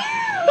bomb.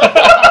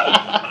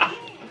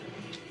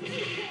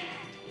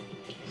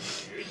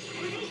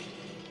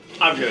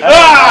 I'm gonna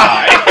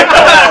Ah!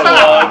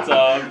 die. What the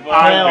fuck?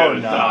 I'm Hell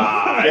gonna no.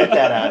 die. Get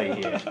that out of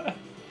here.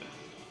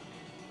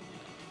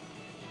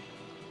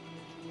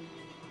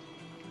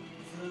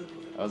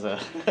 That was a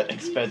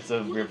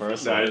expensive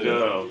reversal. I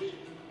know.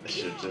 I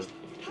should just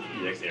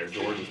EX Air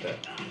Jordan that.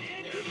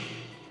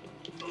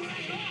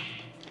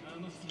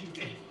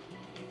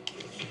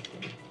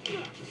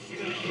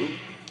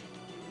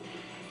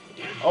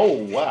 Oh,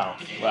 wow.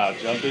 Wow,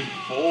 jumping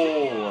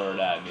forward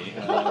at me.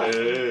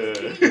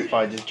 He's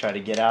probably just trying to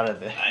get out of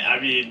there. I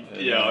mean,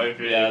 you know, if,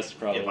 Yeah, that's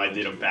probably if I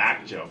did a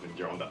back jump and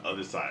you're on the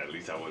other side, at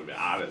least I would have been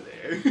out of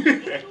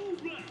there.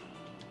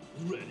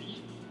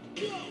 Ready,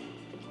 go!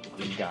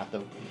 You got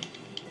the.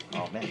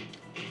 Oh, man.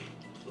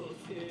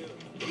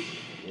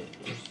 Yeah.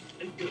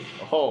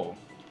 Oh.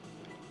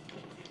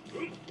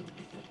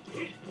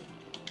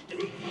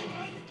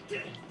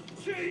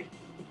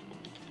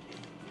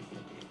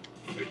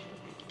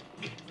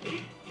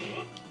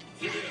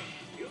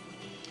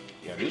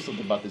 You gotta do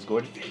something about this,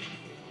 Gordon.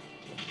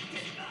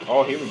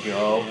 Oh, here we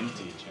go.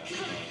 Empty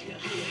chest.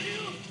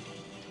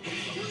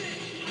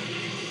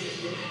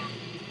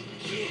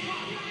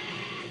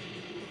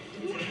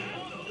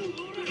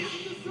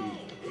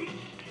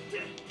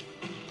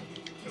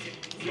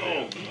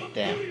 Oh,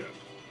 Damn.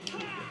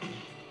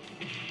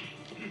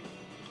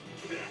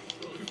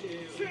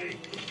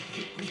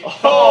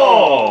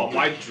 oh,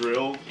 my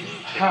drill.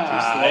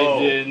 I slow.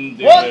 didn't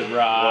do What? it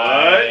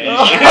right.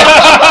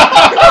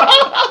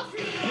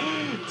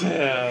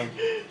 Damn.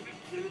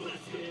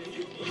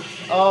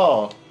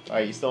 Oh.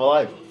 Alright, you still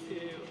alive?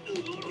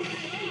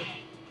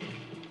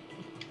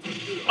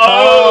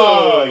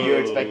 Oh, You were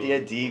expecting a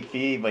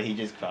DP, but he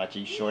just caught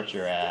you short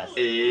your ass.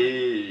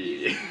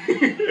 Hey.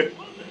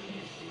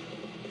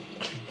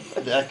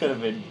 That could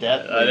have been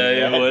deathly. I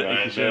know it would.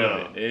 I It should know.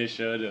 have been. It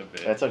should have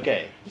been. That's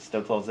okay. You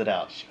still close it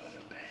out. Should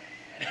have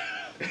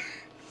been.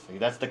 See,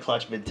 that's the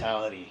clutch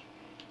mentality.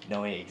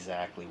 Knowing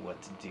exactly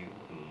what to do.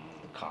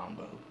 The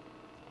combo.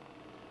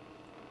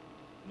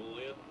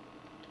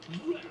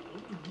 Round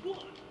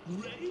one.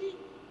 Ready,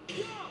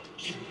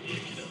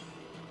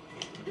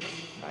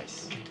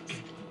 Nice.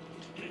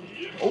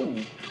 Oh,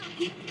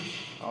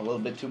 a little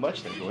bit too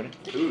much there, Gordon.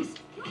 Ooh.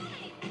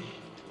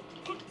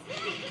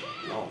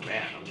 Oh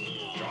man,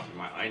 I'm dropping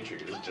my iron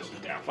trigger. This is just a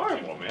damn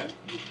fireball, man.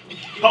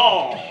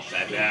 Oh,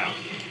 sat down.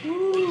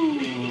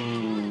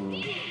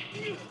 Ooh,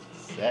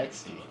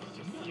 sexy.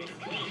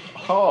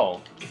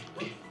 Oh.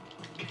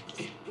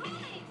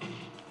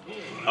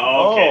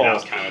 Oh, okay, Oh. that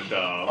was kind of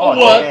dumb. Oh,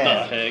 what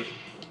damn. the heck?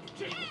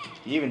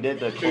 You even did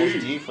the close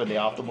D for the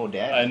optimal I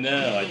dash.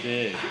 know, I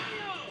did.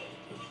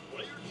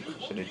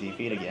 Should have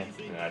DP'd again.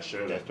 Yeah, I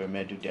should have. Desperate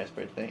men do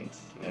desperate things,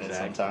 and it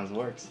Exactly. sometimes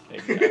works.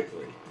 Exactly.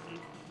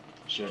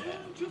 Should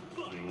have.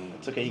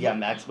 It's okay, you got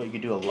max, but you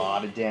can do a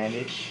lot of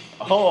damage.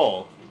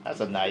 Oh, that's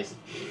a nice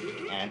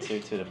answer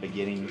to the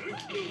beginning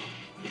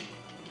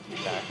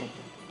tackle.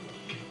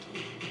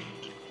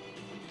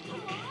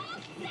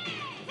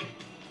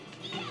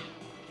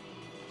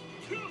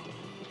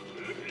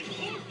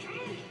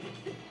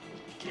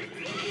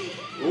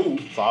 Ooh.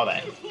 Saw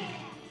that.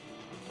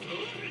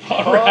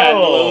 I ran a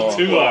little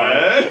too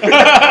hard.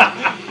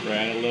 What?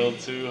 Ran a little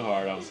too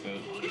hard. I was gonna.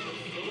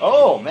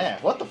 Oh man,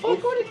 what the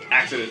fuck, Gordon?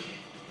 Accident.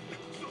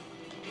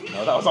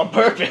 No, that was on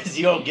purpose.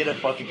 You don't get a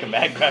fucking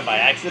command grab by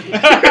accident.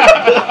 I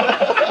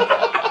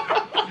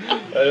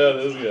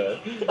know this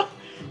guy.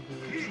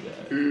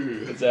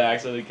 Ooh. It's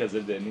actually because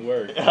it didn't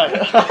work.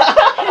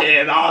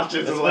 Yeah, the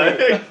options That's are like,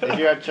 like. if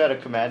you're trying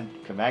to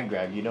command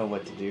grab, you know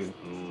what to do.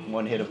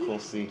 One hit of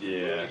close C.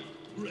 Yeah.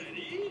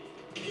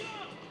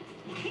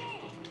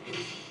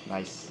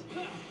 Nice.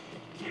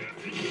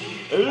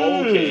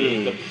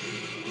 Okay. Ooh.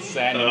 The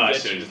sand Oh, I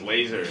didn't should get have you. just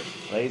laser.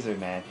 Laser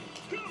man.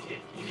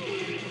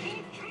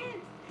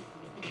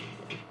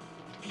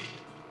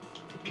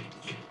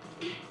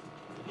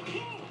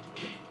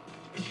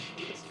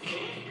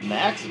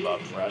 Maxima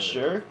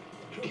pressure.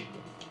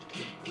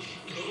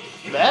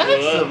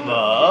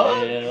 Maxima.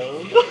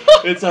 Hell.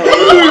 It's a.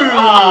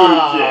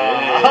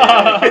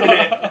 Ah.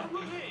 Yeah.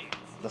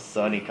 The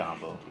Sunny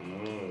combo.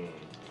 Mm.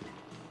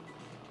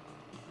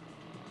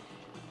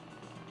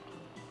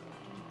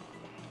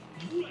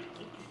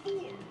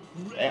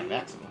 Damn,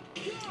 Maxima.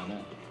 I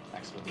know.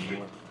 Max with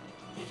more.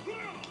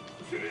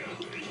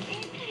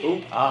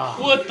 Ooh. Ah.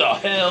 What the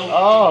hell?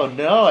 Oh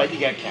no, I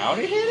think I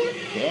counter hit it?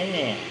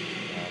 Damn.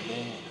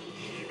 Goddamn.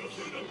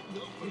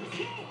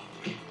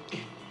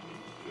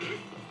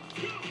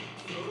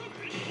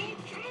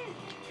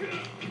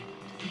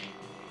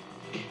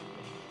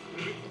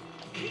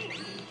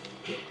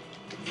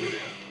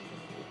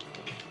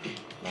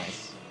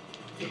 Nice.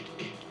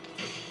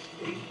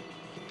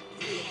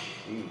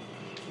 Mm.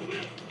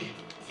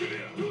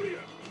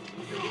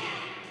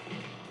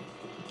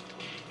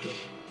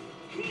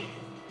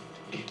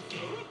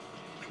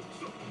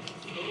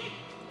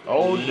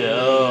 Oh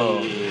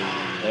no.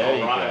 There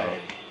you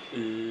Alright.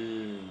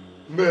 Ooh.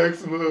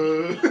 Maxima.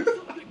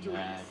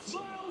 Max.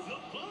 go.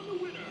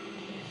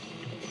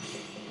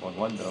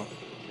 1-1 though.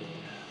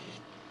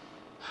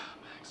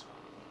 Max.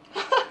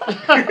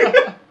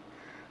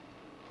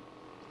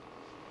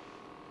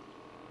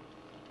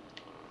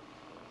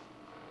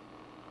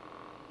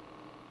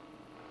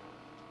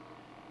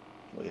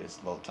 Look at this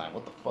load time.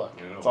 What the fuck?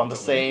 You know, It's on the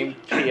same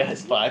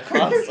PS5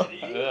 console.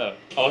 Yeah.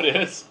 Oh, it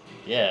is?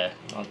 Yeah.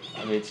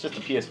 I mean, it's just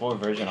a PS4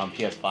 version on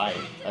PS5.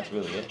 That's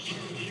really it.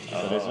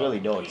 So there's really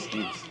no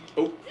excuse.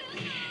 Oh.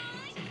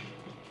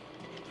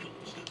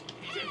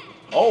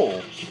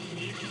 Oh!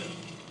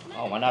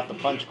 Oh, why not the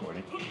punch,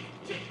 Gordon?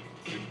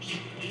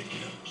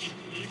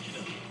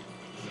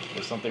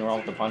 There's something wrong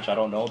with the punch I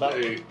don't know about?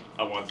 Hey,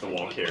 I want the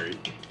wall carry.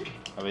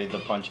 I mean, the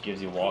punch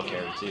gives you wall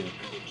carry too.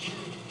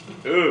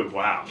 Ooh,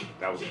 wow.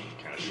 That was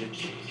kind of shit.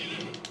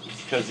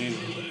 Because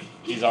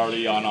he's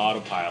already on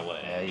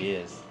autopilot. Yeah, he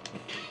is.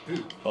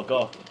 Fuck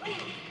off.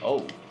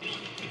 Oh.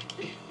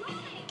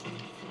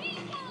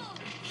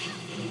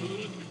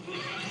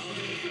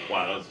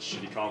 Wow, that was a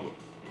shitty combo.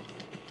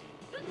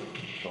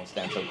 Don't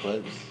stand so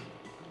close.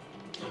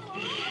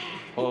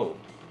 Oh.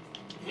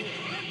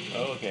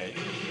 Okay.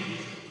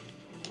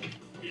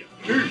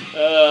 Ooh.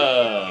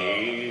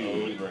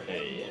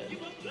 Overhead.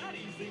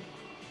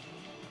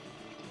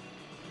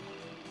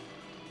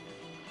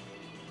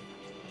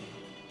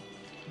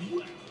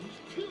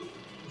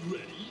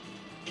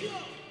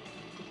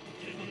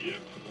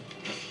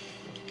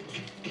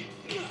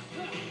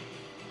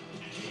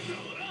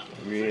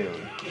 Really?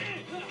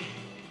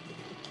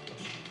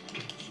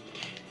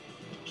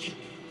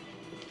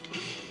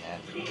 Yeah.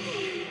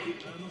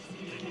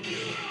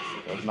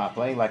 He's not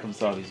playing like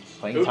himself. He's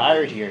playing Ooh.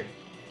 tired here.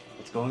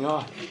 What's going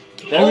on?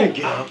 There we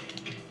go.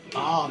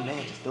 Oh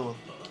man, just still.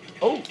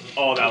 Oh,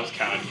 Oh, that was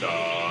kind of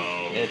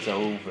dumb. it's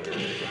over.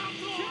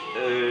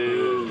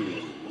 Ooh.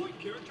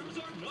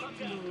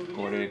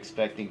 Gordon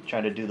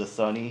trying to do the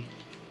Sunny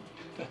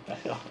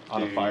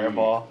on a Dude,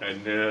 fireball. I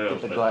know.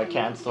 Get the but- glide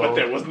cancel. But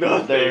there was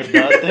nothing. There was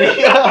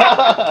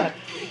nothing.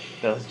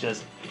 That was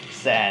just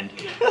sand.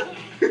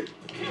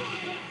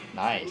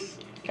 Nice.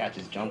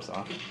 Catches jumps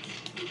on.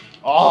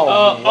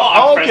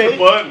 I pressed okay. the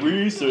button.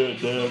 Reset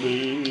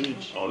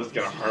damage. Oh, this is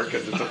gonna hurt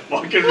because it's a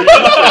fucking reset.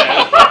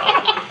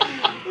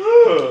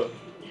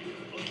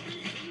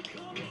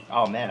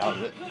 Oh man, that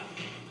was it.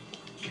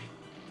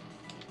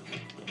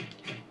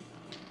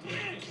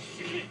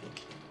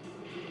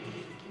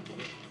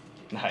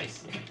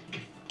 Nice.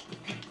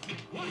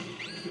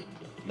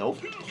 Nope.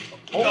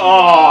 Oh,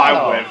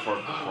 I went for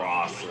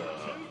cross.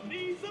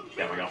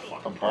 Damn, I got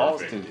fucking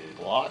Balls perfect. to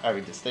block. I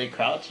mean, to stay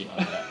crouching on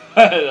that.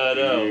 I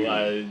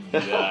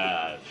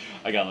know.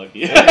 I got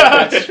lucky.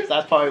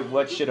 That's probably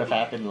what should have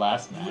happened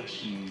last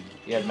match.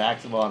 You had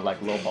Maxima on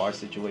like low bar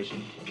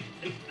situation.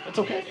 It's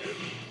okay.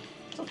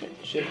 It's okay.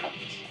 Shit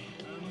happens.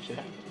 Shit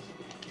happens.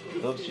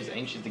 Philip's just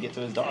anxious to get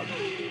to his dog.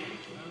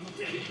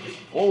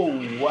 Oh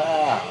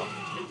wow.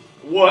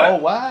 What? Oh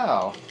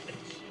wow.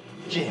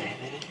 Yeah.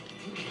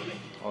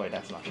 Oh wait,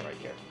 that's not the right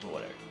character. But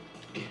whatever.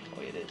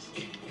 Oh, it is.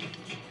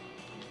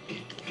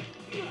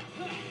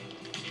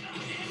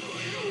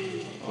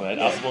 But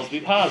I'm supposed to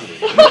be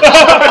positive.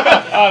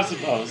 I'm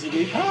supposed to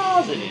be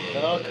positive.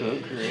 Oh,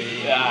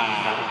 Kukri.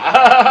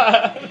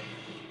 Ah.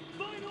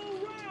 Final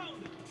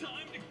round.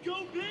 Time to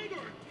go big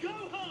or go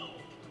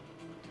home.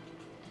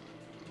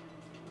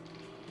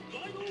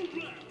 Final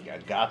round. I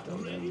got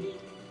them, man.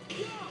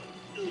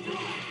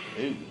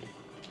 Ooh.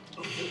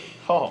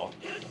 Oh.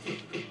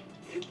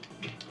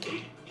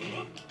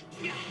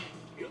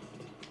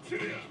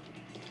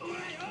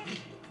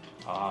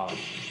 Ah.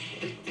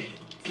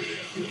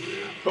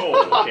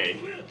 Oh, okay.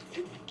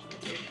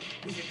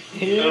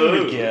 Here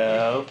we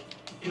go.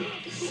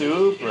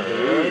 Super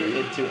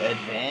into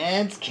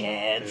advanced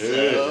cancel.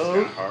 This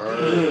got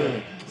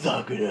hurt.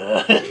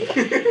 Sakura.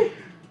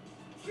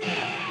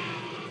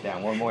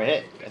 Down one more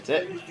hit. That's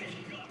it.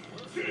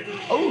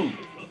 Oh.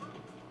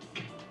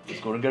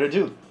 What's Gordon gonna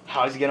do?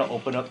 How is he gonna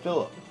open up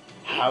Philip?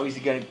 How is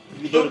he gonna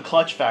do the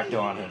clutch factor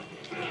on him?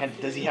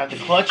 Does he have the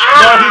clutch?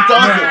 No, he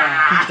doesn't.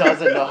 He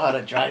doesn't know how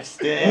to drive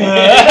stick.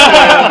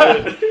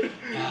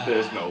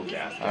 There's no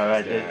gas.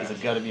 Alright, this is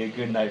gonna be a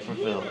good night for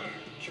Philip.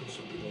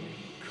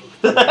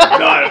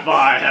 Not if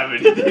I have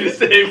anything to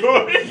say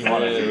for it. You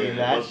want to do a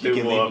Let's rematch? do You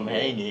can leave one him more.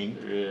 hanging.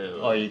 Really?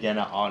 Or you're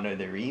gonna honor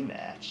the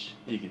rematch.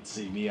 You can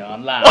see me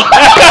online.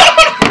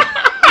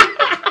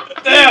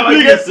 Damn, I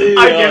You guess can see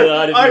me I guess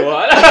online if you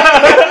want.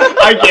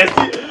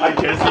 I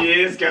guess he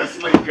is gonna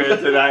sleep good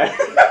tonight.